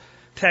 5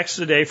 texts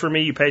a day from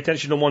me. You pay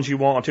attention to the ones you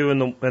want to, and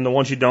the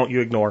ones you don't,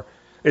 you ignore.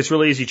 It's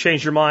really easy.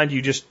 Change your mind,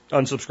 you just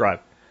unsubscribe.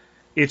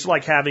 It's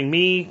like having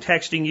me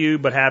texting you,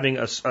 but having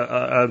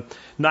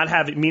not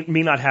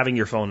having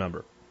your phone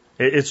number.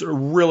 It's a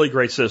really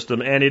great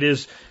system, and it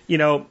is, you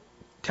know,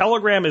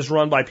 Telegram is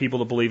run by people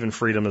that believe in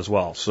freedom as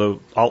well.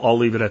 So I'll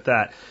leave it at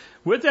that.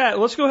 With that,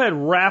 let's go ahead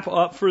and wrap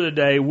up for the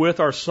day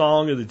with our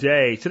song of the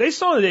day. Today's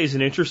song of the day is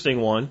an interesting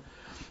one.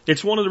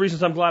 It's one of the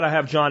reasons I'm glad I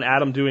have John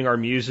Adam doing our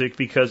music,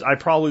 because I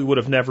probably would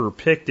have never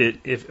picked it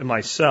if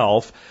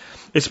myself.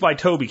 It's by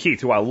Toby Keith,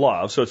 who I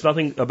love, so it's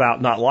nothing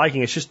about not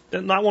liking. It's just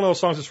not one of those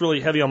songs that's really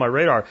heavy on my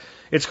radar.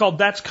 It's called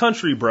That's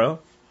Country, Bro.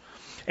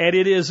 And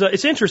it is,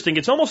 it's interesting.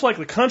 It's almost like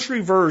the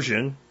country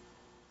version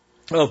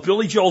of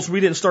Billy Joel's We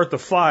Didn't Start the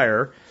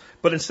Fire,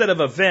 but instead of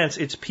events,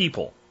 it's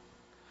people.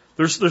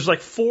 There's like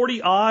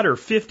 40 odd or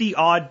 50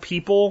 odd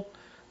people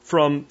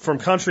from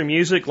country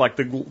music, like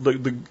the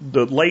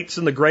lates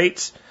and the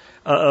greats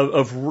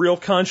of real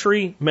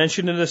country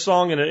mentioned in this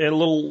song in a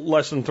little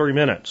less than 3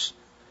 minutes.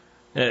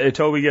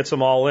 Toby gets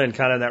them all in,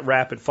 kind of that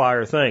rapid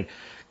fire thing.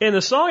 And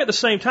the song at the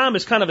same time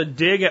is kind of a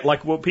dig at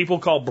like what people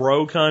call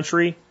bro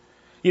country.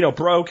 You know,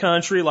 bro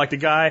country, like the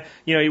guy,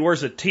 you know, he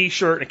wears a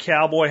t-shirt and a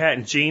cowboy hat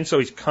and jeans, so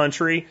he's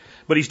country,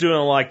 but he's doing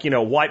like, you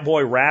know, white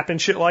boy rap and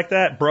shit like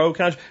that. Bro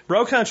country.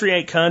 Bro country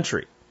ain't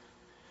country.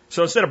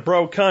 So instead of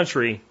bro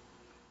country,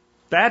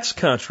 that's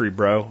country,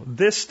 bro.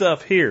 This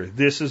stuff here,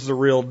 this is the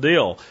real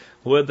deal.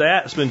 With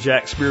that, it's been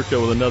Jack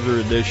Spirko with another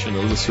edition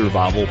of the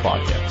Survival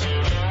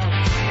Podcast.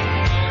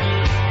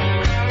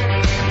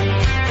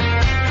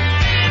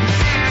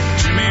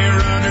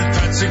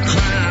 Patsy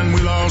Cline,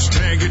 we lost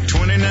Hank at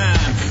 29.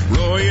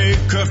 Roy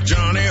Acuff,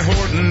 Johnny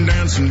Horton,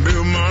 dancing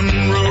Bill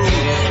Monroe.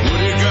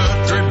 Woody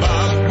Guthrie,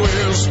 Bob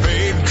Wills,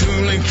 Spade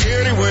Cooley,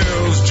 Kitty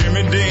Wells,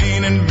 Jimmy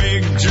Dean, and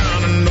Big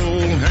John, and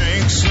old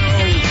Hank Snow.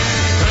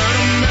 Heard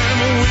 'em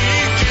every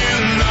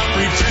weekend, I'll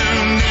be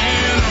tuned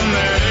in on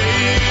that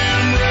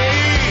AM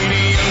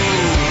radio.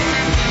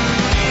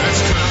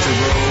 That's country,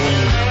 bro.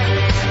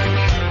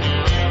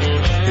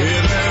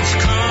 Yeah, that's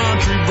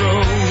country, bro.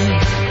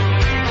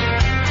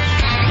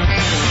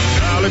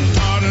 Dolly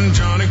Parton,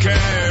 Johnny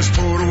Cash,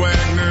 Porter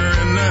Wagner,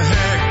 and the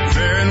Hack,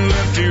 Fair and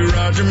Lefty,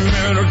 Roger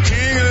Miller,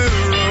 King of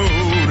the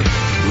Road,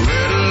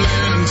 Red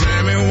Lynn and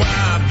Tammy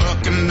White,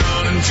 Buck and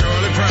Don and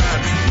Charlie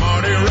Pride,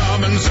 Marty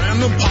Robbins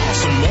and the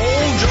Possum,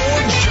 old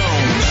George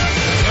Jones.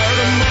 Heard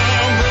 'em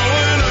all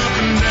growing up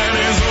in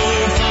Daddy's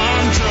old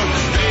farm truck,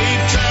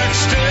 8-track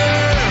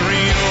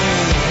stereo.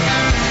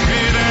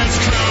 Hey, that's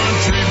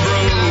country,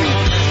 bro.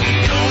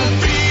 Don't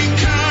be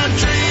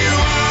country, you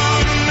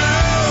ought to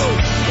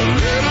know. A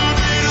little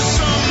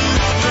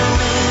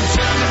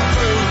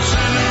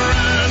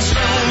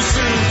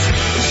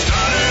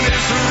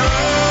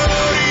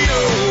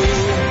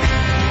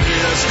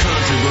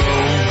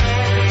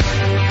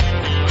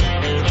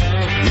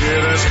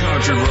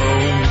country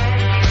road.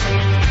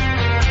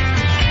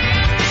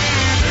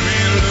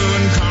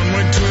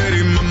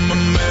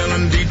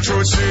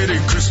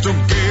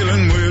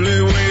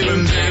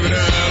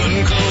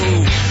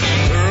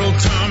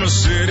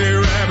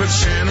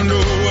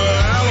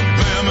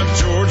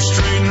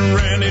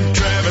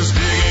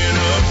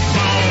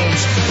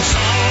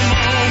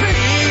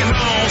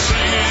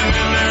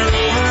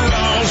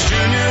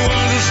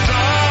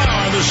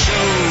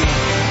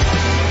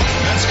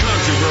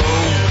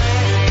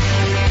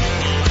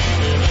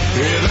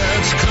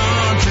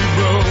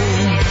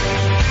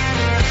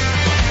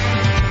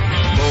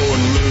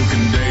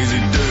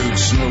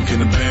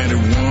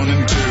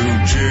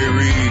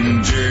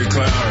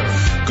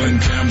 Glenn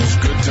Campbell's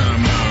Good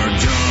Time Hour,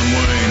 John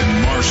Wayne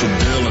and Marshall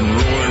Dillon,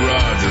 Roy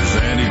Rogers,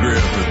 Andy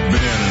Griffith,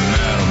 Ben and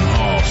Adam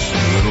Hoss,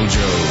 and Little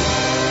Joe.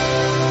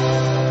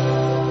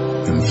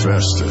 And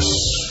Festus.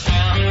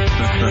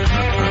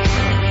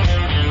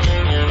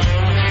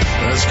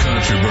 That's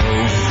country,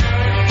 bro.